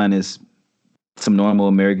Pokemon is some normal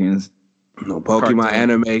Americans. No, Pokemon, cartoon.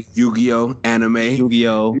 Anime, Yu-Gi-Oh, you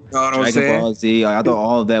know Dragon Ball Z. I thought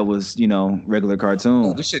all of that was, you know, regular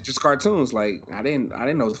cartoons. This shit just cartoons. Like I didn't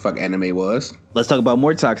know what the fuck anime was. Let's talk about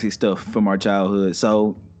more toxic stuff from our childhood.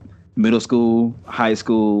 So middle school, high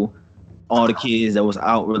school, all the kids that was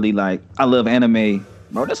out really like, I love anime.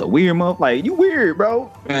 Bro, that's a weird month. Like, you weird,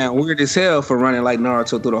 bro. Man, weird as hell for running like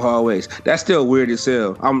Naruto through the hallways. That's still weird as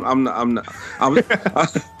hell. I'm not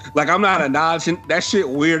like, I'm not acknowledging that shit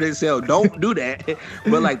weird as hell. Don't do that.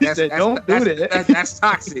 But like that's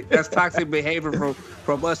toxic. That's toxic behavior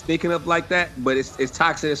from us thinking up like that. But it's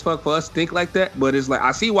toxic as fuck for us to think like that. But it's like,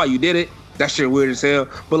 I see why you did it. That shit weird as hell.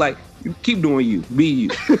 But like, you keep doing you. Be you.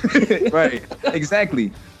 Right.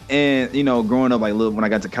 Exactly. And you know, growing up, like, look, when I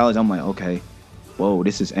got to college, I'm like, okay, whoa,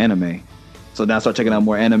 this is anime. So then I started checking out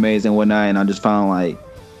more animes and whatnot, and I just found like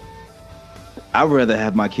I'd rather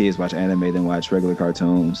have my kids watch anime than watch regular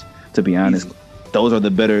cartoons, to be honest. Those are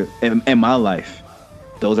the better, in my life,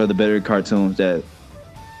 those are the better cartoons that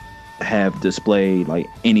have displayed like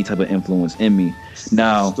any type of influence in me.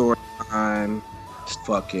 Now, storyline,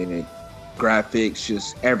 fucking graphics,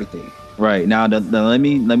 just everything. Right now, let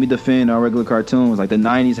me defend our regular cartoons. Like the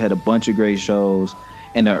 '90s had a bunch of great shows,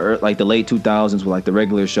 and the late 2000s with like the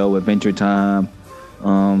regular show, Adventure Time.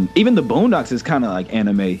 Even the Boondocks is kind of like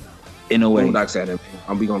anime in a way. Boondocks anime.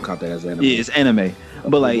 We gonna count that as anime. Yeah, it's anime.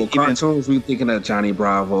 But like cartoons, we thinking of Johnny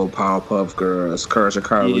Bravo, Powerpuff Girls, Courage the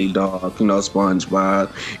Cowardly Dog, SpongeBob,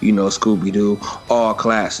 Scooby Doo, all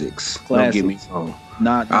classics. Don't get me wrong.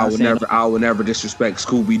 I would never disrespect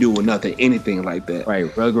Scooby Doo or anything like that. Right,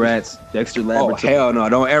 Rugrats, Dexter Laboratory. Oh hell no!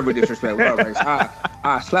 Don't ever disrespect Rugrats.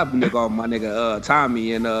 I slap a nigga on my nigga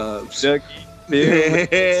Tommy and Chucky.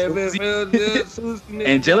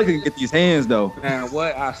 Angelica can get these hands though. Man,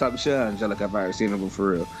 what? I stop shit Angelica if I ever seen her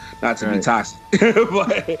for real. Not to be toxic,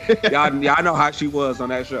 but y'all know how she was on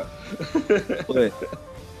that show. But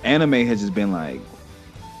anime has just been like,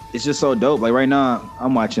 it's just so dope. Like right now,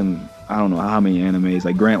 I'm watching. I don't know how many animes.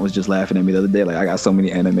 Like Grant was just laughing at me the other day. Like I got so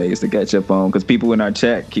many animes to catch up on because people in our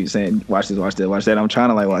chat keep saying, "Watch this, watch that, watch that." I'm trying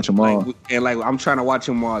to watch them all, and I'm trying to watch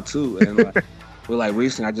them all too. And but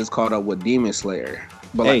recently, I just caught up with Demon Slayer,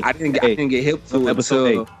 but I didn't get hip to it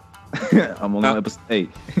episode 8. I'm on episode 8.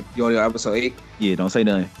 You on episode 8? Yeah, don't say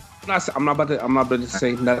nothing. I'm not about to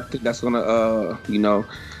say nothing that's gonna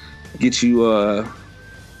get you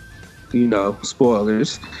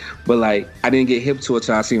spoilers. But I didn't get hip to it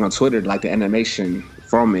till I seen on Twitter the animation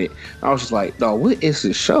from it. I was just like, "No, what is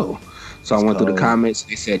this show?" So I went through the comments.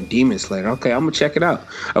 They said Demon Slayer. Okay, I'm gonna check it out.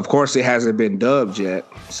 Of course, it hasn't been dubbed yet,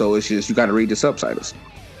 so it's just you got to read the subtitles.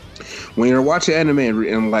 When you're watching anime and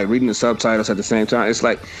reading the subtitles at the same time, it's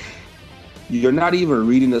like you're not even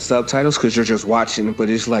reading the subtitles because you're just watching, but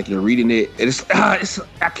it's like you're reading it. It's I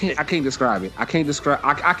can't describe it. I can't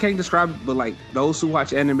describe it. But those who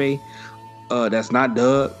watch anime that's not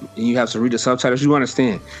dubbed and you have to read the subtitles, you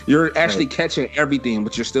understand. You're actually catching everything,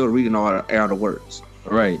 but you're still reading all the words.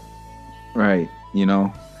 Right.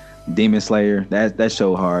 Demon Slayer, that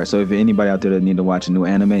show hard. So if anybody out there that need to watch a new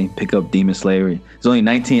anime, pick up Demon Slayer. There's only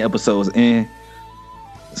 19 episodes in,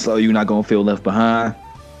 so you're not gonna feel left behind.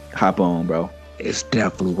 Hop on, bro. It's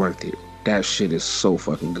definitely worth it. That shit is so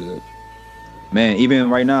fucking good. Man, even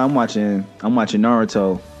right now I'm watching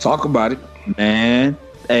Naruto. Talk about it. Man.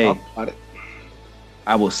 Hey. Talk about it.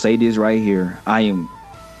 I will say this right here.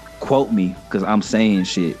 Quote me, because I'm saying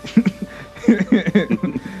shit.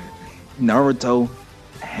 Naruto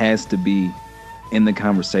has to be in the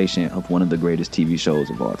conversation of one of the greatest TV shows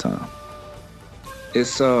of all time.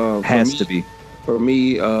 It's has to be. For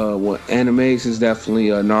me, what animes is definitely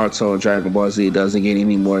Naruto and Dragon Ball Z. It doesn't get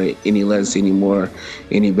any less,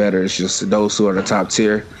 any better. It's just those two are the top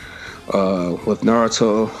tier. With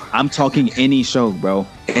Naruto, I'm talking any show, bro.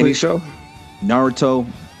 Any show? Naruto,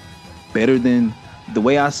 better than the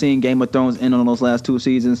way I seen Game of Thrones end on those last 2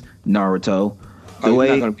 seasons. Naruto. You're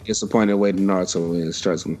not gonna be disappointed the way Naruto is.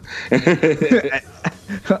 Trust me.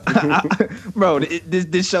 Bro,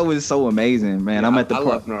 this show is so amazing, man. Yeah, I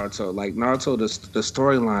love Naruto. Naruto, the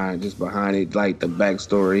storyline just behind it, the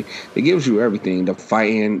backstory, it gives you everything: the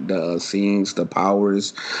fighting, the scenes, the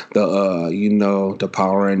powers, the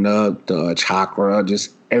powering up, the chakra,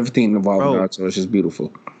 just everything involved in Naruto is just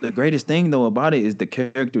beautiful. The greatest thing though about it is the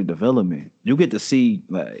character development. You get to see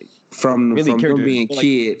from them being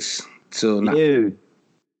kids. So yeah,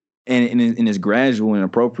 and it's gradual and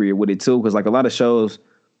appropriate with it too, because a lot of shows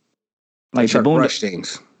the Boondocks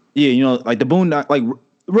things. Yeah, the Boondock,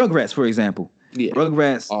 Rugrats for example. Yeah,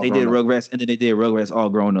 Rugrats did Rugrats, and then they did Rugrats all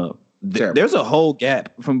grown up. There's a whole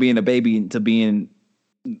gap from being a baby to being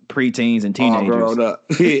preteens and teenagers. All grown up.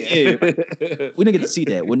 Yeah. We didn't get to see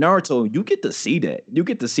that. With Naruto, you get to see that. You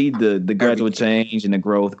get to see the gradual change and the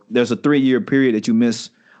growth. There's a 3-year period that you miss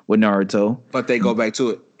with Naruto, but they go back to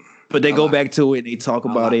it. But they go back to it and they talk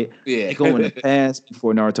about it. Yeah. They go in the past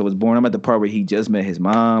before Naruto was born. I'm at the part where he just met his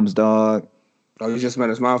mom's dog. Oh, you just met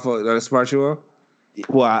his mom for that's the part you are?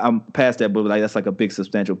 Well, I'm past that, but that's a big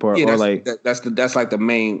substantial part. Yeah, or that's the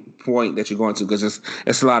main point that you're going to, because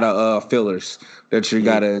it's a lot of fillers that you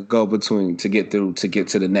gotta go between to get to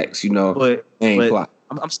the next, main plot.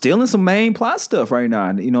 I'm stealing some main plot stuff right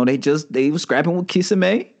now. They were scrapping with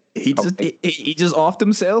Kisame. He just offed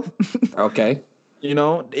himself. Okay.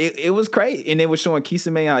 It was crazy. And they were showing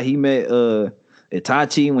Kisame how he met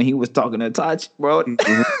Itachi when he was talking to Itachi, bro.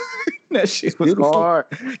 Mm-hmm. That shit was hard.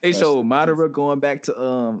 They showed Madara going back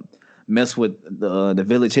to mess with the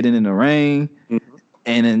village hidden in the rain. Mm-hmm.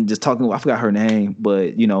 And then just talking, I forgot her name,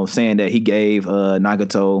 but saying that he gave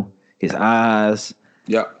Nagato his eyes.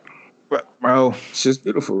 Yep. bro. It's just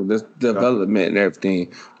beautiful, the development and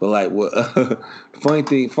everything. But like, what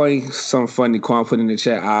some funny Quan put in the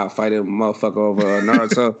chat. I fight a motherfucker over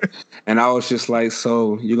Naruto, and I was just like,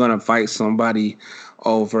 so you're gonna fight somebody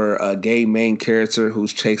over a gay main character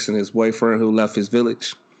who's chasing his boyfriend who left his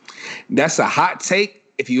village? That's a hot take.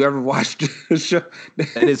 If you ever watched the show,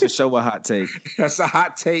 that is for sure a hot take. That's a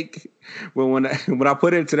hot take. But when I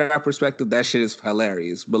put it into that perspective, that shit is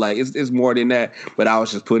hilarious. But like, it's more than that. But I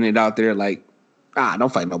was just putting it out there, like,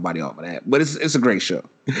 don't fight nobody over that. But it's a great show.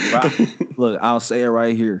 Look, I'll say it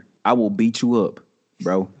right here. I will beat you up,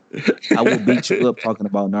 bro. I will beat you up talking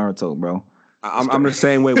about Naruto, bro. I'm the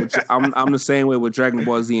same way with I'm the same way with Dragon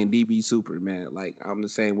Ball Z and DB Super, man. Like, I'm the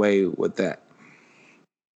same way with that.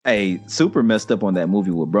 Hey, Super messed up on that movie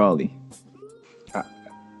with Broly. I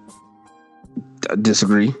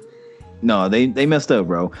disagree. No, they messed up,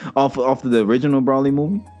 bro. Off of the original Broly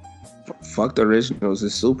movie. Fuck the originals.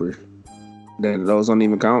 It's Super. Those don't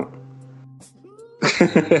even count.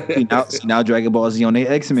 now Dragon Ball Z on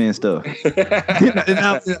their X-Men stuff.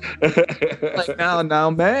 now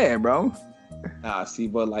I'm mad, bro. See,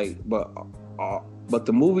 but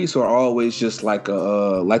the movies are always just like the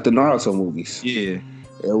Naruto movies. Yeah.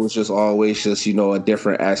 It was just always just, a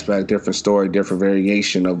different aspect, different story, different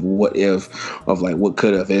variation of what if, of like what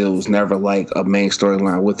could have. It was never like a main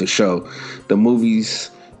storyline with the show. The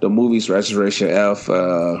movies, Restoration F,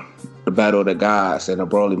 the Battle of the Gods, and the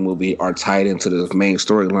Broly movie are tied into the main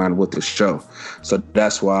storyline with the show. So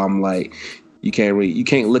that's why I'm like, you can't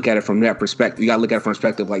look at it from that perspective. You gotta look at it from the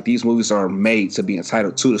perspective like these movies are made to be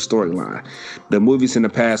entitled to the storyline. The movies in the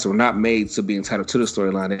past were not made to be entitled to the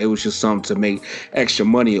storyline. It was just something to make extra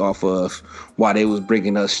money off of while they was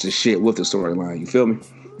bringing us the shit with the storyline. You feel me?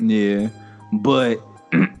 Yeah, but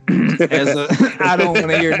I don't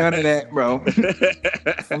want to hear none of that, bro.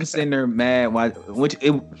 I'm sitting there mad.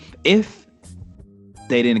 If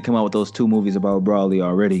they didn't come out with those two movies about Broly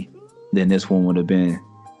already, then this one would have been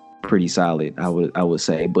pretty solid, I would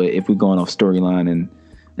say. But if we're going off storyline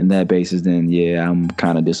and that basis, then yeah, I'm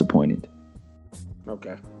kind of disappointed.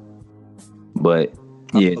 Okay. But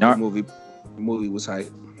yeah, the movie was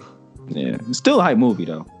hype. Yeah, it's still a hype movie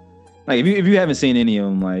though. Like if you haven't seen any of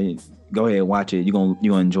them, like go ahead and watch it. You're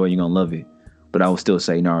gonna enjoy. You're gonna love it. But I would still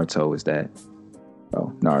say Naruto is that.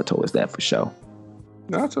 Oh, Naruto is that for sure.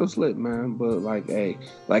 Naruto's lit, man. But like, hey,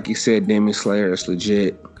 like you said, Demon Slayer is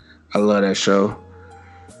legit. I love that show.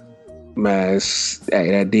 Man,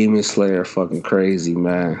 that Demon Slayer fucking crazy,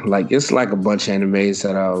 man. Like, it's like a bunch of animes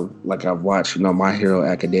that I've watched. My Hero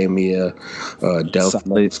Academia,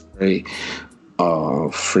 Delphi, great.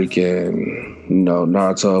 Freaking,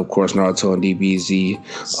 Naruto, of course, Naruto and DBZ.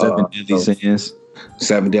 Seven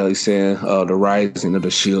Deadly Sins, The Rising of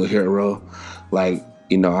the Shield Hero. Like,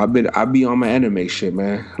 I be on my anime shit,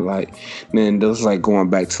 man. Like, man, those like going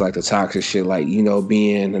back to like the toxic shit, like,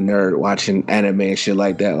 being a nerd watching anime and shit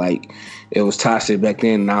like that. Like, it was toxic back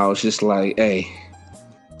then. And I was just like, hey,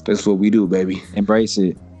 that's what we do, baby. Embrace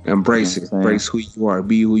it. Embrace it. Embrace who you are.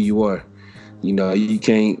 Be who you are. You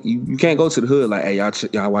can't go to the hood like, hey,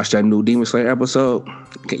 y'all watch that new Demon Slayer episode.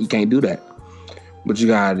 You can't do that. But you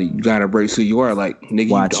gotta embrace who you are. Like, nigga,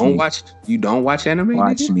 you don't watch anime.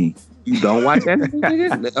 Watch nigga? Me. You don't watch anime,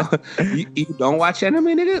 nigga? You don't watch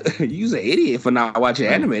anime, nigga? You's an idiot for not watching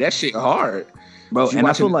anime. That shit hard. Bro, and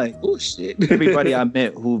I feel like bullshit. Everybody I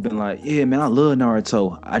met who've been like, yeah, man, I love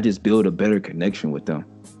Naruto. I just build a better connection with them.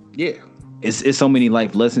 Yeah. It's so many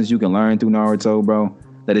life lessons you can learn through Naruto, bro,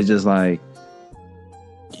 that it's just like,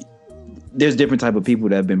 there's different type of people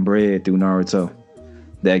that have been bred through Naruto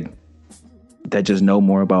that just know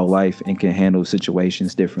more about life and can handle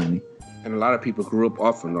situations differently. And a lot of people grew up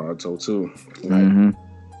off of Naruto too. Like,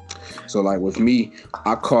 so like with me,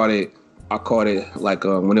 I caught it like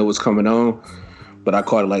when it was coming on, but I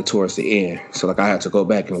caught it like towards the end. So like I had to go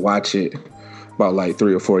back and watch it about like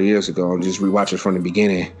 3 or 4 years ago and just rewatch it from the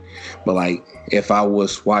beginning. But like if I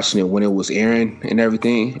was watching it when it was airing and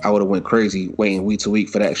everything, I would have went crazy waiting week to week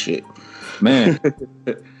for that shit. Man,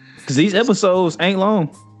 because these episodes ain't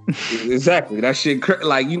long. Exactly. That shit,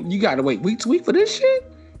 like you got to wait week to week for this shit.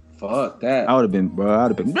 Fuck that. I would have been.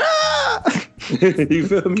 You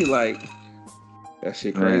feel me? Like, that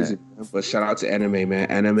shit crazy. Man. But shout out to anime, man.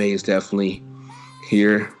 Anime is definitely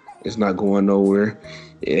here. It's not going nowhere.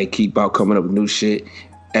 They keep out coming up with new shit.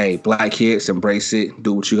 Hey, black kids, embrace it.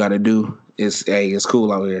 Do what you got to do. It's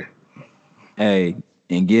cool out here. Hey,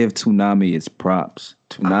 and give Toonami its props.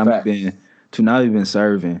 Toonami been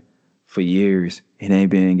serving for years. It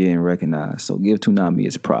ain't been getting recognized. So give Toonami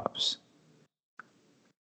its props.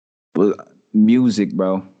 But music,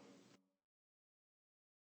 bro.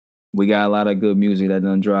 We got a lot of good music that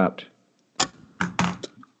done dropped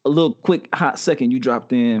a little quick hot second you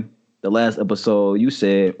dropped in the last episode. You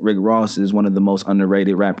said Rick Ross is one of the most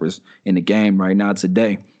underrated rappers in the game right now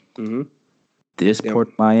today. Mm-hmm. This Port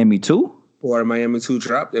of Miami too. Port of Miami 2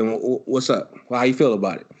 dropped. And what's up? Well, how you feel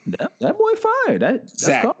about it? That boy fire. That's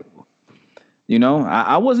exactly. Cool. You know,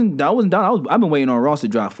 I wasn't down. I've been waiting on Ross to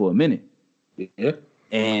drop for a minute. Yeah.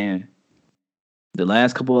 And the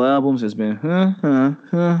last couple of albums has been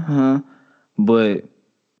but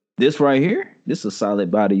this right here, this is a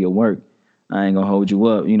solid body of work. I ain't gonna hold you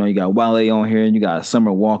up. You know, you got Wale on here, and you got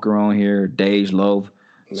Summer Walker on here, Dej Loaf,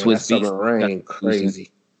 Swiss Beats. Summer Rain,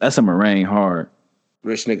 crazy. That's Summer Rain hard.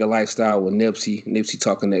 Rich Nigga Lifestyle with Nipsey. Nipsey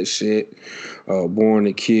talking that shit. Born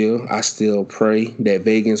to Kill. I Still Pray. That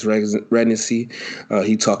Vegas Residency.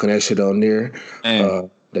 He talking that shit on there.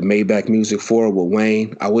 The Maybach Music 4 with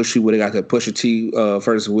Wayne. I wish he would have got that Pusha T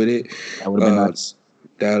first with it. That would have been nice.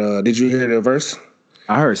 Did you hear the verse?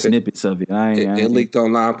 I heard snippets of it. It leaked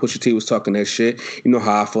online. Pusha T was talking that shit. You know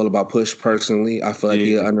how I feel about Push personally. I feel like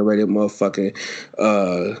he an underrated motherfucking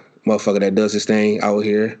motherfucker that does his thing out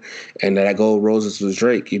here. And that Gold Roses was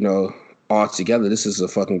Drake, you know, all together. This is a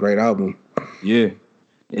fucking great album. Yeah.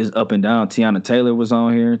 It's up and down. Tiana Taylor was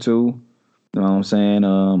on here too. You know what I'm saying?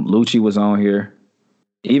 Lucci was on here.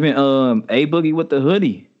 Even A Boogie with the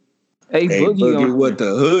hoodie. A Boogie with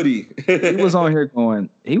the hoodie. He was on here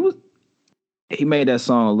going, he made that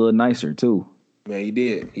song a little nicer too. Man, he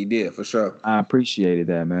did for sure. I appreciated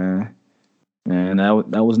that, man. Man,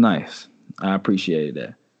 that was nice. I appreciated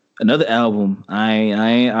that. Another album, I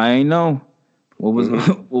ain't know what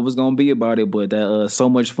was gonna be about it, but that So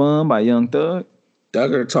Much Fun by Young Thug.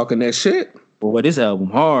 Thugger talking that shit. Boy, this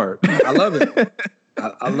album hard. I love it.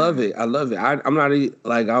 I love it. I'm not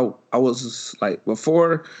like I was like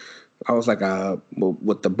before. I was like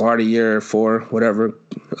with the Bartier 4 whatever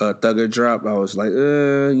Thugger drop. I was like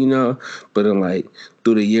you know, but then like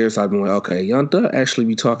through the years I've been like, okay, Young Thug actually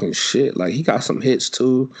be talking shit. Like he got some hits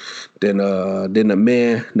too. Then the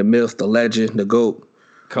man, the myth, the legend, the GOAT,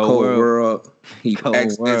 Cold World. He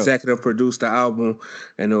executive produced the album,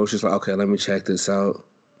 and it was just like, okay, let me check this out.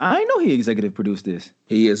 I didn't know he executive produced this.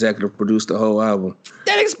 He executive produced the whole album.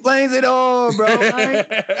 That explains it all, bro.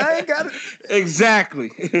 I ain't got it. Exactly.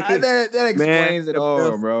 That explains it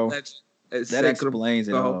all, bro. That explains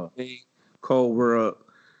it all. Cold World.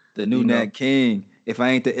 The new Nat King. If I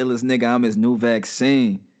ain't the illest nigga, I'm his new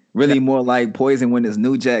vaccine. Really more like poison when it's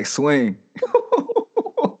New Jack Swing.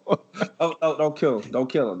 Don't kill him. Don't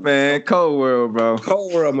kill him. Man, Cold World, bro.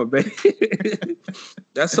 Cold World, my baby.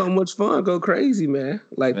 That's so much fun. Go crazy, man.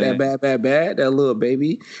 Like man. That bad. That little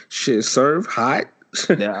baby. Shit, serve hot.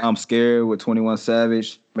 Yeah, I'm Scared with 21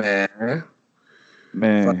 Savage. Man.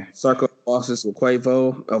 Circle of Bosses with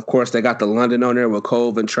Quavo. Of course, they got the London on there with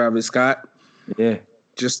Cove and Travis Scott. Yeah.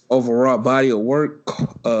 Just overall body of work.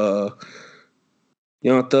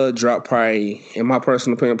 Young Thug dropped probably, in my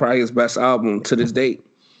personal opinion, probably his best album to this date.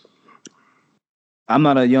 I'm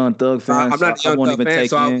not a Young Thug fan. I'm not a Young Thug fan,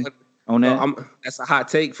 so on that. That's a hot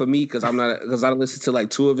take for me because I listened to like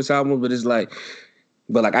 2 of his albums, but it's like,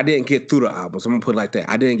 I didn't get through the albums. I'm gonna put it like that.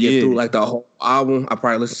 I didn't get through like the whole album. I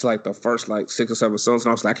probably listened to like the first like 6 or 7 songs,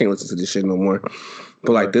 and I was like, I can't listen to this shit no more.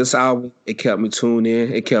 But like this album, it kept me tuned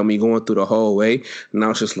in. It kept me going through the whole way, and I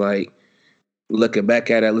was just like looking back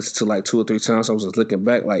at it. I listened to like 2 or 3 times. I was just looking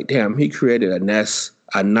back like, damn, he created a nice,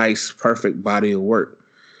 perfect body of work.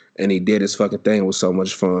 And he did his fucking thing. It was so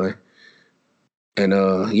much fun. And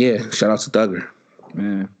shout out to Thugger.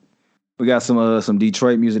 Man. We got some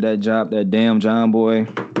Detroit music that dropped, that damn John Boy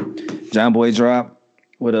drop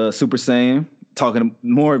with Super Saiyan. Talking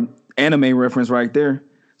more anime reference right there.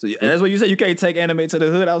 So that's what you said. You can't take anime to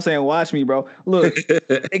the hood. I was saying, watch me, bro. Look,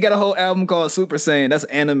 they got a whole album called Super Saiyan. That's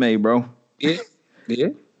anime, bro. Yeah.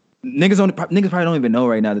 Niggas probably don't even know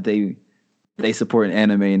right now that they support an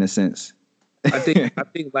anime in a sense. I think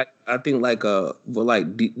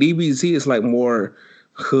DBZ is like more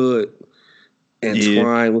hood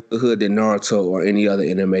entwined with the hood than Naruto or any other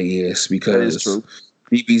anime is, because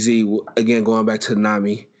DBZ, again, going back to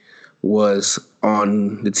Nami, was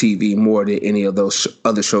on the TV more than any of those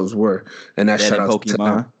other shows were, and that shout out to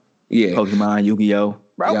Pokemon. Yeah, Pokemon, Yu-Gi-Oh,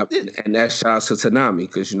 bro. Yep. And that shout out to Tanami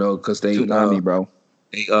because they bro.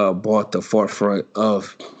 They bought the forefront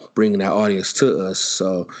of bringing that audience to us.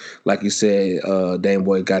 So, like you said, Dame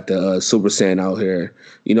Boy got the Super Saiyan out here.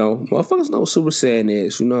 You know, motherfuckers know what Super Saiyan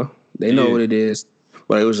is. You know, they know what it is.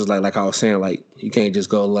 But it was just like I was saying, like you can't just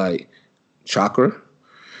go like chakra,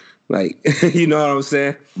 like you know what I'm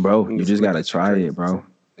saying, bro. You just gotta try it, bro.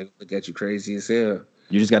 They look at you crazy as hell.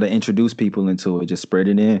 You just gotta introduce people into it. Just spread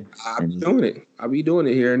it in. I be doing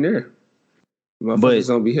it here and there. Motherfuckers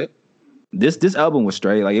don't be hit. this album was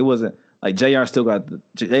straight. Like it wasn't like JR still got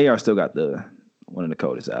the one of the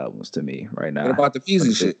coldest albums to me right now. What about the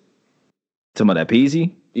Peasy shit? Talking about that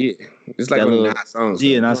Peasy? Yeah, it's like only 9 songs.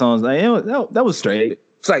 Yeah, 9 songs. Like, that was straight.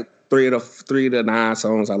 It's like 3 of the 9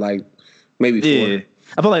 songs I like, maybe 4. Yeah,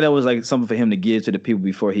 I felt like that was like something for him to give to the people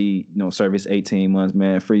before he, served his 18 months.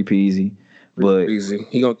 Man, free Peasy. But Peasy,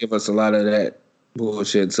 he gonna give us a lot of that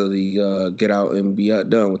bullshit till he get out and be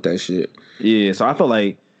done with that shit. Yeah, so I felt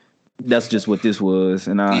like that's just what this was,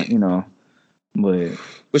 and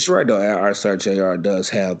but you're right though. Our Sir JR does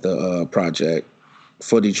have the project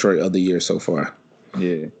for Detroit of the year so far.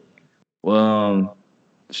 Yeah. Well,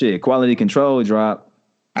 Quality Control dropped.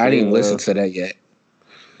 I didn't listen to that yet.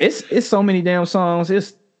 It's so many damn songs.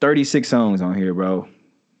 It's 36 songs on here, bro.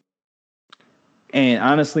 And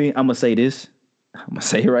honestly, I'm gonna say this. I'm gonna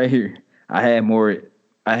say it right here. I had more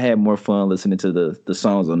fun listening to the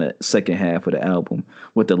songs on that second half of the album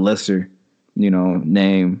with the lesser,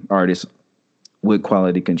 name artists with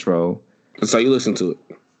Quality Control. So you listened to it?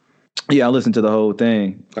 Yeah, I listened to the whole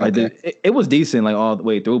thing. Okay. Like it was decent, like all the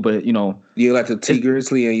way through. But you like the T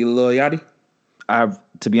Grizzly and you Lil Yachty?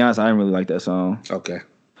 To be honest, I didn't really like that song. Okay.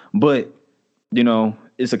 But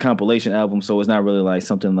it's a compilation album, so it's not really like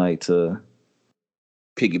something like to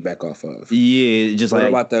piggyback off of. Yeah, just what like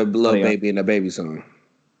about the Lil Baby and the Baby song?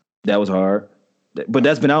 That was hard, but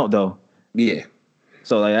that's been out though. Yeah.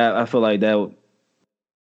 So like I feel like that.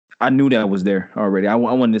 I knew that was there already. I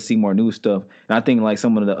wanted to see more new stuff, and I think like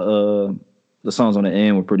some of the songs on the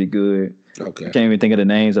end were pretty good. Okay. I can't even think of the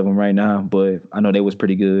names of them right now, but I know they was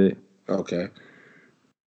pretty good. Okay.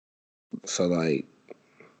 So like,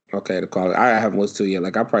 okay, the quality. I haven't listened to it yet.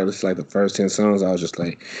 Like I probably listened to like the first 10 songs. I was just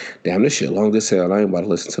like, damn, this shit long as hell. I ain't about to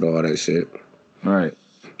listen to all that shit. Right.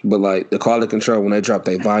 But like the Quality Control, when they dropped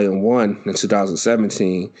their Volume 1 in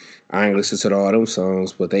 2017, I ain't listened to all them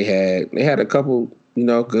songs, but they had a couple,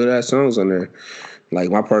 good ass songs on there. Like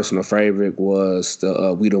my personal favorite was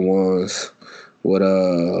the We the Ones with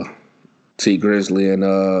T Grizzly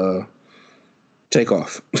and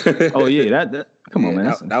Takeoff. Oh yeah, that come on,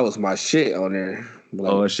 man. That was my shit on there.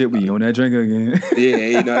 Like, oh shit, we on that drink again.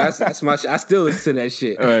 Yeah, that's my shit. I still listen to that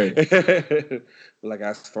shit. Right. Like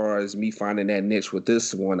as far as me finding that niche with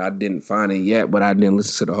this one, I didn't find it yet, but I didn't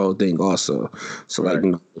listen to the whole thing also. So like,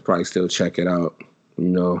 probably still check it out,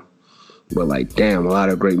 But like, damn, a lot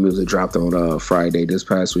of great music dropped on Friday this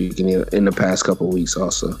past week and in the past couple of weeks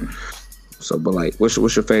also. So, but like, what's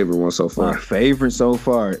your favorite one so far? My favorite so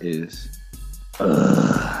far is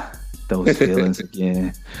Those Feelings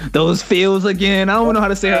Again. Those Feels Again. I don't know how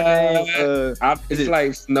to say her name. It's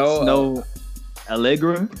like Snow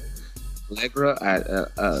Allegra. Allegra.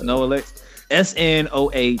 Snow Allegra.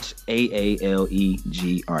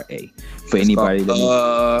 SNOHAALEGRA. For anybody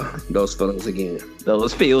that Those Feelings Again.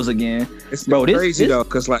 Those Feels Again. It's crazy though,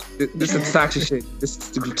 because like this is toxic shit. This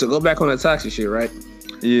to go back on the toxic shit, right?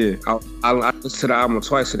 Yeah. I listened to the album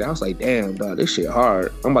twice today. I was like, damn, dog, this shit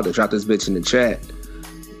hard. I'm about to drop this bitch in the chat.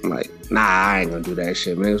 I'm like, nah, I ain't gonna do that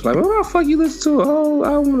shit, man. It's like, well, why the fuck you listen to a whole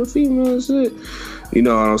album with a female and shit? You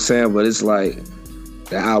know what I'm saying? But it's like,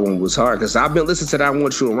 the album was hard because I've been listening to that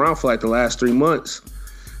one you around for like the last 3 months.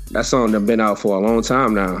 That song done been out for a long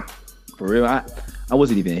time now. For real, I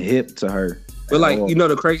wasn't even hip to her. But like,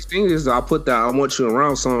 the crazy thing is I put that I Want You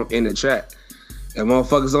Around song in the chat. And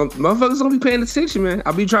motherfuckers don't be paying attention, man.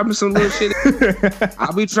 I'll be dropping some little shit. And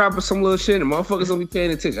motherfuckers don't be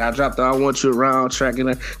paying attention. I dropped the I Want You Around track in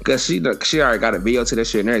there because she already got a video to that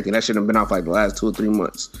shit and everything. That shit done been out for like the last 2 or 3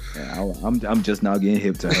 months. Yeah, I'm just now getting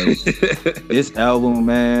hip to her. This album,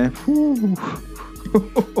 man.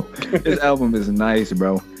 This album is nice,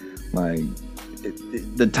 bro. Like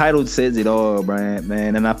the title says it all, Brian,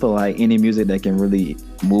 man. And I feel like any music that can really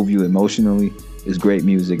move you emotionally is great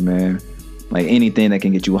music, man. Like anything that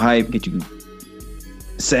can get you hyped, get you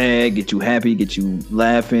sad, get you happy, get you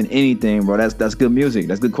laughing, anything, bro. That's good music.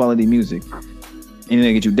 That's good quality music. Anything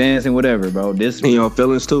that get you dancing, whatever, bro. This in your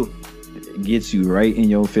feelings too. Gets you right in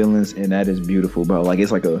your feelings, and that is beautiful, bro. Like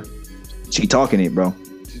it's like she talking it, bro.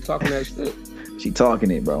 She talking that shit. She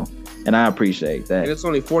talking it, bro. And I appreciate that. And it's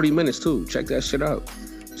only 40 minutes too. Check that shit out.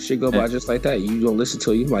 Shit go by just like that. You don't listen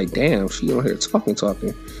to it. You like, damn, she on here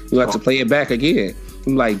talking. You have to play it back again.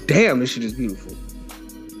 I'm like, damn, this shit is beautiful.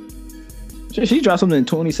 She dropped something in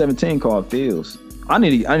 2017 called Feels. I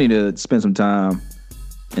need to spend some time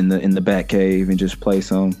in the back cave and just play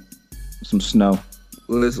some Snow.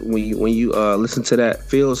 Listen, when you listen to that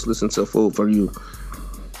Feels, listen to Food for You.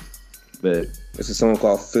 But it's a song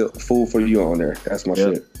called Food for You on there. That's my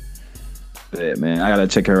shit. Yeah, man, I gotta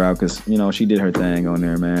check her out because she did her thing on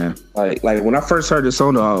there, man. Like when I first heard the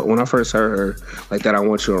song, when I first heard her, like that, I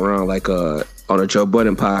Want You Around, like on a Joe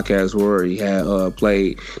Budden podcast where he had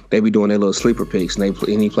played, they be doing their little sleeper picks, and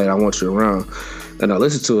he played I Want You Around, and I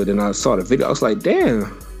listened to it, and I saw the video, I was like, damn,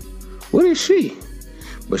 what is she?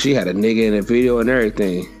 But she had a nigga in the video and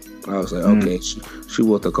everything. I was like, okay, she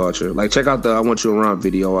with the culture. Like, check out the I Want You Around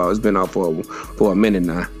video out. It's been out for a minute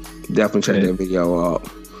now. Definitely check that video out.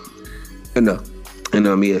 And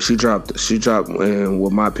yeah, she dropped, and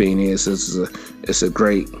what my opinion is, it's a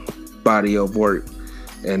great body of work,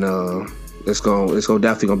 and it's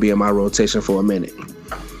definitely gonna be in my rotation for a minute.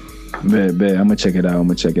 Bet, I'm gonna check it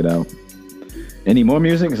out. Any more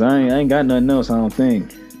music? 'Cause I ain't got nothing else, I don't think.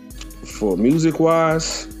 For music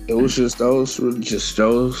wise, it was just those.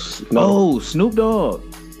 No. Oh, Snoop Dogg.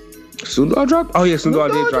 Snoop Dogg dropped? Oh yeah, Snoop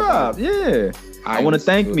Dogg did drop. Yeah. I Want to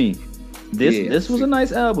Thank Me. This was a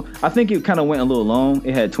nice album. I think it kind of went a little long.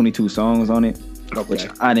 It had 22 songs on it, which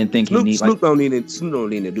I didn't think he needed. Snoop don't need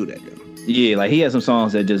to do that though. Yeah, like he had some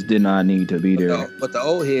songs that just did not need to be there. But the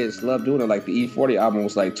old heads love doing it. Like the E40 album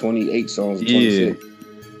was like 28 songs. 26.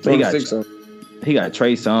 26 songs. He got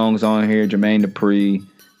Trey Songz on here, Jermaine Dupri,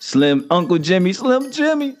 Uncle Jimmy, Slim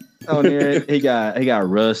Jimmy on there. he got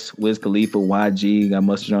Russ, Wiz Khalifa, YG, got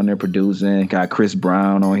Mustard on there producing. Got Chris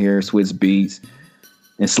Brown on here, Swizz Beats,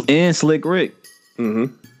 and Slick Rick.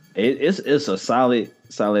 Mm-hmm. It's a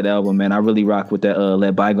solid album, man. I really rock with that.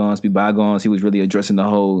 Let Bygones Be Bygones. He was really addressing the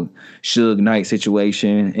whole Suge Knight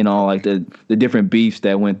situation and all like the different beefs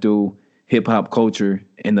that went through hip hop culture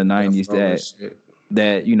in the 90s.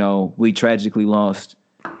 That we tragically lost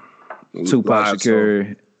Tupac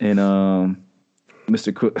Shakur and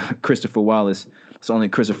Mr. Christopher Wallace. It's only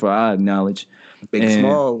Christopher I acknowledge. Big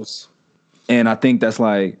Smalls. And I think that's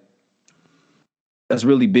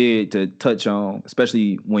really big to touch on,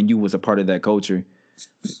 especially when you was a part of that culture.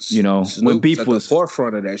 When beef was at the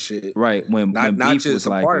forefront of that shit. Right. When beef was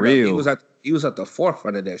like real. He was at the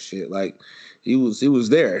forefront of that shit. Like he was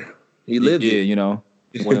there. He lived it.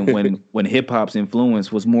 When hip hop's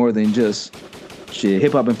influence was more than just shit.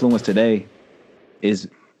 Hip hop influence today is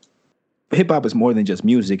more than just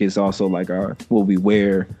music. It's also like what we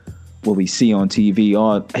wear, what we see on TV.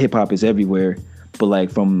 All hip hop is everywhere. But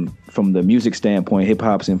like from the music standpoint, hip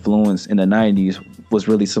hop's influence in the 90s was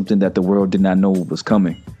really something that the world did not know was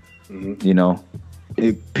coming. Mm-hmm.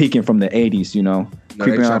 It peaking from the 80s.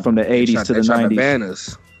 Creeping out from the 80s to the 90s.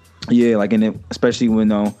 Banners. Yeah, like especially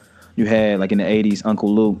when you had like in the 80s,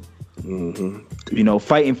 Uncle Luke. Mm-hmm.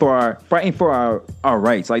 Fighting for our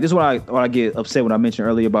rights. Like this is what I get upset when I mentioned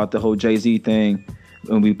earlier about the whole Jay-Z thing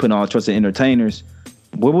when we put on trusted entertainers.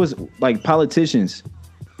 What was like politicians?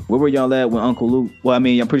 Where were y'all at when Uncle Luke? Well, I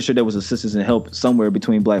mean, I'm pretty sure there was assistance and help somewhere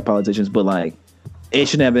between black politicians, but like it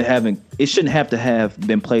shouldn't have to have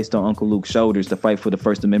been placed on Uncle Luke's shoulders to fight for the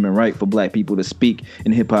First Amendment right for black people to speak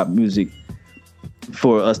in hip hop music,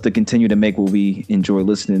 for us to continue to make what we enjoy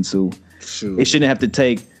listening to. Shoot. It shouldn't have to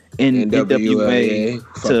take NWA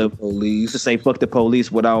to say fuck the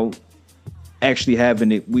police without actually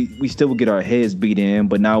having it. We still would get our heads beat in,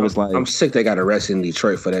 but now it's like I'm sick they got arrested in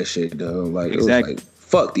Detroit for that shit though. Like exactly. It was like,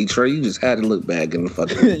 fuck Detroit, you just had to look back and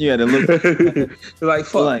fucking you had to look like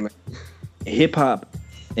fuck like, man. Hip hop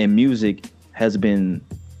and music has been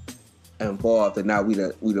involved, and now we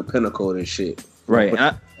the pinnacle of this shit. Right.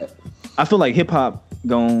 I feel like hip hop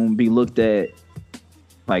gonna be looked at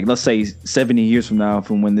like, let's say 70 years from now,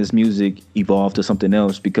 from when this music evolved to something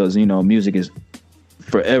else, because music is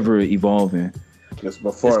forever evolving. It's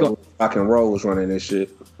before rock and roll was running this shit.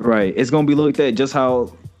 Right. It's gonna be looked at just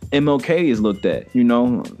how MLK is looked at.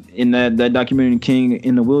 In that documentary King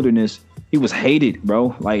in the Wilderness, he was hated,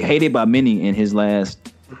 bro. Like hated by many in his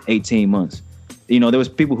last 18 months. There was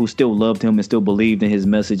people who still loved him and still believed in his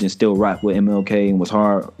message and still rocked with MLK and was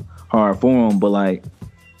hard for him. But like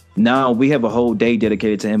now we have a whole day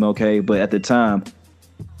dedicated to MLK. But at the time,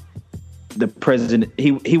 the president,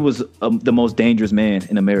 he was the most dangerous man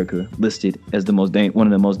in America, listed as one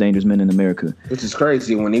of the most dangerous men in America. Which is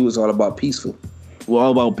crazy when he was all about peaceful. Well,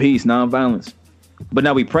 all about peace, nonviolence. But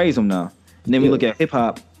now we praise him now. And then we look at hip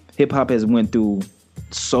hop. Hip hop has went through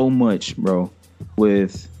so much, bro,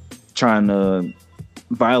 with trying to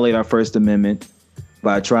violate our First Amendment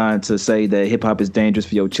by trying to say that hip hop is dangerous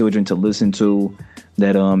for your children to listen to,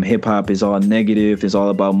 that hip hop is all negative, it's all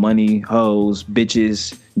about money, hoes,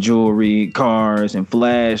 bitches, jewelry, cars, and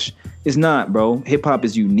flash. It's not, bro. Hip hop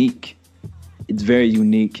is unique. It's very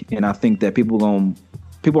unique, and I think that people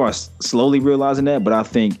are slowly realizing that, but I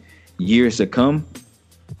think years to come,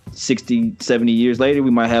 60, 70 years later,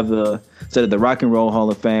 we might have instead of the Rock and Roll Hall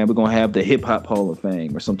of Fame, we're gonna have the Hip Hop Hall of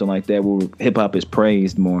Fame or something like that, where hip hop is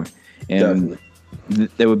praised more, and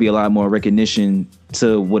there would be a lot more recognition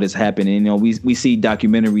to what is happening. You know, we see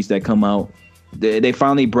documentaries that come out, they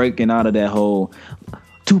finally breaking out of that whole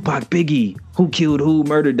Tupac, Biggie, who killed who,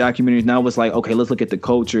 murdered documentaries. Now it's like, okay, let's look at the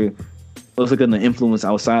culture. Let's look at the influence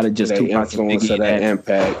outside of just Tupac and Biggie. Of that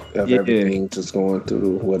impact of everything just going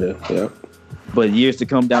through with it. Yeah. But years to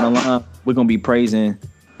come down the line, we're gonna be praising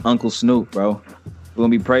Uncle Snoop, bro. We're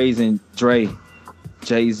gonna be praising Dre,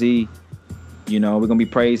 Jay-Z. You know, we're gonna be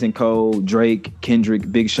praising Cole, Drake, Kendrick,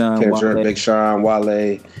 Big Sean,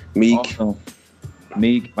 Wale, Meek.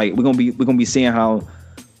 Meek. Like we're gonna be seeing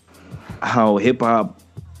how hip hop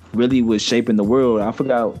really was shaping the world. I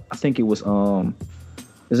forgot. I think it was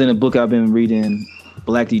it's in a book I've been reading,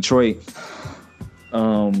 Black Detroit.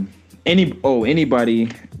 Anybody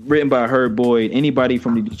written by Herb Boyd, anybody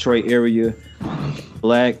from the Detroit area,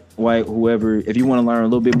 black, white, whoever, if you want to learn a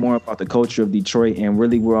little bit more about the culture of Detroit and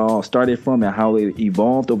really where all started from and how it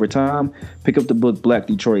evolved over time, pick up the book Black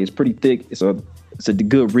Detroit. It's pretty thick. It's a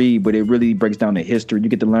good read, but it really breaks down the history. You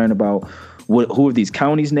get to learn about who are these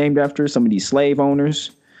counties named after, some of these slave owners,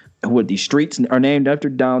 what these streets are named after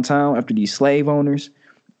downtown after these slave owners,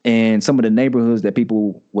 and some of the neighborhoods that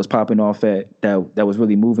people was popping off at that was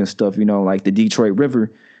really moving stuff, you know, like the Detroit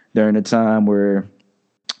River during the time where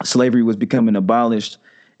slavery was becoming abolished.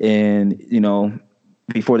 And, you know,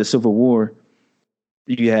 before the Civil War,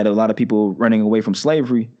 you had a lot of people running away from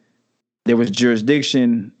slavery. There was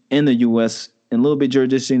jurisdiction in the U.S. and a little bit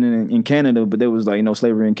jurisdiction in Canada, but there was like, you know,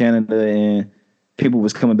 slavery in Canada, and people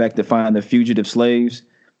was coming back to find the fugitive slaves.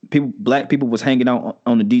 Black people was hanging out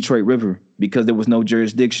on the Detroit River because there was no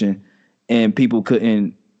jurisdiction, and people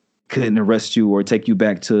couldn't arrest you or take you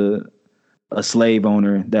back to a slave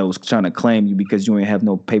owner that was trying to claim you because you ain't have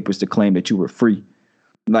no papers to claim that you were free.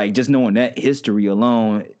 Like, just knowing that history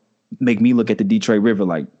alone make me look at the Detroit River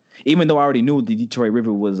like, even though I already knew the Detroit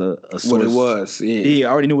River was a source. What it was, yeah,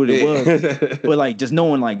 I already knew what it was. But like, just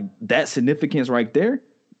knowing like that significance right there,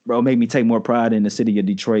 bro, made me take more pride in the city of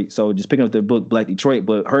Detroit. So just picking up the book Black Detroit,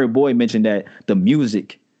 but Herb Boyd mentioned that the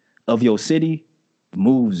music of your city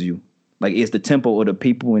moves you. Like, it's the tempo of the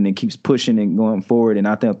people, and it keeps pushing and going forward. And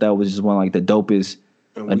I think that was just one of like the dopest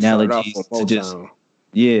analogies to just,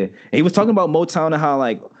 yeah. And he was talking about Motown and how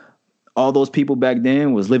like all those people back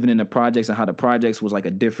then was living in the projects, and how the projects was like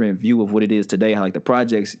a different view of what it is today. How like the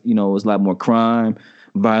projects, you know, was a lot more crime,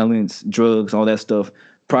 violence, drugs, all that stuff.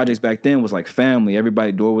 Projects back then was like family.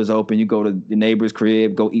 Everybody door was open. You go to the neighbor's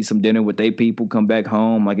crib, go eat some dinner with their people, come back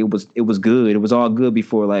home. Like it was good. It was all good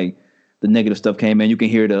before like the negative stuff came in. You can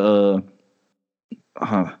hear the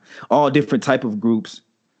all different type of groups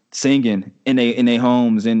singing in their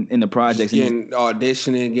homes and in the projects,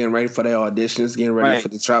 auditioning, getting ready for their auditions, getting ready for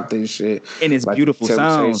the drop their shit. And it's like beautiful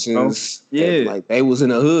sounds, bro. Yeah, like they was in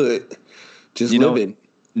the hood, just living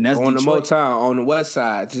on the Motown on the West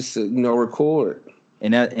Side, just to, record.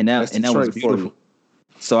 And that was beautiful.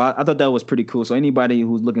 So I thought that was pretty cool. So anybody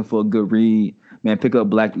who's looking for a good read, man, pick up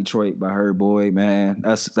Black Detroit by Herb Boyd, man.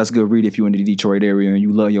 That's a good read if you're in the Detroit area and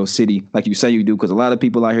you love your city like you say you do. Because a lot of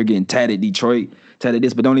people out here getting tatted Detroit, tatted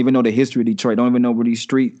this, but don't even know the history of Detroit. Don't even know where these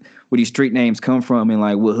street names come from and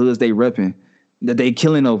like what hoods they repping, that they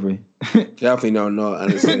killing over. Definitely don't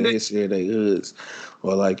understand the history of their hoods.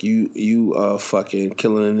 Or like you fucking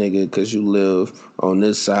killing a nigga because you live on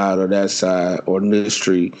this side or that side or this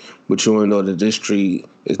street, but you don't know that this street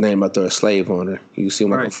is named after a slave owner. You seem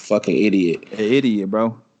like a fucking idiot. An idiot,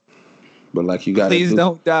 bro. But like you got to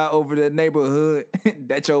don't die over the neighborhood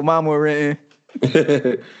that your mama ran.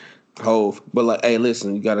 Hove. But like, hey,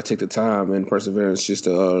 listen, you got to take the time and perseverance just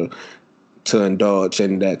to indulge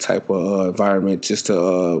in that type of environment, just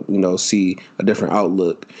to see a different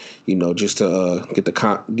outlook, just to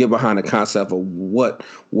get behind the concept of what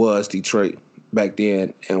was Detroit back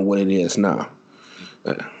then and what it is now.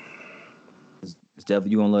 It's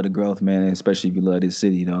definitely, you gonna love the growth, man, especially if you love this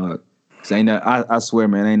city, dog. I swear,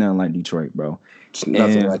 man, ain't nothing like Detroit, bro. It's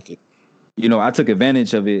nothing like it. I took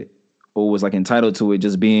advantage of it, or was like entitled to it,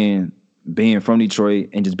 just being from Detroit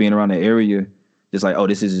and just being around the area. Just like, oh,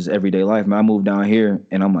 this is just everyday life, man. I moved down here,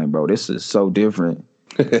 and I'm like, bro, this is so different.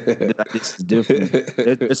 This is different.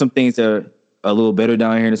 There's some things that are a little better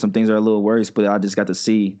down here, and some things that are a little worse, but I just got to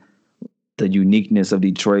see the uniqueness of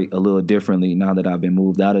Detroit a little differently now that I've been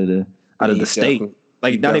moved out of the state.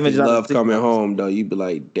 Like, not even just love coming home, though. You be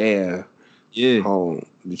like, damn, home,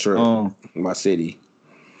 Detroit, my city.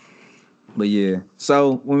 But yeah,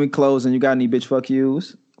 so when we close, and you got any bitch fuck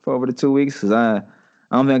yous for over the 2 weeks? Because I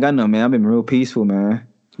don't think I got none, man. I've been real peaceful, man.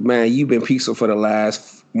 Man, you've been peaceful for the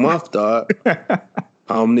last month, dog.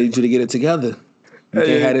 I need you to get it together. We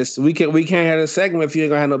can't have this. We can't have this segment if you ain't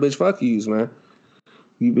gonna have no bitch fuck yous, man.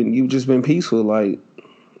 You've just been peaceful. Like,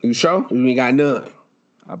 you sure? You ain't got none.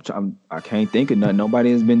 I can't think of nothing.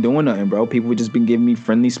 Nobody has been doing nothing, bro. People just been giving me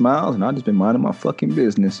friendly smiles, and I just been minding my fucking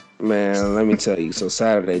business. Man, let me tell you. So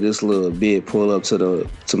Saturday, this little bit pull up to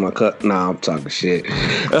my cut. Nah, I'm talking shit.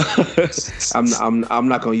 I'm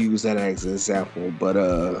not gonna use that as an example, but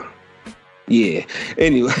yeah.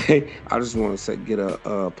 Anyway, I just want to get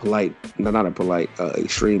a polite, not a polite,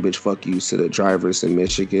 extreme bitch fuck you to the drivers in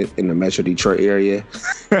Michigan, in the Metro Detroit area.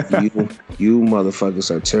 you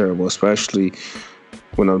motherfuckers are terrible, especially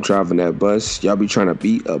when I'm driving that bus. Y'all be trying to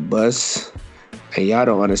beat a bus, and y'all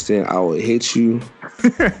don't understand. I will hit you.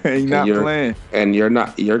 You're not playing, and you're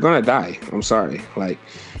gonna die. I'm sorry. Like,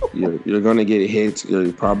 you're gonna get hit.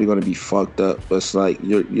 You're probably gonna be fucked up. But it's like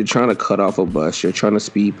you're trying to cut off a bus. You're trying to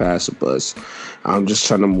speed past a bus. I'm just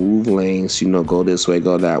trying to move lanes. Go this way,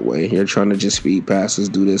 go that way. You're trying to just speed past us,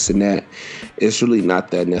 do this and that. It's really not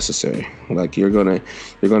that necessary. Like, you're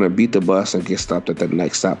gonna beat the bus and get stopped at the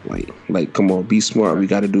next stoplight. Like, come on, be smart. We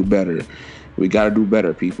got to do better. We got to do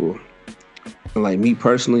better, people. And like me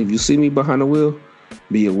personally, if you see me behind the wheel,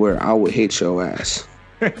 be aware I would hit your ass.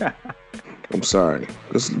 I'm sorry.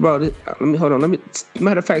 This is about it. Hold on.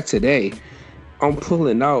 Matter of fact, today I'm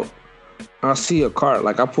pulling out. I see a car.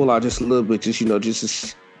 Like, I pull out just a little bit, just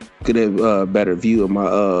to get a better view of my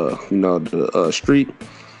the street.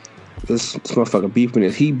 This motherfucker beeping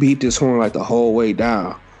it. He beeped his horn like the whole way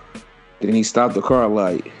down. Then he stopped the car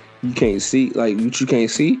like, you can't see. Like, what you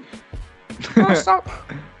can't see? I stopped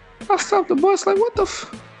the bus like, what the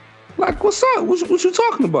like, what's up? What you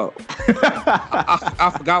talking about?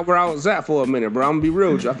 I forgot where I was at for a minute, bro. I'm gonna be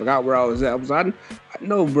real with you. I forgot where I was at. I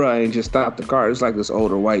know, bro, I ain't just stopped the car. It's like this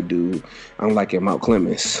older white dude. I'm like in Mount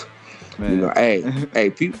Clemens. Man.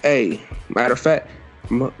 Hey, matter of fact,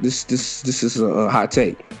 this is a hot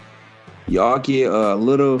take. Y'all get a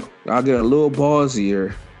little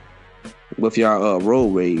ballsier with y'all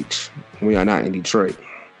road rage when y'all not in Detroit.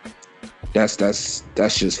 That's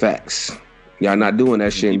just facts. Y'all not doing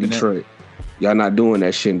that shit in Detroit. Y'all not doing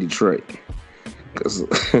that shit in Detroit. Cause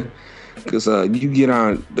you get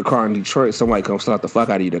on the car in Detroit, somebody comes slap the fuck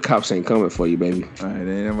out of you. The cops ain't coming for you, baby. All right,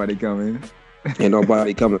 ain't nobody coming. Ain't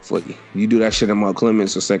nobody coming for you. You do that shit in Mount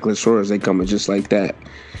Clemens or St. Clair Shores, they coming just like that.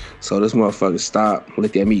 So this motherfucker stopped,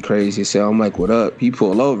 looked at me crazy, said, I'm like, what up? He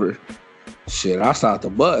pulled over. Shit, I stopped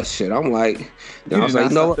the bus. Shit, I'm like, I was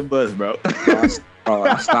like, no, the bus, bro.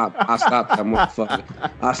 I stopped that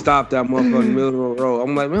motherfucker. I stopped that motherfucker in the middle of the road.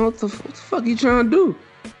 I'm like, man, what the fuck you trying to do?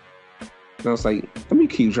 And I was like, let me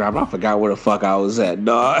keep driving. I forgot where the fuck I was at,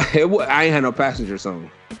 dog. I ain't had no passengers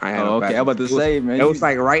on. Okay. I'm about to say, man. It was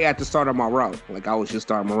like right at the start of my route. Like, I was just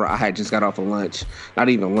starting my route. I had just got off of lunch. Not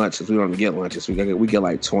even lunch, because we don't get lunches. We get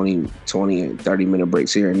like 20 and 30-minute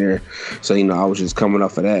breaks here and there. So, I was just coming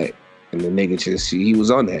off of that. And the nigga he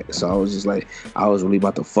was on that. So I was just like, I was really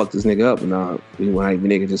about to fuck this nigga up. And when I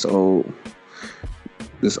nigga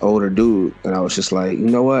this older dude, and I was just like, you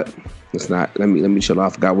know what? It's not. Let me chill out. I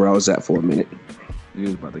forgot where I was at for a minute. You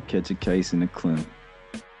was about to catch a case in the club.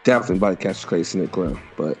 Definitely about to catch a case in the club.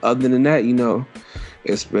 But other than that,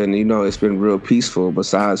 it's been real peaceful.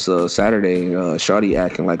 Besides Saturday, Shawty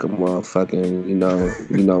acting like a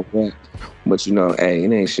motherfucking, But hey,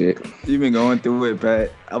 it ain't shit. You been going through it,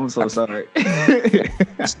 Pat. I'm so sorry.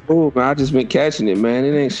 It's cool, man. I just been catching it, man.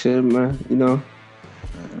 It ain't shit, man.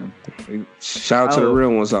 Shout out to the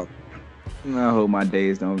real ones out. I hope my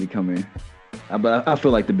days don't be coming. But I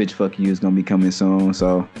feel like the bitch fuck you is gonna be coming soon,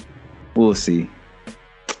 so we'll see.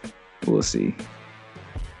 We'll see.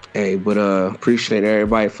 Hey, but appreciate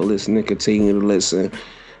everybody for listening. Continue to listen,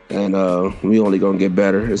 and we only gonna get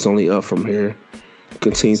better. It's only up from here.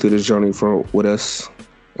 Continue through this journey with us,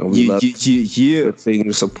 and we love continue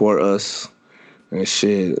to support us. And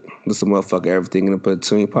shit, this is motherfucker everything in the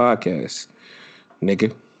Between podcast,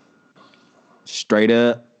 nigga. Straight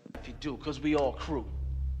up. If you do, cause we all crew.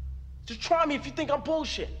 Just try me if you think I'm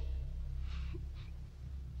bullshit.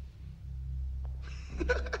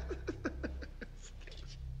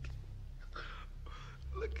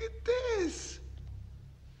 Look at this.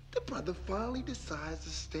 The brother finally decides to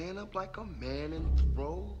stand up like a man and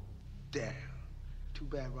throw down. Too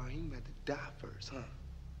bad Raheem had to die first, huh?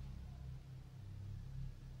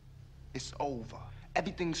 It's over.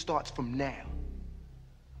 Everything starts from now.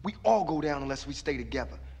 We all go down unless we stay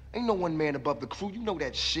together. Ain't no one man above the crew. You know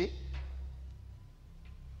that shit.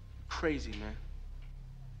 Crazy, man.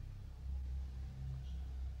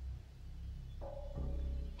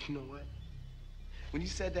 You know what? When you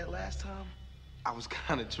said that last time, I was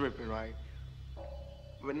kind of tripping, right?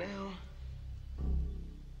 But now,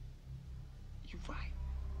 you're right.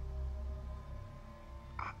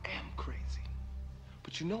 I am crazy.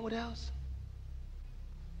 But you know what else?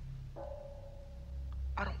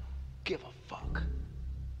 I don't give a fuck.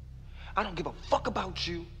 I don't give a fuck about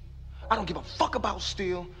you. I don't give a fuck about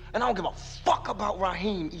Steel. And I don't give a fuck about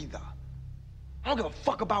Raheem either. I don't give a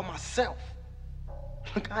fuck about myself.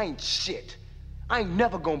 Look, I ain't shit. I ain't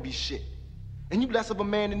never gonna be shit. And you less of a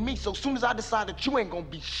man than me, so as soon as I decide that you ain't gonna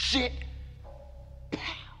be shit, pow,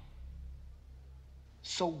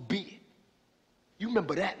 so be it. You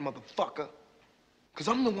remember that, motherfucker. Because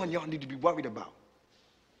I'm the one y'all need to be worried about.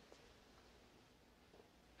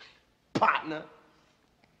 Partner.